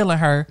you feeling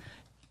her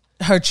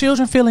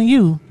children feeling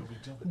you.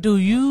 Do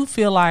you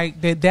feel like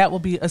that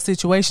would be a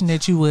situation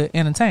that you would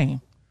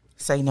entertain?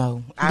 Say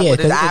no. Yeah,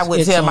 I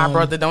would tell my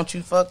brother, don't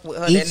you fuck with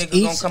her. That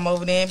nigga gonna come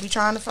over there and be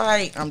trying to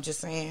fight. I'm just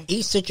saying.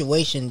 Each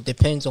situation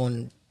depends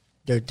on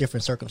their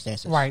different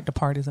circumstances. Right, the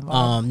parties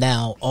involved.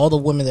 Now, all the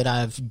women that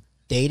I've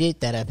dated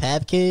that have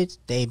had kids,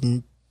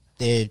 the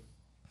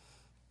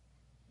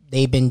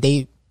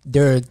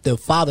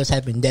fathers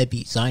have been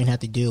deadbeats, so I ain't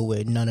have to deal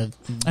with none of.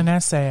 And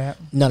that's sad.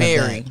 None of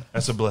that.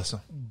 That's a blessing.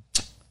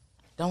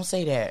 Don't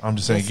say that. I'm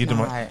just saying, You don't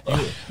the have to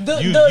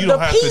deal. You don't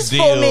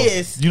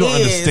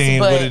understand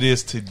what it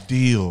is to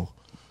deal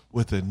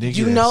with a nigga.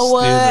 You know that's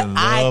what? Still in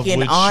love I can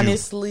with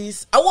honestly. you.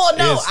 I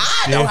know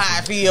different. how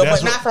I feel,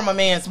 That's but not from a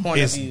man's point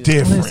of It's view.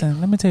 different.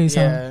 Listen, let me tell you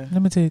something. Yeah.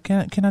 Let me tell you.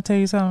 Can I tell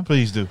you something?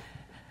 Please do.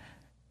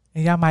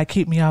 And y'all might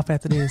keep me off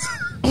after this,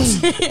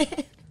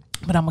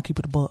 but I'm gonna keep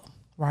it a buck,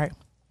 right?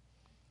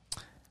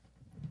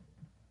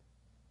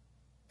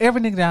 Every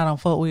nigga that I don't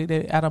fuck with,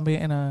 that I don't be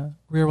in a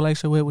real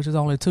relationship with, which is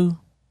only 2,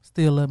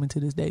 still love me to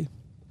this day.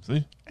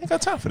 See, ain't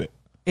got time for that.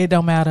 It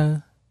don't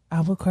matter. I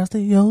will cross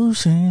the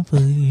ocean for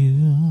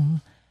you.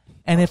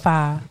 And if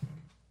I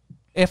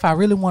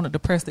really wanted to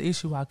press the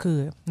issue, I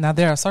could. Now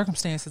there are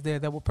circumstances there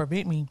that will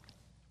prevent me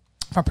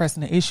from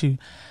pressing the issue.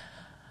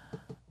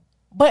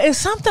 But it's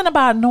something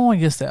about knowing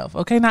yourself,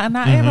 okay? Not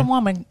every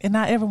woman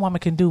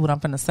can do what I'm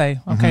finna say,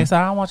 okay? So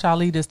I don't want y'all to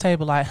leave this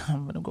table like,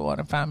 I'm gonna go out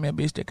and find me a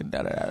bitch that can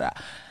da da da da.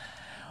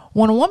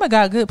 When a woman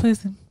got good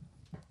pussy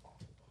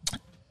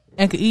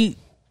and could eat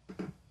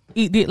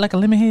dick like a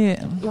lemon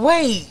head.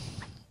 Wait,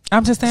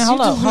 I'm just saying,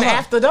 hold up.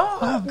 After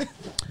dog.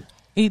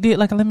 Eat dick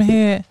like a lemon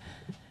head.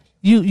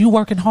 You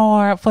working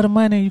hard for the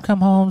money. You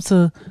come home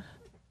to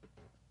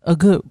a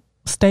good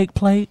steak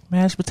plate,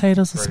 mashed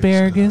potatoes,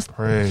 asparagus.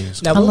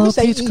 Praise Now, A when we little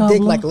say peach eat cobbler.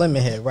 dick like a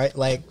lemon head, right?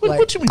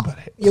 What you mean by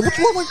that? Yeah,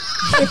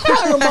 what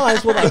inquiring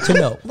minds would like to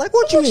know. Like,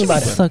 what you mean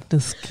by that? Suck the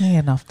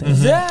skin off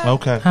that.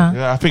 Okay. Huh?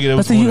 Yeah, I figured it But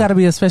was. see, you got to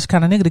be a special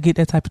kind of nigga to get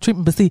that type of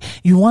treatment. But see,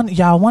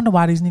 y'all wonder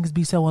why these niggas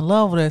be so in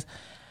love with us.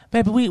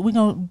 Baby, we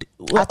gonna.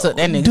 I took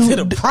that nigga to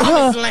the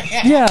promised land.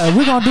 Yeah,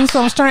 we gonna do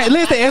something strange.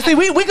 Listen, and see,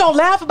 we gonna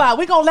laugh about it.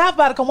 We gonna laugh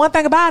about it. Cause one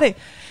thing about it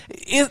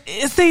is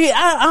see,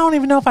 I don't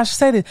even know if I should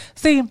say this.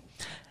 See,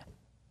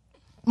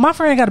 my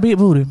friend got a big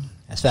booty.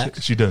 That's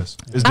facts. She does.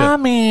 It's I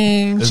done.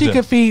 mean, It's she done.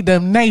 could feed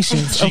them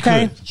nations. She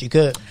Okay, could. She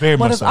could. Very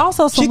but much it's so.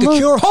 also some. She could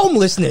cure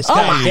homelessness. Oh,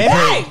 God damn it.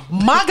 hey,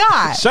 my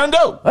God.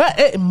 Shundo.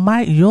 It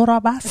might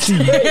yorabasi.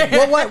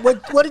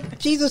 What did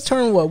Jesus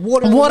turn what?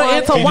 Water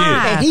into He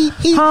wine.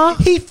 And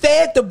he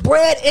fed the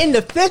bread and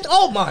the fish.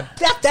 Oh my,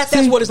 that's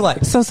what it's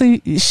like. So see,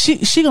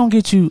 she gonna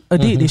get you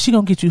addicted. She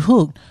gonna get you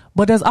hooked.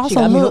 But there's She also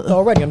got me hooked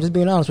already. I'm just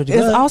being honest with you.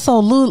 there's also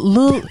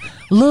little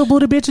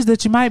booty bitches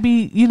that you might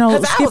be, 'Cause I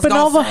was skipping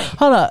gonna over. say.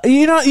 Hold up,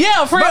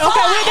 yeah, friend. Before Okay,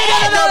 I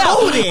had the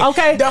booty,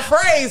 okay. the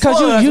phrase 'Cause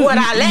was, what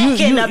I lack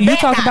in the you back,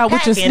 talk I about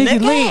with your pack in the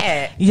sneaky link.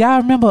 cat. Y'all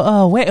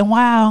remember Wet and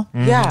Wild?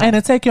 Yeah. And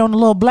to take you on a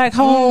little black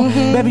hole,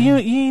 baby. You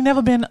ain't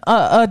never been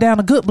down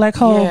a good black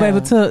hole, Yeah.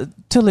 baby,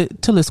 till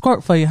it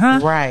squirt for you, huh?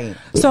 Right.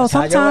 So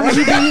sometimes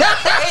you be.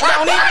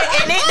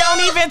 It don't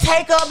even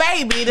take a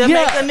baby to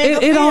make a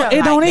nigga it don't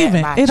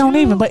feel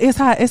even. But it's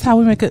how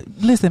we make it.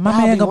 Listen, my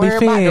Y'all man be gonna be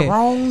worried about the fed.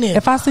 wrong nigga.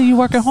 If I see you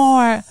working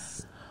hard,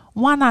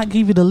 why not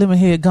give you the lemon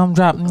head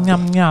gumdrop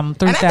yum yum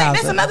And I think that's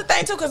 3,000? another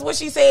thing too, because what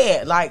she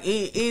said, like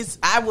it is,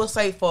 I will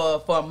say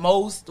for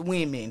most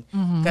women,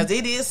 because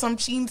it is some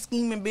cheating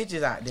scheming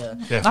bitches out there.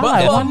 Yes. I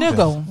like one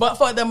nigga. But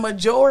for the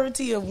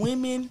majority of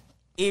women,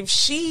 if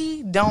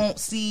she don't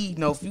see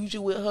no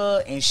future with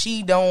her and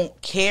she don't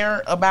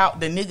care about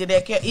the nigga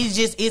that care,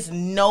 it's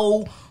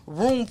no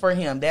room for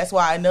him. That's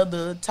why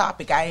another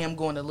topic, I am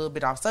going a little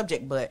bit off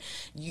subject, but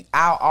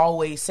I'll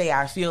always say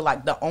I feel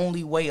like the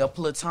only way a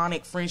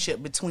platonic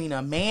friendship between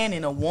a man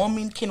and a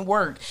woman can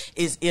work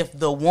is if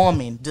the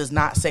woman does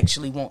not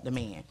sexually want the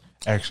man.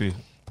 Actually,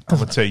 I'm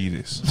gonna tell you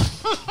this. This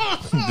is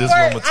what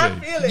I'm gonna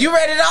tell you. You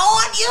ready to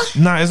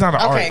argue? No, it's not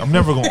an Okay. argument. I'm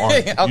never gonna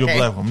argue. Okay. You're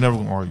black. I'm never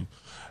gonna argue.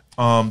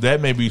 That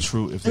may be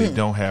true if they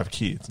don't have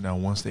kids. Now,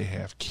 once they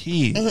have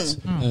kids,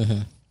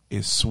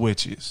 it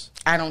switches.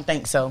 I don't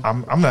think so.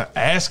 I'm not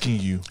asking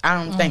you.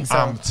 I don't think so.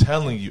 I'm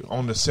telling you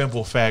on the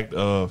simple fact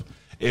of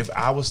if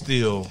I was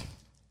still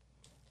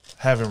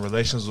having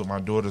relations with my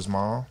daughter's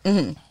mom,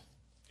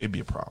 it'd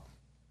be a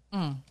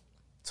problem.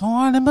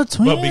 Torn in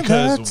between. But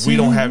because we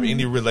don't have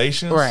any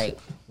relations, Right.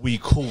 we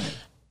cool.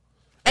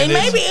 And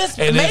maybe it's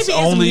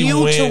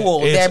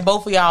mutual that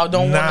both of y'all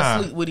don't want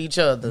to sleep with each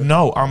other.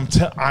 No, I'm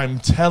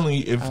telling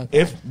you,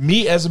 if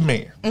me as a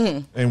man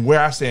and where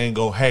I stand and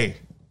go, hey,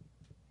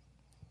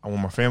 I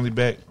want my family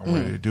back. I'm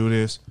ready to do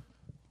this.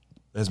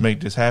 Let's make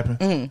this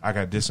happen. I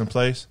got this in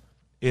place.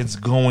 It's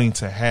going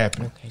to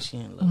happen. Okay, she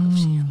in love.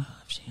 She in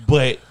love.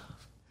 But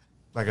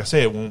like I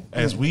said,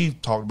 as we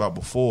talked about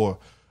before,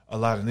 a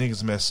lot of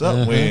niggas mess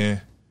up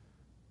when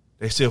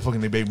they still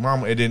fucking their baby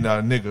mama, and then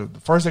the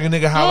first thing a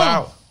nigga holler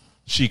out,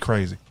 she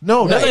crazy.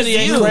 No, that lady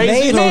ain't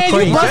crazy.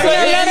 Man,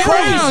 you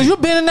crazy. You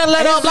been in that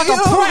letter up like a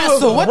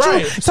presser. What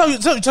right. So you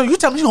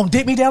tell me you gonna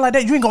dick me down like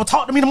that? You ain't gonna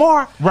talk to me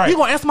tomorrow? Right. You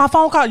gonna answer my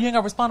phone call? You ain't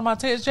gonna respond to my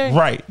text, Jay?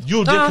 Right.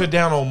 You'll dick her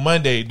down on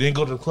Monday, then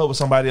go to the club with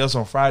somebody else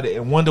on Friday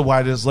and wonder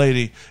why this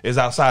lady is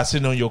outside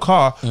sitting on your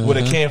car with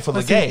a can full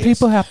of gas.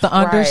 People have to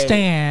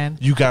understand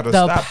You gotta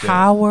the stop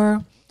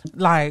power.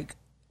 Like,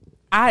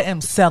 I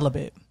am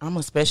celibate. I'm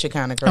a special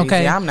kind of crazy.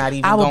 Okay, I'm not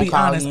even. I will gonna be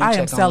call honest. you and I am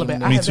check on celibate.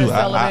 you. I Me have too. been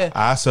celibate.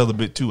 I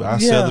celibate too. I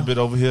celibate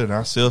over here and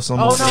I sell some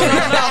more.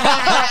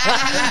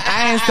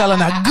 I ain't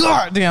selling a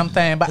goddamn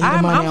thing. But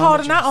I'm money on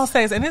holding the out on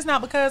sex, and it's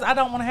not because I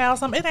don't want to have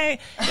some. It ain't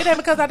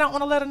because I don't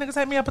want to let a nigga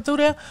take me up and through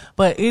there.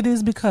 But it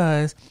is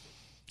because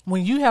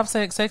when you have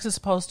sex is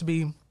supposed to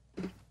be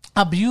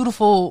a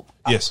beautiful,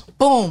 yes,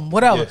 boom,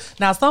 whatever. Yes.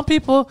 Now some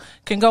people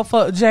can go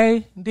fuck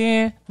Jay,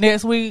 then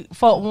next week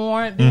fuck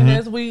Warren, then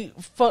next week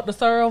fuck the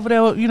sir over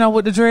there,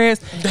 with the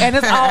dreads, and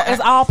it's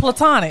all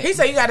platonic. He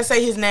said you got to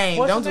say his name.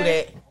 What's Don't his do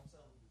name? that.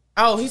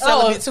 Oh, he's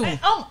celibate too. Come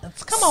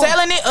on.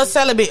 Selling it or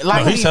celibate?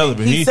 Like no, he's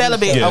celibate. He's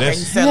celibate. Yeah, okay,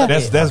 he's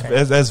celibate.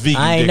 That's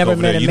vegan. I ain't dick never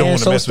over met there. a You don't man want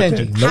to so mess with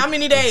stingy. that. Nope. How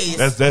many days?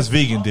 That's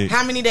vegan dick.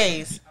 How many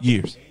days?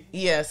 Years.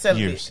 Yeah,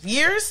 celibate.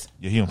 Years?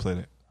 Yeah, he don't play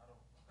that.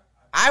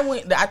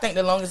 I think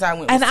the longest I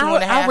went was And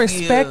 2.5 I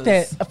respect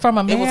years. that from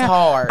a man. It was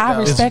hard. I though.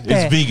 respect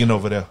that. It's vegan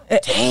over there.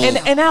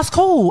 And that's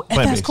cool. And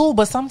that's Plant-based. cool.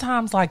 But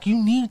sometimes, like,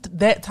 you need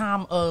that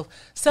time of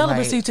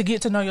celibacy Right. to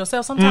get to know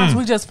yourself. Sometimes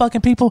we just fucking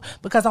people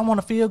because I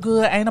want to feel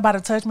good. Ain't nobody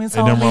touch me. Ain't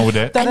nothing wrong with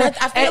that. And I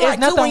feel There's like, too,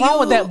 nothing when wrong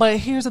with you- that. But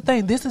here's the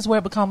thing. This is where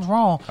it becomes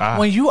wrong.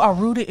 When you are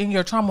rooted in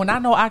your trauma. When I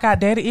know I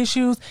got daddy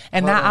issues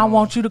and now I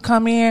want you to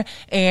come in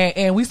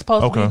and we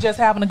supposed to be just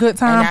having a good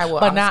time.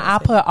 But now I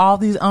put all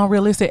these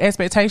unrealistic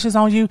expectations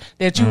on you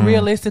that you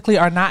realistically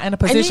are not in a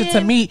position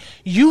to meet.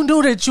 You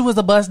knew that you was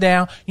a bust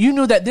down. You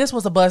knew that this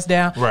was a bust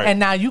down. Right. And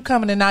now you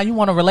coming and now you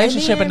want a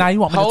relationship then, and now you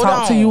want me to hold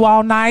talk to on. you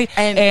all night.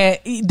 And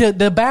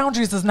the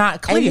boundaries is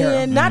not clear. And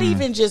then not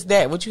even just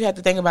that. What you have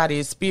to think about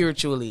is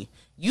spiritually.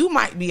 You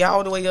might be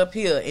all the way up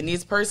here, and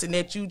this person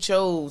that you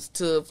chose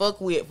to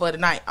fuck with for the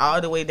night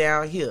all the way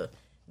down here.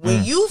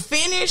 When you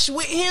finish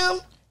with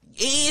him,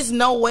 is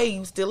no way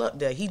you still up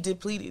there. He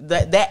depleted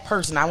that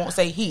person. I won't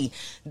say he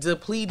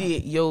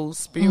depleted your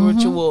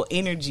spiritual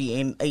energy,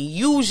 and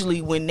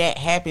usually when that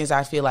happens,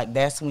 I feel like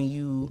that's when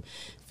you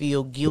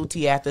feel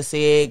guilty after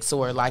sex,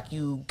 or like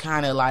you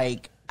kind of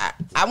like.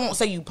 I won't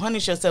say you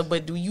punish yourself,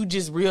 but do you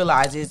just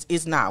realize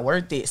it's not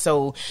worth it?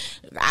 So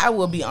I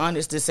will be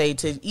honest to say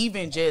to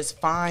even just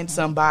find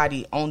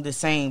somebody on the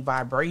same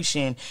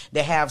vibration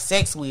to have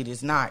sex with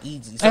is not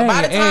easy. So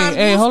by the time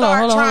you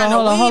start trying to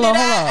weed it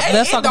out,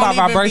 let's talk about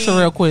vibration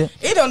real quick.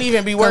 It don't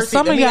even be worth it.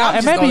 Some of y'all,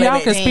 and maybe y'all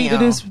can speak to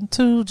down. this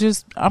too.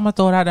 Just I'm gonna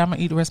throw it out there. I'm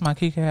gonna eat the rest of my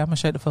Kit Kat. I'm gonna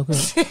shut the fuck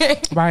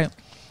up. Right?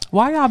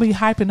 Why y'all be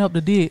hyping up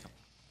the dick?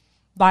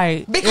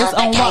 Like Because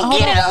it's they on can't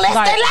get it unless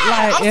they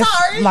lie. I'm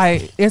sorry.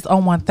 Like it's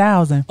on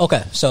 1,000.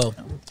 Okay, so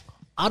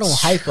I don't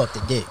hype up the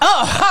dick.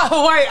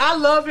 Oh wait, I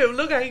love him.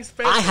 Look how he's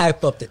face. I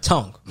hype up the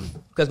tongue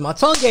because my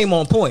tongue game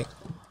on point.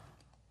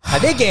 My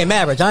dick game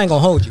average. I ain't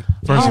gonna hold you.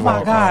 First Oh of my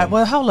all, God.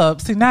 Well, hold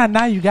up. See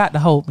now you got to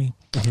hold me.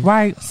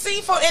 Right? See,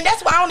 and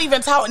that's why I don't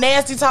even talk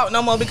nasty talk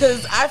no more,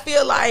 because I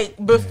feel like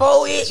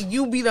before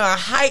you be done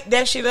hype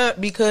that shit up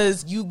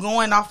because you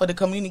going off of the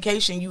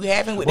communication you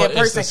having with that it's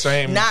the person,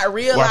 same- not watch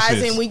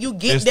realizing this. when you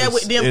get It's there the-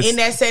 with them it's- in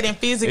that setting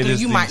physically,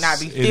 you might not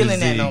be feeling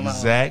that no more.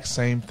 It's the exact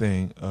same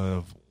thing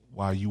of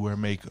why you wear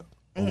makeup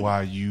or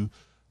why you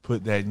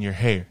put that in your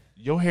hair.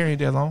 Your hair ain't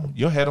that long.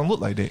 Your hair don't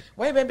look like that.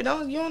 Wait, baby, you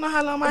don't know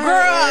how long my Girl,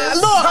 hair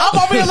is. look, I'm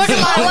over here looking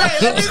like,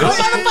 wait, let me Don't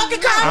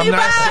motherfucking call I'm me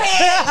not bald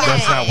head.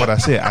 That's not what I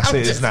said. I said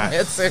it's just not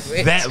messing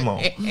with that you. long.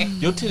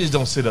 Your titties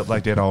don't sit up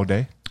like that all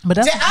day. But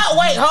that's Oh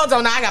wait, hold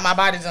on. Now I got my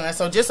body done,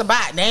 so just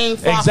about they ain't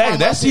far Exactly. from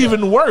That's up here.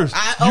 even worse.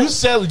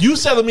 You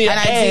selling me an And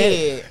I ad.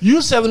 did.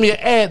 You selling me an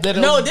ad that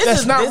No, this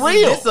that's is not this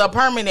real. This is a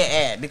permanent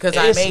ad because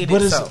I made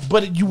but it. it's, So.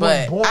 but you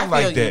weren't But born I feel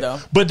like you, that. though.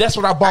 But that's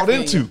what I bought I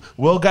feel into. you.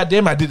 Well,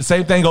 goddamn, I did the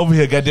same thing over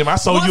here. Goddamn, I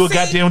sold Well, you a see-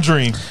 goddamn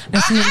dream.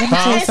 and see, let me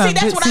tell you And see, something.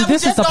 that's what I was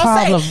This is just the gonna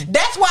problem. say.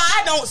 That's why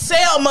I don't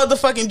sell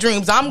motherfucking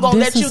dreams. I'm gonna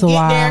This let you is get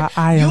why there.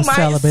 I You am might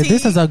celibate. see-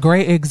 This is a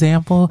great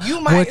example.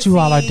 You might What you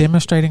all are see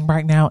demonstrating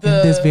right now in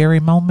this very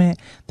moment.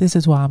 This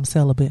is why I'm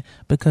celibate,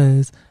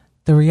 because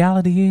the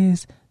reality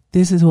is,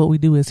 this is what we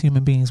do as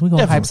human beings. We're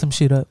gonna hype some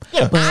shit up.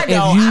 Yeah. But I if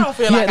don't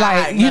feel like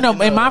I hype you know,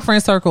 nothing in my up.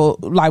 friend circle,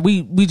 like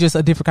we just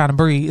a different kind of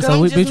breed. So I'm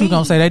we just bitch, we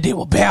gonna me. say that did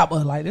was bad,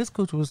 but like this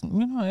coochie was,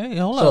 hey,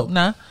 hold So- up,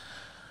 nah.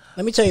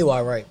 Let me tell you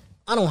why, right?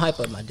 I don't hype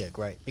up my dick,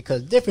 right?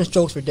 Because different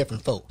strokes for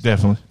different folks.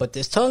 Definitely. But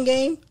this tongue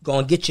game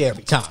gonna get you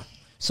every time.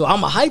 So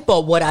I'm a hype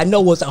up what I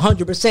know was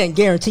 100%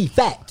 guaranteed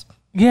fact.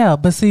 Yeah,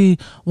 but see,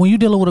 when you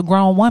dealing with a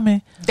grown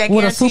woman That with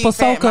a guaranteed super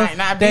fat soaker, might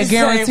not be that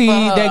guaranteed safe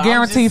for her. I'm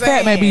guaranteed just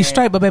fat may be saying.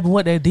 straight, but baby,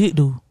 what that dick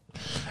do?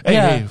 Hey,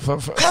 Yeah. hey,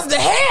 Because the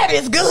head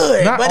is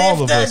good. not but all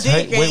if of the us.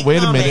 Hey, dick ain't wait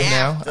a coming minute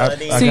now. after, I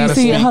then- gotta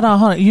See, speak. hold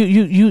on.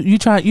 You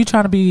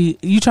trying to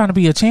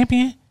be a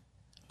champion,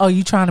 or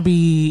you trying to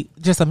be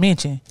just a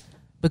mention?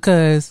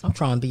 Because I'm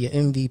trying to be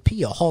an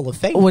MVP, a Hall of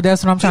Fame. well,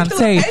 that's what I'm trying to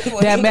say. He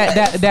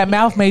That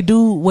mouth may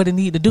do what it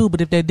need to do,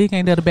 but if that dick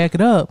ain't there to back it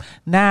up,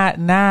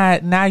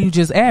 now you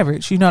just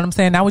average. You know what I'm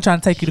saying? Now we're trying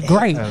to take you to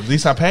great. At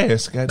least I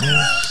passed.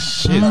 Goddamn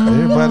shit.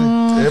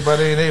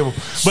 Everybody ain't able.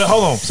 But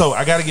hold on. So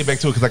I got to get back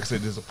to it because, like I said,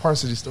 there's a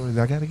part of the story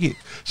that I got to get.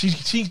 She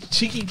keep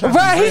trying.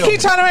 Right, to he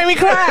keep trying to make me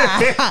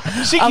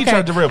cry. She keep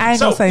trying to derail me. I ain't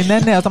gonna say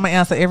nothing else. I'm gonna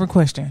answer every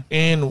question.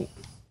 And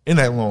in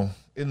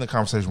the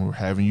conversation we were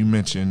having, you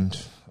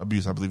mentioned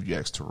abuse. I believe you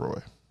asked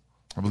Teroy.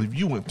 I believe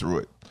you went through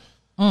it.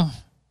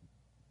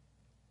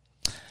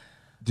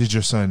 Did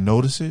your son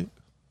notice it?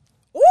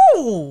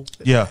 Ooh,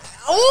 Yeah.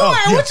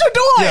 oh, yeah. what you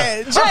doing,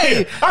 Yeah.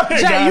 Jay? I'm here,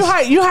 Jay,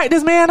 guys. you hype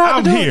this man up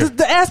I'm to do here.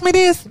 to ask me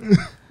this?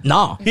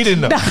 Nah. He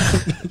didn't know.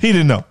 He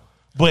didn't know.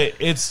 But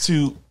it's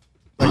to,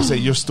 like I said,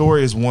 your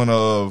story is one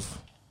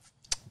of,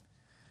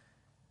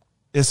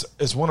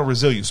 it's one of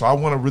resilience. So I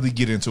want to really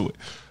get into it.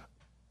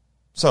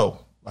 So,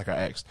 like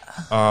I asked,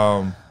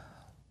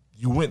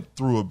 you went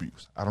through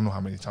abuse. I don't know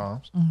how many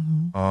times,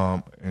 and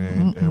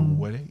at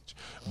what age.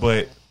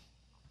 But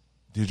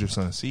did your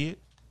son see it?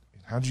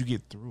 How did you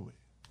get through it?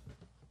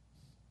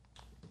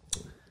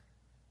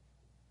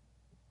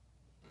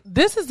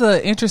 This is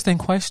an interesting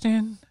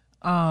question.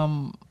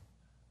 I'm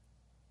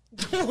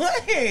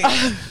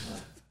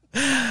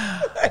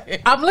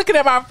looking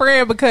at my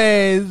friend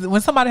because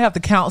when somebody have to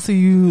counsel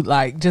you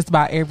like just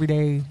about every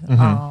day,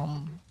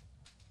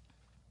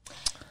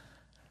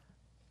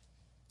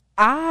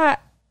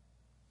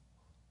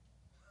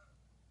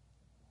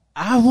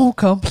 I won't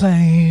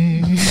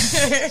complain.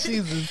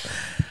 Jesus.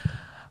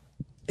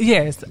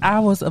 Yes, I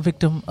was a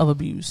victim of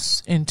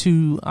abuse in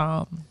two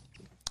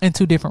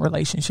different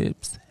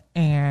relationships,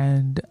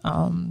 and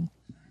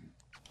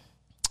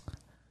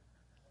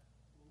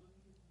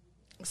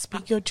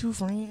Speak your truth,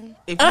 friend.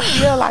 If you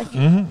feel like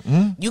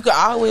it, you can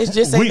always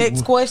just say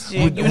next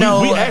question. We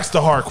asked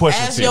the hard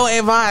questions. Ask here. your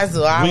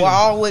advisor. I will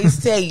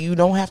always tell you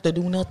don't have to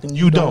do nothing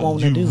you don't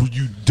want to do.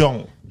 You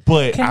don't.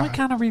 But can we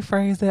kind of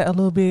rephrase that a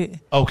little bit?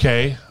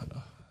 Okay.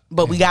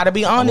 But we got to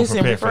be honest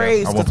and prepare for that.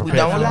 rephrase I won't because we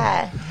prepare for don't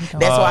that. lie.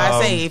 That's why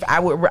I say if I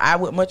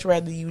would much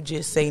rather you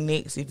just say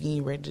next if you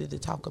ain't ready to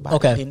talk about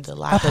Okay. it than to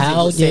lie because it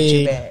How will set you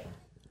did- back.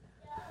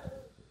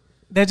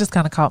 That just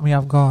kind of caught me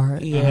off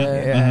guard.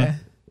 Yeah.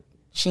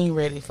 She ain't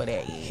ready for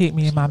that yet. Hit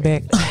me in my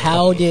back.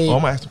 How did I'm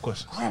gonna ask the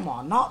question.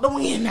 Grandma, knock the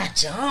wind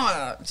at your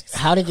arm.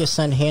 how did your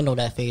son handle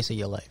that phase of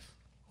your life?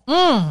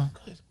 Barbara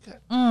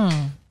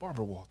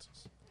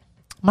Walters.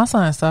 My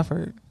son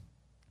suffered.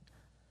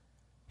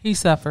 He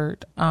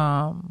suffered.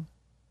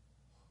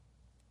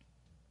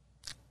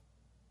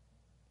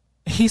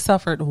 He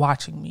suffered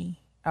watching me.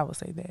 I would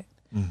say that.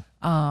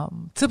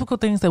 Typical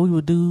things that we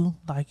would do,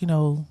 like,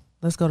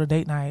 let's go to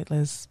date night.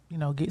 Let's,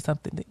 get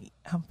something to eat.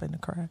 I'm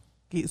finna cry.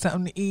 Get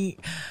something to eat.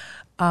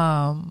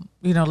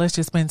 Let's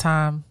just spend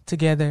time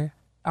together.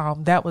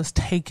 That was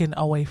taken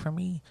away from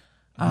me.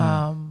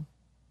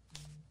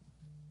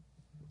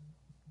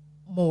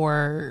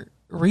 More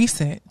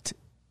recent.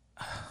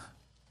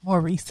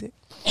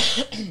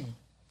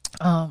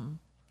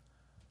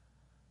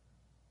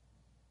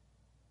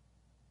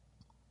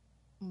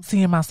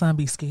 Seeing my son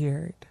be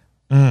scared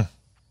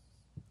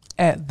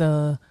at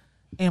the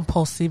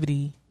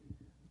impulsivity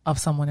of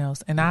someone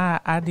else. And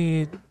I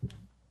did,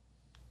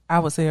 I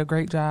would say, a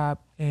great job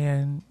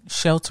in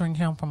sheltering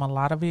him from a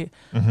lot of it.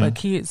 But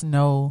kids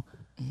know,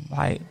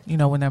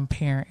 when their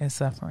parent is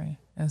suffering.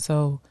 And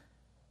so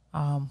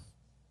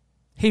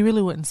he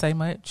really wouldn't say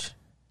much.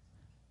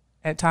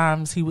 At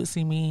times he would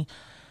see me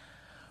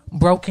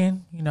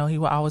broken. He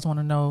would always want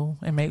to know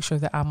and make sure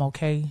that I'm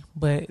okay.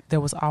 But there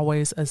was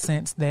always a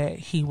sense that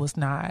he was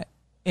not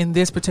in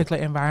this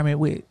particular environment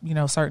with,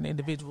 certain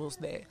individuals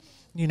that,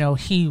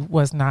 he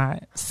was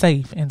not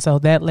safe. And so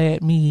that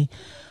led me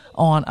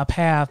on a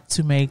path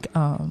to make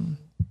a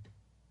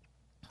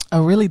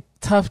really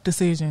tough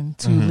decision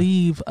to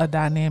leave a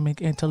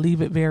dynamic and to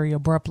leave it very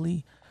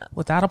abruptly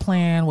without a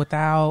plan,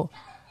 without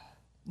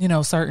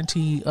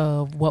certainty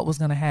of what was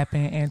going to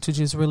happen, and to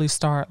just really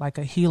start like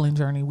a healing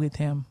journey with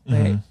him.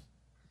 But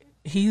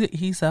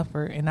he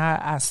suffered, and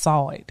I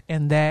saw it,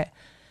 and that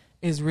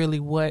is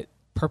really what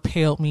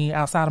propelled me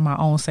outside of my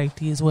own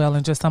safety as well,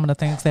 and just some of the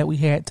things that we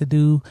had to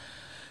do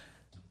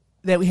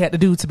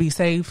to be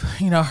safe.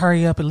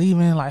 Hurry up and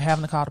leaving, like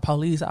having to call the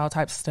police, all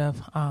types of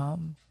stuff.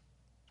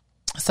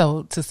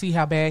 So to see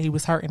how bad he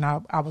was hurting,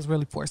 I was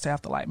really forced to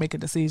have to like make a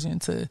decision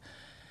to,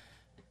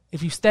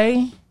 if you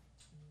stay,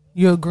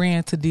 you're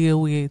agreeing to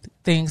deal with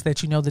things that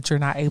that you're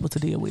not able to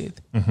deal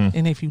with.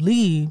 And if you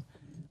leave,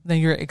 then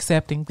you're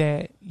accepting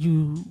that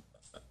you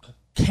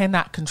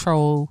cannot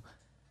control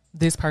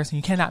this person.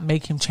 You cannot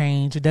make him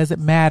change. It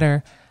doesn't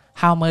matter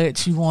how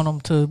much you want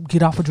them to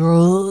get off of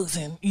drugs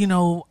and,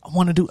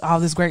 want to do all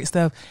this great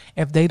stuff.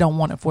 If they don't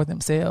want it for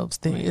themselves,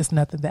 then it's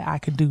nothing that I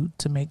can do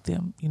to make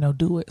them,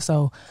 do it.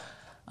 So,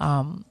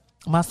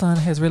 my son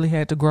has really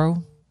had to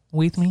grow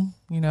with me,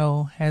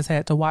 has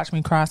had to watch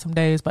me cry some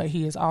days, but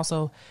he has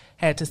also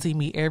had to see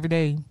me every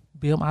day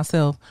build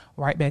myself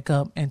right back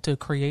up and to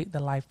create the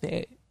life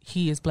that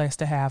he is blessed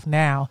to have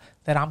now,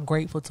 that I'm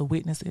grateful to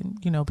witness and,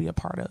 be a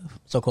part of.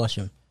 So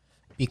question,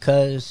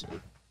 because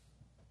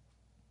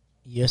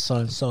your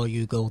son saw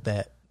you go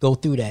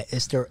through that,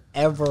 is there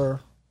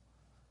ever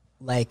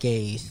like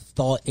a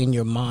thought in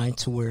your mind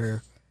to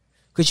where,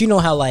 because you know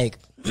how like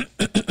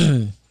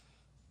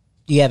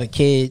you have a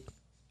kid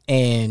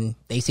and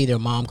they see their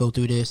mom go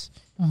through this,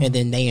 and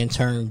then they in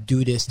turn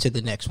do this to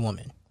the next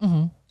woman.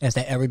 Has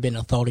that ever been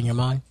a thought in your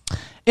mind?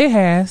 It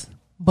has,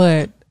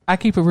 but I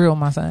keep it real with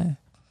my son.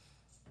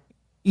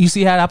 You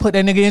see how I put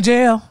that nigga in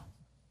jail?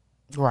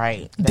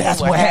 Right. That's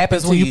what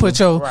happens when you put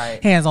your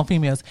hands on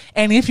females.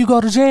 And if you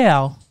go to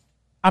jail,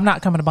 I'm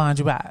not coming to bond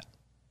you out.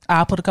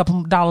 I'll put a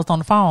couple dollars on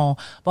the phone,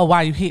 but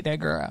why you hit that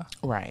girl?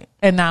 Right.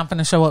 And now I'm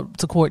finna show up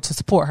to court to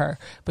support her,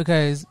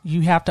 because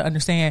you have to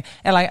understand.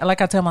 And like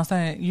I tell my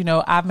son,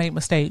 I've made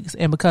mistakes,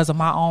 and because of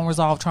my own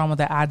resolved trauma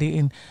that I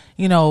didn't,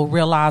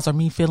 realize, or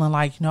me feeling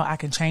like, I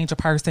can change a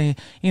person,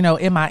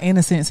 in my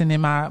innocence and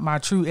in my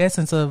true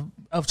essence of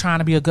trying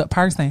to be a good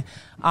person.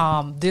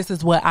 This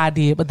is what I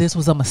did, but this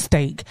was a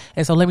mistake.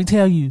 And so let me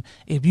tell you,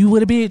 if you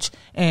with a bitch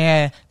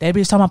and that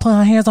bitch talking about putting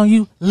her hands on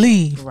you,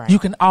 leave. Right. You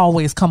can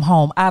always come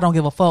home. I don't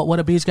give a fuck what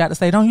a bitch got to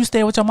say. Don't you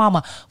stay with your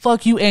mama.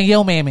 Fuck you and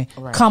your mammy.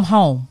 Right. Come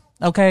home.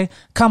 Okay?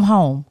 Come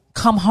home.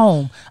 Come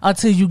home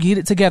until you get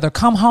it together.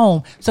 Come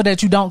home so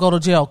that you don't go to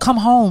jail. Come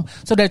home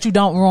so that you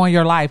don't ruin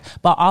your life.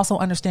 But also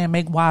understand,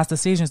 make wise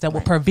decisions that will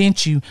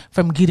prevent you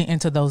from getting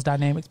into those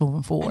dynamics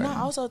moving forward. And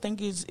I also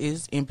think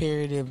it's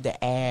imperative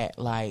to add,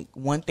 like,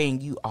 one thing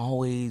you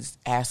always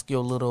ask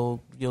your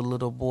little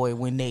boy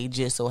when they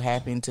just so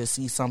happen to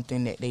see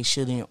something that they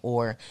shouldn't,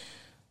 or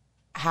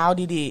how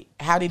did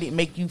it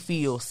make you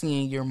feel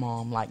seeing your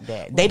mom like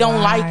that? They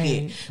don't like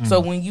it. Mm-hmm. So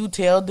when you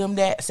tell them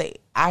that, say,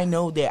 I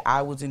know that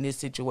I was in this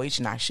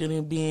situation I shouldn't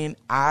have been.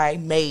 I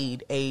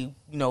made a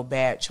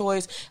bad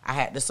choice. I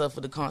had to suffer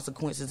the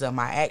consequences of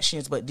my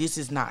actions, but this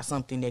is not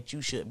something that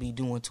you should be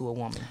doing to a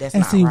woman. That's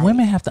not right. And see,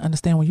 women have to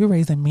understand, when you're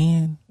raising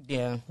men,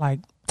 like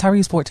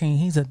Tyree's 14,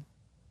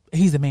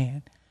 he's a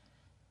man.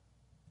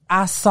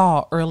 I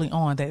saw early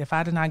on that if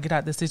I did not get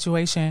out the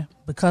situation,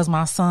 because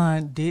my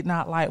son did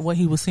not like what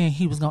he was seeing,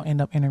 he was going to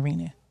end up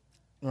intervening.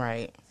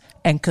 Right.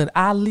 And could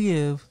I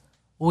live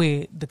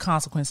with the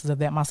consequences of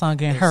that? My son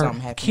getting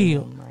hurt,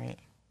 killed. Right.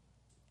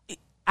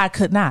 I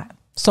could not.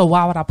 So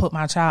why would I put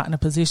my child in a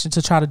position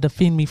to try to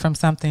defend me from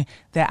something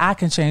that I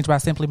can change by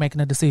simply making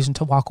a decision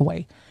to walk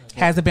away? Okay.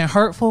 Has it been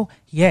hurtful?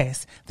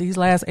 Yes. These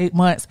last 8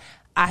 months,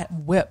 I have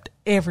wept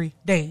every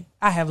day.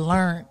 I have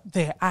learned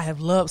that I have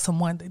loved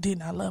someone that did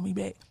not love me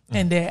back,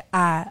 and that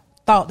I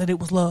thought that it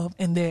was love,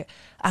 and that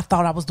I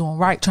thought I was doing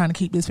right trying to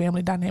keep this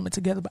family dynamic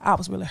together, but I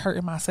was really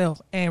hurting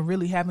myself and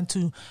really having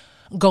to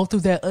go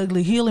through that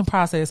ugly healing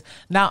process.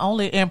 Not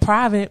only in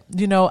private,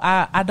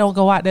 I don't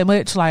go out that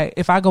much. Like,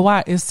 if I go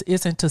out, it's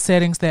into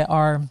settings that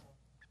are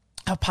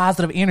a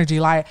positive energy.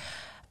 Like,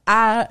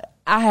 I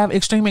have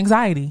extreme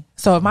anxiety.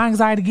 So if my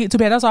anxiety get too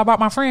bad, that's why I brought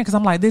my friend, because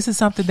I'm like, this is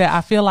something that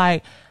I feel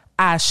like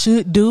I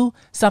should do,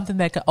 something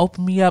that could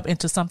open me up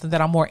into something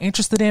that I'm more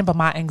interested in. But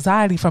my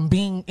anxiety from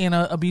being in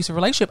an abusive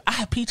relationship, I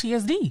have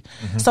PTSD.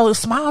 Mm-hmm. So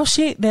small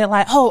shit that,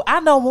 like, oh,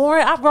 I know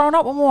Warren. I've grown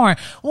up with Warren.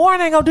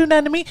 Warren ain't gonna do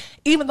nothing to me.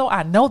 Even though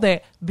I know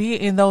that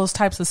being in those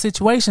types of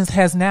situations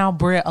has now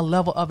bred a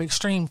level of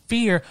extreme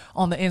fear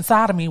on the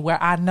inside of me, where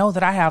I know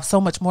that I have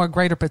so much more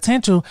greater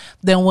potential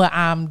than what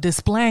I'm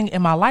displaying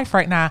in my life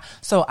right now.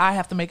 So I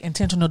have to make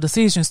intentional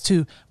decisions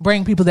to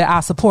bring people that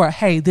I support.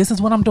 Hey, this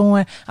is what I'm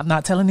doing. I'm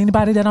not telling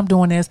anybody that I'm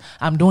doing this.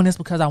 I'm doing this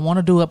because I want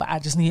to do it, but I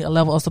just need a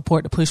level of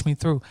support to push me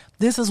through.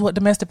 This is what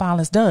domestic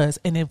violence does.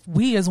 And if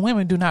we as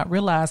women do not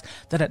realize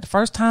that at the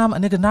first time a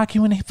nigga knock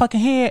you in the fucking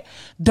head,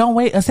 don't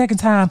wait a second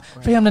time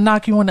for him to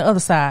knock you on the other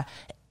side.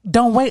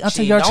 Don't wait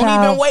until your child.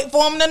 Don't even wait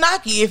for him to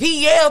knock you. If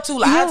he yell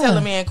too, I tell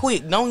a man,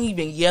 quick, don't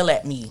even yell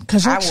at me.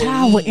 Because your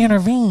child will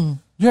intervene.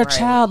 Your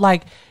child,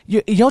 like,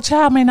 your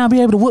child may not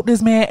be able to whoop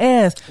this man's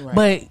ass,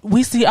 but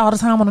we see all the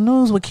time on the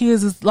news where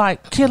kids is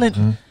like killing.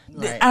 Mm-hmm.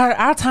 Right.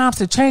 Our times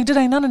have changed. It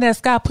ain't none of that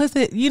Sky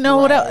pussy.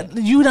 What?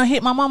 You done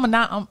hit my mama.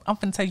 Now I'm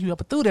finna take you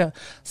up through there.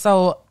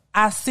 So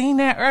I seen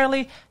that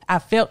early. I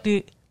felt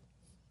it,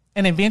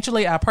 and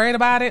eventually I prayed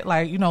about it.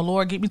 Like,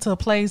 Lord, get me to a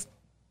place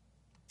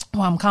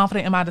where I'm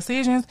confident in my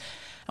decisions.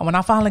 And when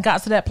I finally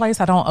got to that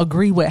place, I don't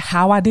agree with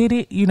how I did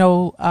it.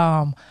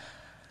 Some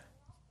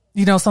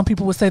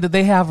people would say that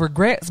they have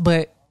regrets,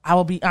 but I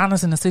will be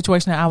honest, in the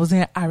situation that I was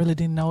in, I really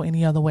didn't know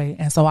any other way.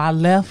 And so I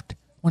left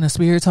when the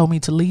Spirit told me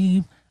to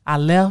leave. I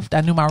left.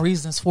 I knew my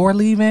reasons for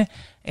leaving.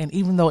 And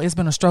even though it's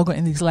been a struggle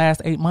in these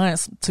last 8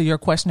 months, to your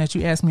question that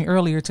you asked me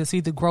earlier, to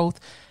see the growth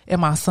in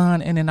my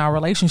son and in our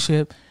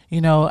relationship, you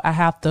know, I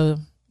have to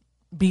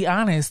be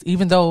honest.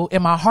 Even though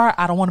in my heart,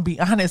 I don't want to be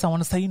honest. I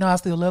want to say, you know, I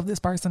still love this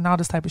person and all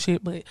this type of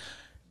shit. But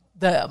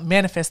the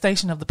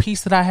manifestation of the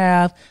peace that I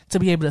have to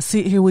be able to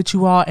sit here with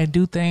you all and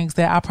do things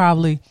that I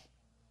probably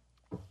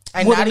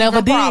would have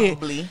never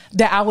did,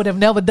 that I would have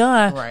never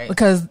done, Right.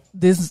 because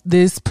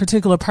this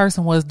particular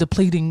person was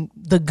depleting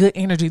the good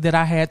energy that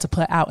I had to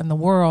put out in the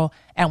world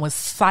and was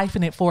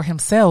siphoning it for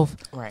himself,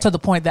 Right. to the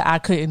point that I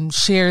couldn't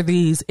share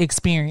these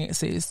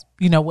experiences,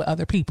 you know, with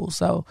other people.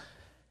 So,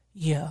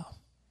 yeah.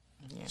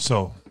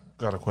 So,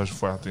 got a question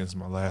for you. I think this is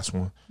my last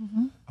one.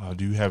 Mm-hmm.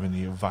 Do you have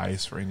any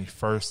advice for any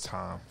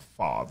first-time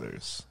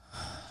fathers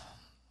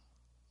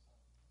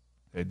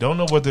that don't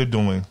know what they're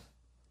doing?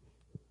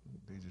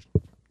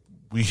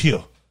 We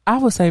here. I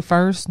would say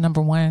first,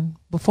 number one,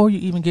 before you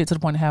even get to the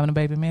point of having a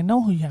baby, man,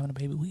 know who you're having a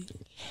baby with.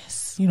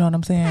 Yes. You know what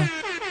I'm saying?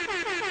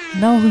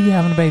 Know who you're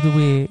having a baby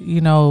with.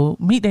 You know,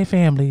 meet their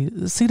family.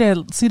 See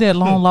that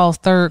long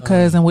lost third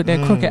cousin with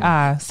that crooked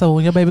eye. So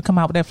when your baby come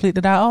out with that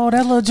flipped eye, oh,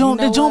 that little June,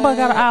 the Junebug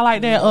got an eye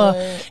like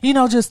that. You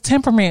know, just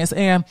temperaments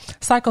and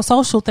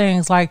psychosocial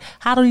things. Like,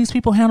 how do these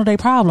people handle their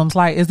problems?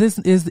 Like, is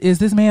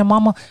this man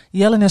mama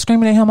yelling and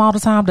screaming at him all the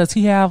time? Does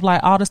he have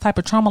like all this type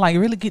of trauma? Like, you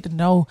really get to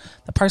know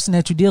the person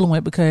that you're dealing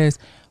with, because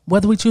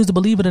whether we choose to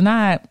believe it or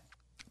not,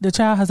 the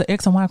child has an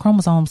X and Y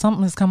chromosome.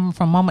 Something is coming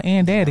from mama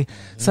and daddy.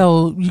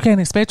 So you can't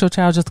expect your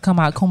child just to come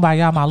out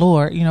kumbaya, my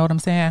Lord. You know what I'm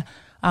saying?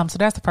 So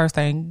that's the first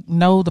thing.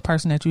 Know the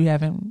person that you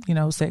having, you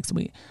know, sex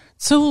with.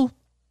 2,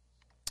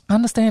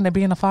 understand that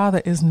being a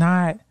father is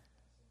not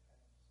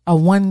a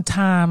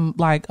one-time,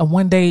 like a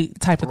one-day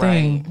type of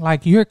thing.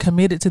 Like, you're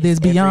committed to this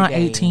beyond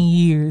 18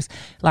 years.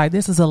 Like,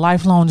 this is a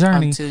lifelong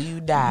journey. Until you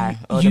die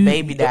or the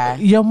baby die.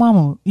 Your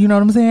mama, you know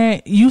what I'm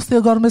saying? You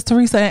still go to Miss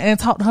Teresa and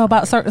talk to her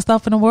about certain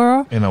stuff in the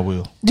world. And I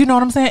will. You know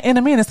what I'm saying? In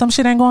a minute, some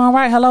shit ain't going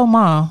right. Hello,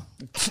 mom.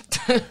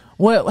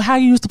 How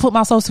you used to put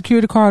my social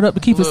security card up to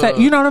keep it safe.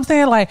 You know what I'm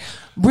saying? Like,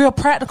 real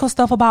practical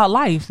stuff about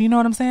life. You know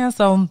what I'm saying?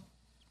 So,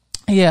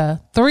 yeah.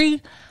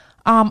 3,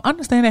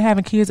 understand that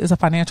having kids is a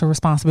financial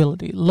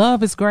responsibility.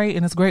 Love is great,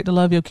 and it's great to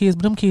love your kids,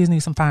 but them kids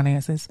need some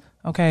finances.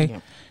 Okay. Yeah.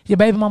 Your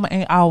baby mama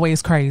ain't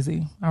always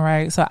crazy. All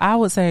right. So I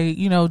would say,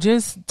 you know,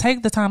 just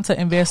take the time to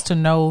invest to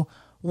know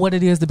what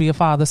it is to be a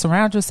father.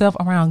 Surround yourself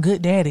around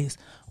good daddies.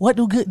 What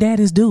do good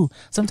daddies do?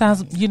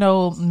 Sometimes, you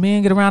know,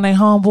 men get around their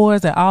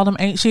homeboys and all them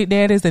ain't shit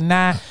daddies, and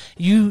now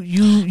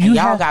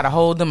y'all gotta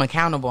hold them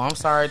accountable. I'm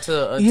sorry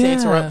to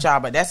interrupt y'all,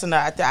 but that's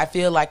enough. I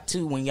feel like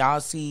too, when y'all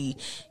see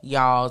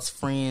y'all's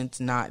friends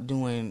not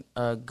doing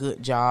a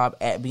good job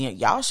at being,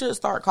 y'all should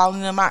start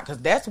calling them out, because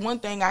that's one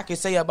thing I can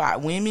say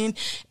about women.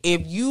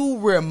 If you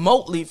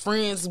remotely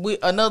friends with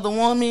another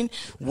woman,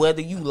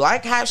 whether you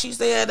like how she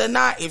said or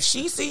not, if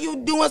she see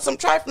you doing some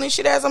trifling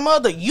shit as a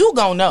mother, you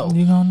gonna know.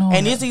 You gonna know.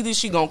 And it's either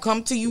she gonna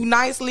come to you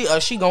nicely or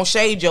she gonna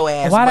shade your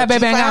ass. Why that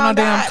baby ain't got no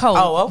damn coat?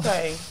 Oh,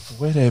 okay.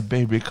 Where that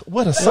baby?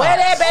 What a sock? Where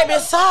that baby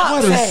socks?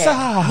 What a at?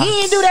 sock?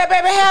 He ain't do that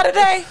baby hair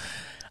today.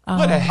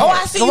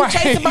 I see you Right.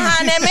 chasing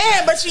behind that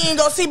man, but she ain't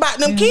gonna see about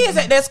them kids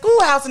at that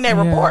schoolhouse in that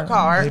report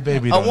card. Hey,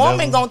 baby, a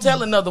woman gonna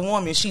tell another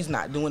woman she's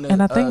not doing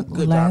And I think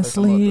good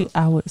lastly, job.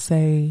 I would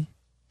say,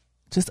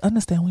 just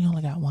understand we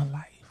only got one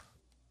life.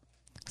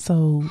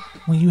 So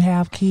when you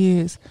have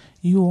kids,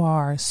 you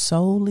are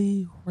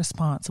solely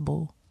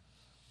responsible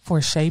for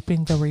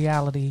shaping the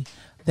reality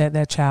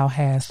that child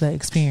has, the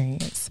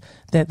experience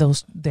that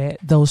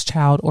those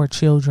child or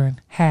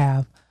children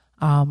have.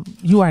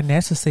 You are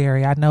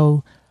necessary. I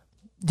know,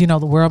 you know,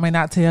 the world may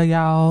not tell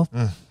y'all,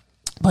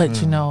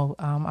 but you know,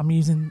 I'm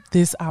using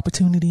this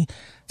opportunity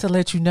to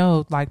let you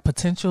know, like,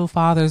 potential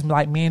fathers,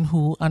 like men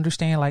who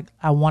understand, like,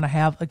 I want to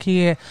have a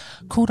kid.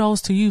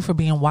 Kudos to you for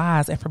being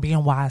wise, and for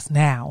being wise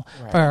now,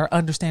 for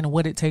understanding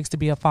what it takes to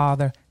be a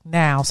father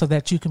now, so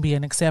that you can be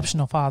an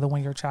exceptional father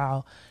when your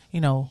child, you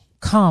know,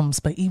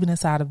 comes. But even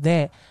inside of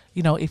that,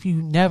 you know, if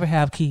you never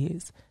have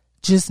kids,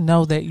 just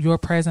know that your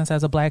presence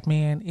as a black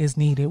man is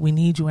needed. We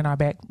need you in our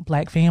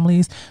black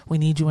families. We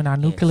need you in our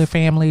nuclear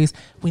families.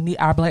 We need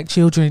our black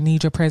children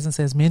need your presence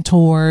as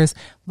mentors.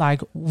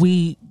 Like,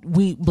 we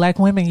black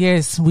women,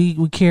 yes,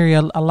 we carry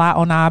a lot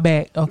on our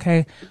back.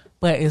 Okay.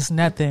 But it's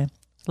nothing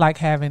like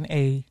having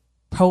a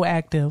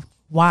proactive,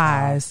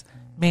 wise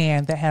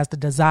man that has the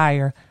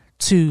desire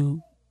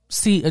to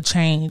see a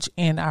change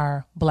in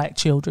our black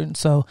children.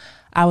 So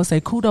I would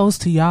say kudos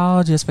to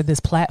y'all just for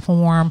this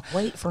platform.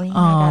 Wait, friend,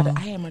 I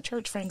had my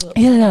church friend up.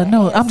 Yeah,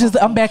 no,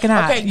 I'm backing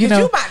out. Okay, you know,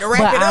 you about to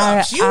wrap it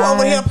up. You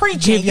over here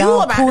preaching. Give y'all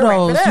you about kudos, to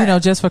wrap it up. you know,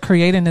 just for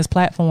creating this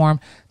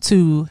platform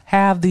to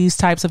have these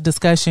types of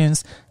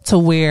discussions, to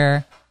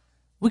where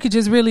we could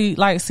just really,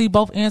 like, see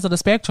both ends of the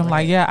spectrum.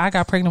 Like, yeah, I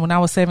got pregnant when I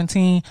was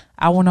 17.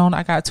 I went on,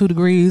 I got 2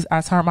 degrees.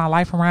 I turned my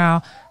life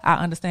around. I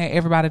understand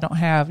everybody don't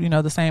have, you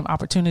know, the same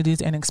opportunities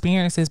and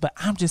experiences, but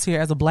I'm just here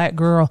as a black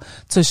girl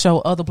to show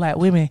other black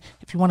women,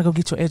 if you want to go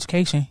get your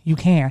education, you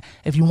can.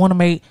 If you want to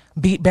make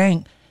beat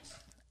bank,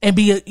 and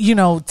be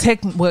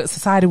what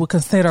society would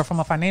consider from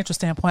a financial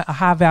standpoint a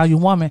high value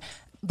woman.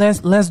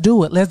 Let's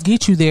do it. Let's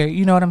get you there.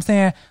 You know what I'm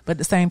saying? But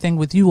the same thing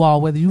with you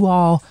all, whether you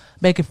all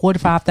making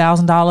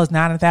 $45,000,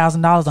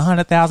 $90,000,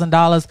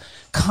 $100,000,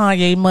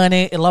 Kanye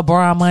money,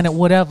 LeBron money,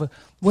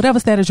 whatever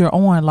status you're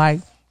on,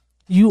 like,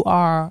 you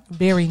are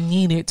very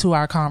needed to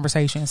our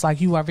conversations. Like,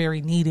 you are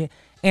very needed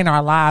in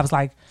our lives.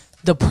 Like,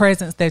 the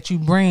presence that you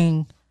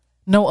bring,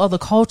 no other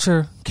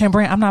culture can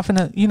bring. I'm not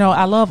finna,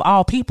 I love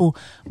all people,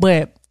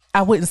 but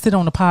I wouldn't sit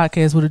on a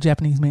podcast with a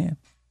Japanese man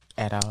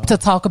at all to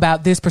talk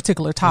about this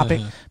particular topic,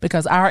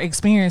 because our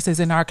experiences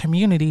in our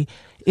community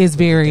is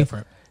very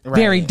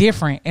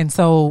different. And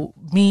so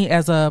me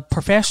as a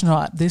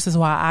professional, this is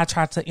why I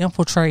try to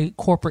infiltrate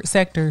corporate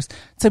sectors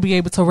to be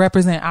able to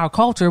represent our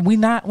culture. We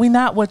not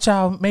what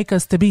y'all make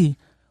us to be.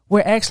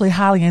 We're actually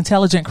highly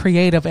intelligent,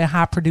 creative, and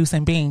high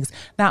producing beings,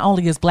 not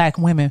only as Black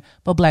women,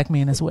 but Black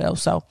men as well.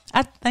 So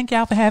I thank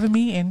y'all for having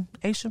me. And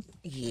Aisha?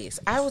 Yes,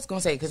 I was going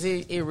to say, because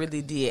it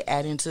really did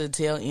add into the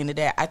tail end of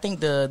that. I think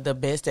the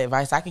best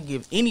advice I could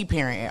give any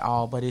parent at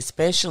all, but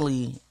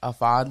especially a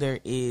father,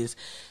 is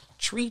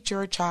treat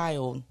your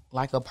child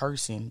like a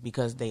person,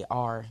 because they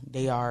are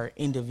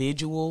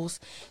individuals.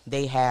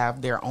 They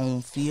have their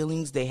own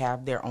feelings. They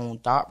have their own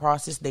thought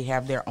process. They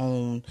have their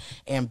own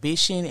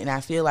ambition. And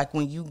I feel like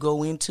when you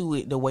go into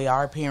it the way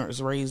our parents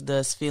raised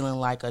us,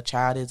 feeling like a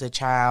child is a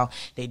child,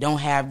 they don't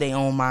have their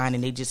own mind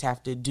and they just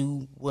have to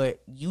do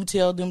what you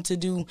tell them to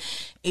do,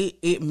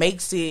 it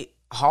makes it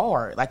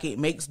hard. Like, it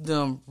makes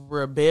them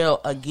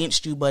rebel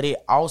against you, but it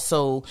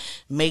also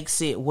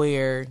makes it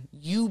where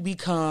you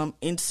become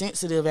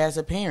insensitive as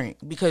a parent,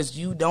 because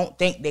you don't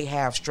think they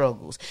have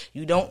struggles.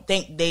 You don't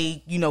think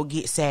they,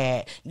 get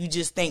sad. You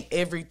just think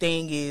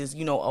everything is,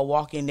 a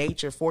walk in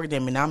nature for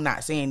them. And I'm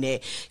not saying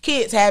that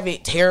kids have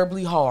it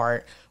terribly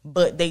hard,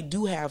 but they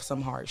do have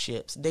some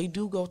hardships. They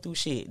do go through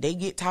shit. They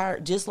get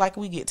tired just like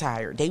we get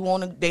tired. They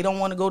don't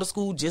want to go to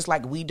school just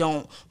like we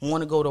don't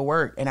want to go to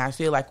work. And I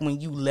feel like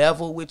when you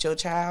level with your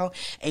child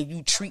and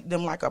you treat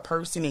them like a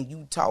person and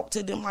you talk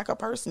to them like a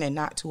person and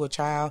not to a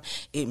child,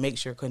 it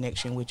makes your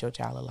connection with your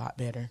child a lot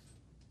better.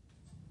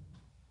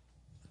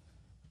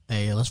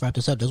 Hey, let's wrap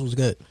this up. This was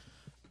good.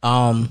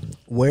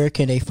 Where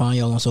can they find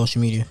y'all on social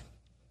media?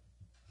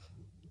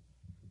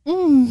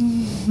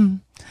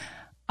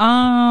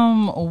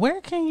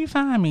 Where can you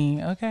find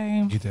me?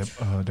 Okay. Get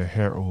that the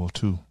hair oil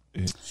too.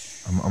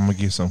 I'm gonna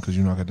get some, because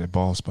I got that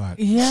bald spot.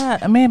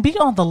 Yeah, man, be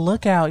on the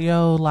lookout,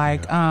 yo.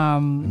 Like, I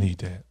need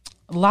that.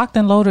 Locked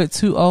and Loaded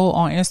 20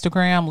 on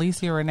Instagram,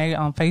 Jalyssia Renee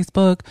on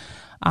Facebook.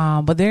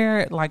 But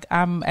they're like,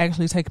 I'm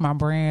actually taking my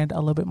brand a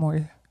little bit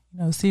more,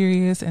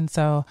 serious, and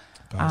so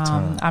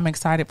I'm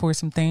excited for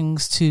some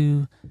things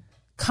to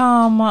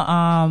come.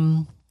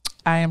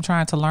 I am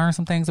trying to learn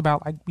some things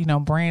about, like,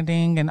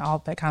 branding and all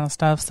that kind of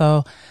stuff.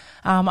 So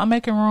I'm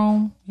making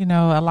room.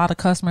 A lot of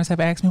customers have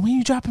asked me, when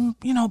you dropping,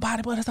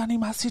 body butters, I need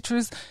my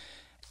citrus.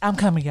 I'm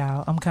coming,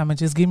 y'all. I'm coming.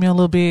 Just give me a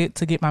little bit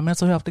to get my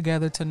mental health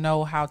together, to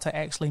know how to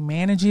actually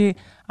manage it.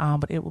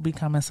 But it will be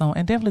coming soon.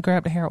 And definitely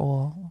grab the hair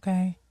oil,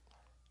 okay?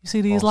 You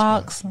see these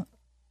locks?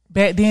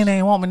 Back then they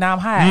ain't want me, now I'm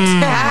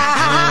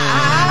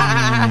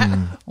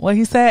hot. What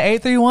he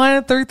said,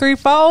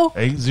 831-334?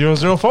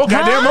 8004.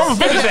 Goddamn, I'm gonna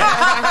finish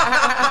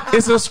that.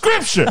 It's a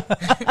scripture.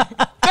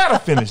 Gotta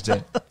finish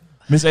that.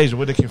 Miss Asia,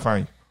 where they can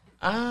find you?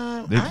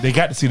 They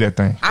got to see that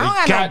thing. I don't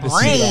have no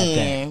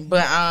brand,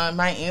 but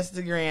my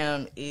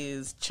Instagram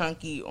is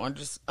chunky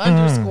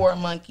underscore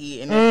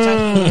monkey, and it's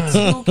chunky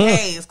with 2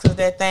 Ks, because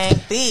that thing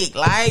thick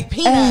like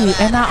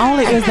peanut. And not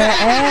only is that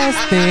ass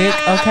thick,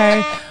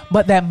 okay,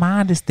 but that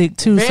mind is thick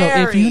too. Very. So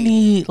if you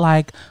need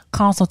like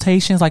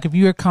consultations, like if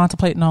you're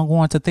contemplating on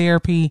going to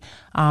therapy,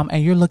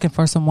 and you're looking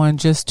for someone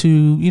just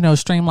to,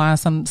 streamline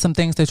some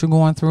things that you're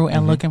going through,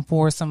 and looking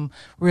for some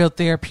real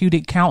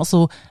therapeutic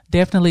counsel,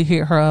 definitely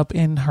hit her up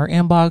in her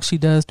inbox. She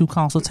does do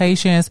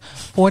consultations,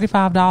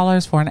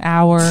 $45 for an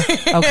hour.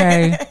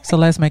 Okay. So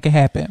let's make it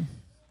happen.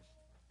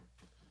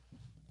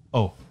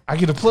 Oh, I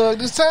get a plug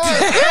this time?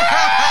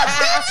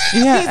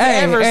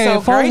 Yeah,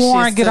 before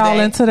Warren get all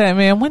into that,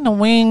 man, when the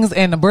wings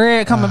and the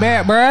bread coming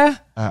back, bruh?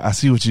 I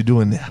see what you're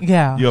doing there.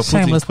 Yeah, you're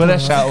putting put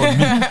that shot on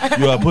me.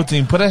 You are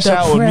putting put that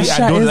shot on me.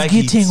 I don't like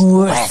it. Getting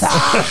worse.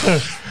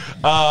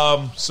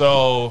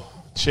 So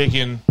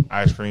chicken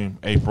ice cream,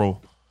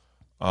 April.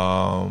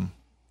 I'm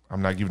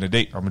not giving a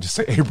date. I'm gonna just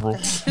say April.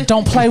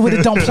 Don't play with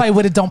it. Don't play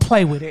with it. Don't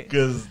play with it.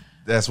 Because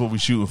that's what we're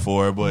shooting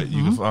for. But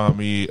you can find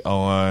me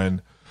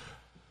on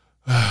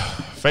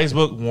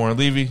Facebook, Warren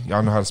Levy.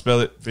 Y'all know how to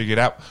spell it. Figure it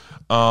out.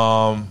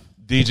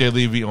 DJ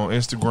Levy on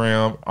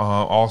Instagram.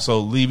 Also,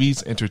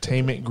 Levy's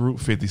Entertainment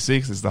Group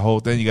 56 is the whole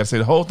thing. You got to say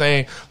the whole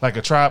thing like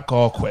a Tribe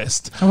Called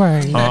Quest.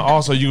 Right.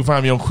 Also, you can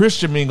find me on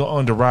Christian Mingle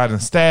under Riding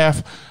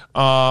Staff.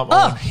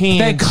 On Hinge,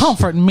 they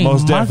comfort me,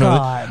 most definitely.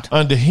 God.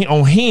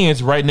 On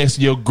Hinge, right next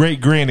to your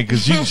great granny,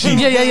 because she yeah.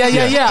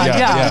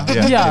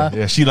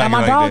 She like, and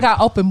my dog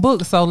got open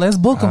book, so let's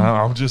book him.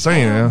 I'm just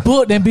saying,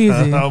 booked and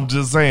busy. I'm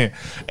just saying,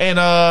 and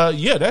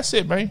that's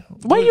it, man.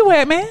 Where you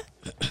at, man?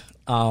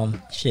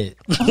 Shit.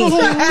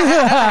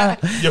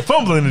 You're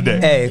fumbling today.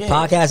 Hey,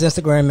 podcast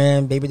Instagram,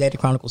 man. Baby Daddy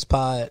Chronicles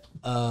Pod.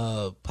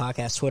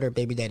 Podcast Twitter,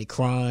 Baby Daddy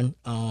Cron.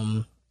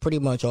 Pretty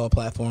much all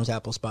platforms,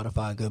 Apple,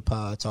 Spotify, Good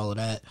Pods, all of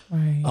that.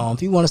 Right.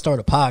 If you want to start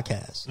a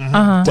podcast,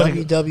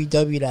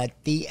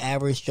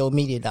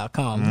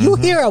 www.theaveragejoemedia.com. You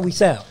hear how we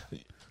sound.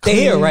 They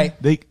hear, right?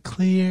 They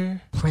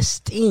clear.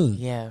 Pristine.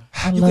 Yeah.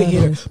 You can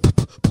hear.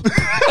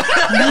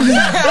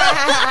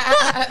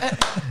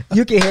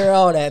 You can hear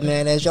all that,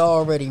 man, as y'all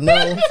already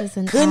know. This is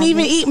an Couldn't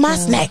even Average eat my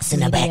Joe snacks in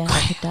the Media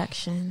background.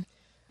 Production.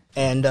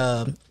 And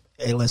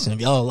hey, listen,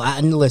 if y'all,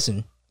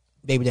 listen,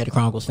 Baby Daddy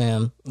Chronicles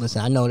fam,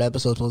 listen, I know the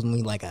episode's supposed to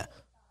be like a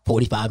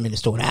 45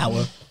 minutes to an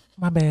hour.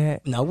 My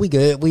bad. No, we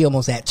good. We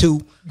almost at 2.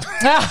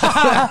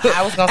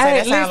 I was gonna say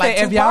that sound like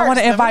two if y'all want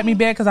to parts invite me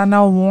back, because I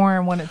know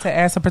Warren wanted to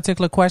ask some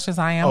particular questions,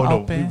 I am Oh no,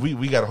 open.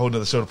 we got a whole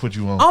nother show to put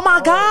you on. Oh my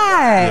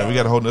God. Yeah, we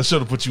got a whole nother show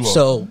to put you on.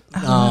 So,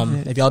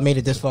 if y'all made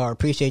it this far,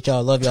 appreciate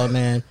y'all. Love y'all,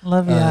 man.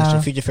 Love It's y'all.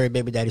 your future favorite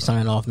Baby Daddy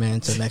signing off, man.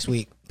 Until next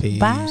week. Peace.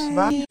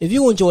 Bye. If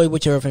you enjoyed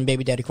what you heard from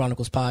Baby Daddy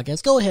Chronicles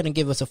podcast, go ahead and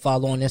give us a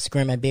follow on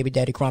Instagram at Baby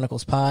Daddy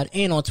Chronicles Pod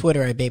and on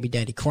Twitter at Baby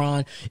Daddy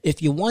Cron. If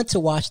you want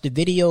to watch the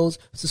videos,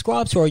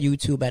 subscribe to our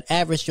YouTube at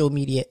Average Joe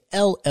Media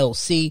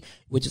LLC,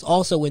 which is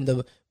also in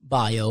the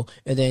bio,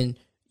 and then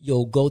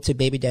you'll go to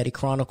Baby Daddy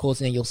Chronicles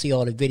and you'll see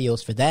all the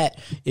videos for that.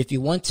 If you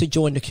want to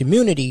join the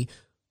community,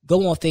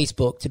 go on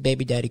Facebook to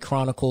Baby Daddy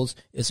Chronicles.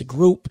 It's a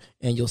group,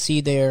 and you'll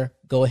see there.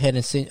 Go ahead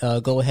and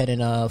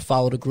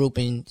follow the group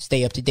and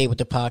stay up to date with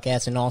the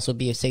podcast, and also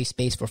be a safe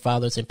space for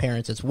fathers and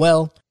parents as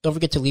well. Don't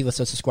forget to leave us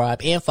a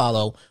subscribe and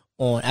follow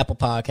on Apple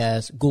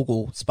Podcasts,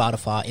 Google,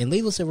 Spotify, and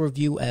leave us a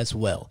review as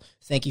well.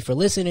 Thank you for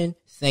listening.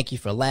 Thank you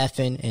for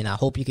laughing, and I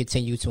hope you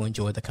continue to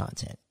enjoy the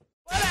content.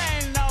 Well,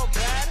 ain't no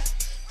better.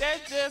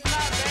 That's just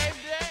my baby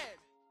dad.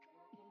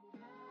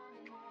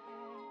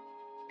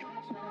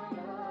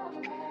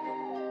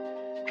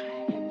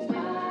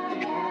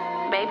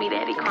 Baby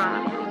Daddy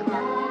Chronicles.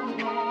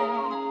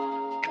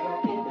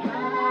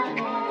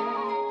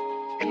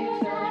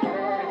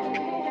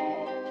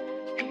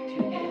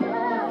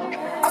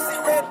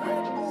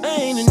 I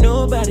ain't a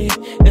nobody.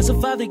 As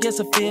a father, guess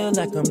I feel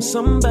like I'm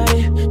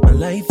somebody. My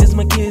life is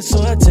my kid,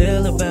 so I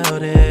tell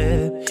about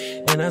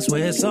it. And I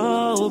swear it's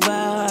all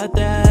about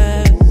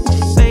that.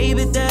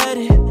 Baby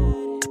daddy,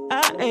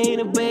 I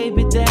ain't a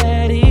baby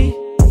daddy.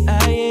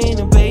 I ain't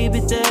a baby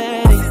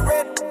daddy.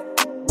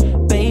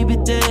 Baby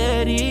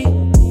daddy,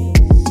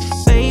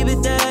 baby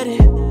daddy,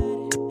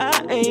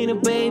 I ain't a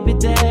baby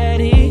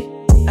daddy.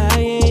 I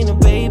ain't a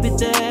baby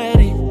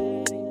daddy.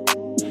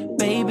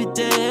 Baby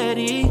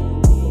daddy.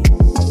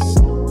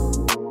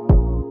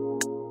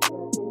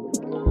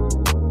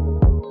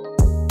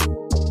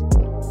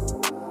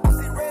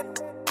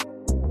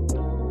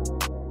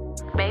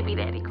 Baby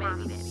Daddy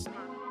Chronicles.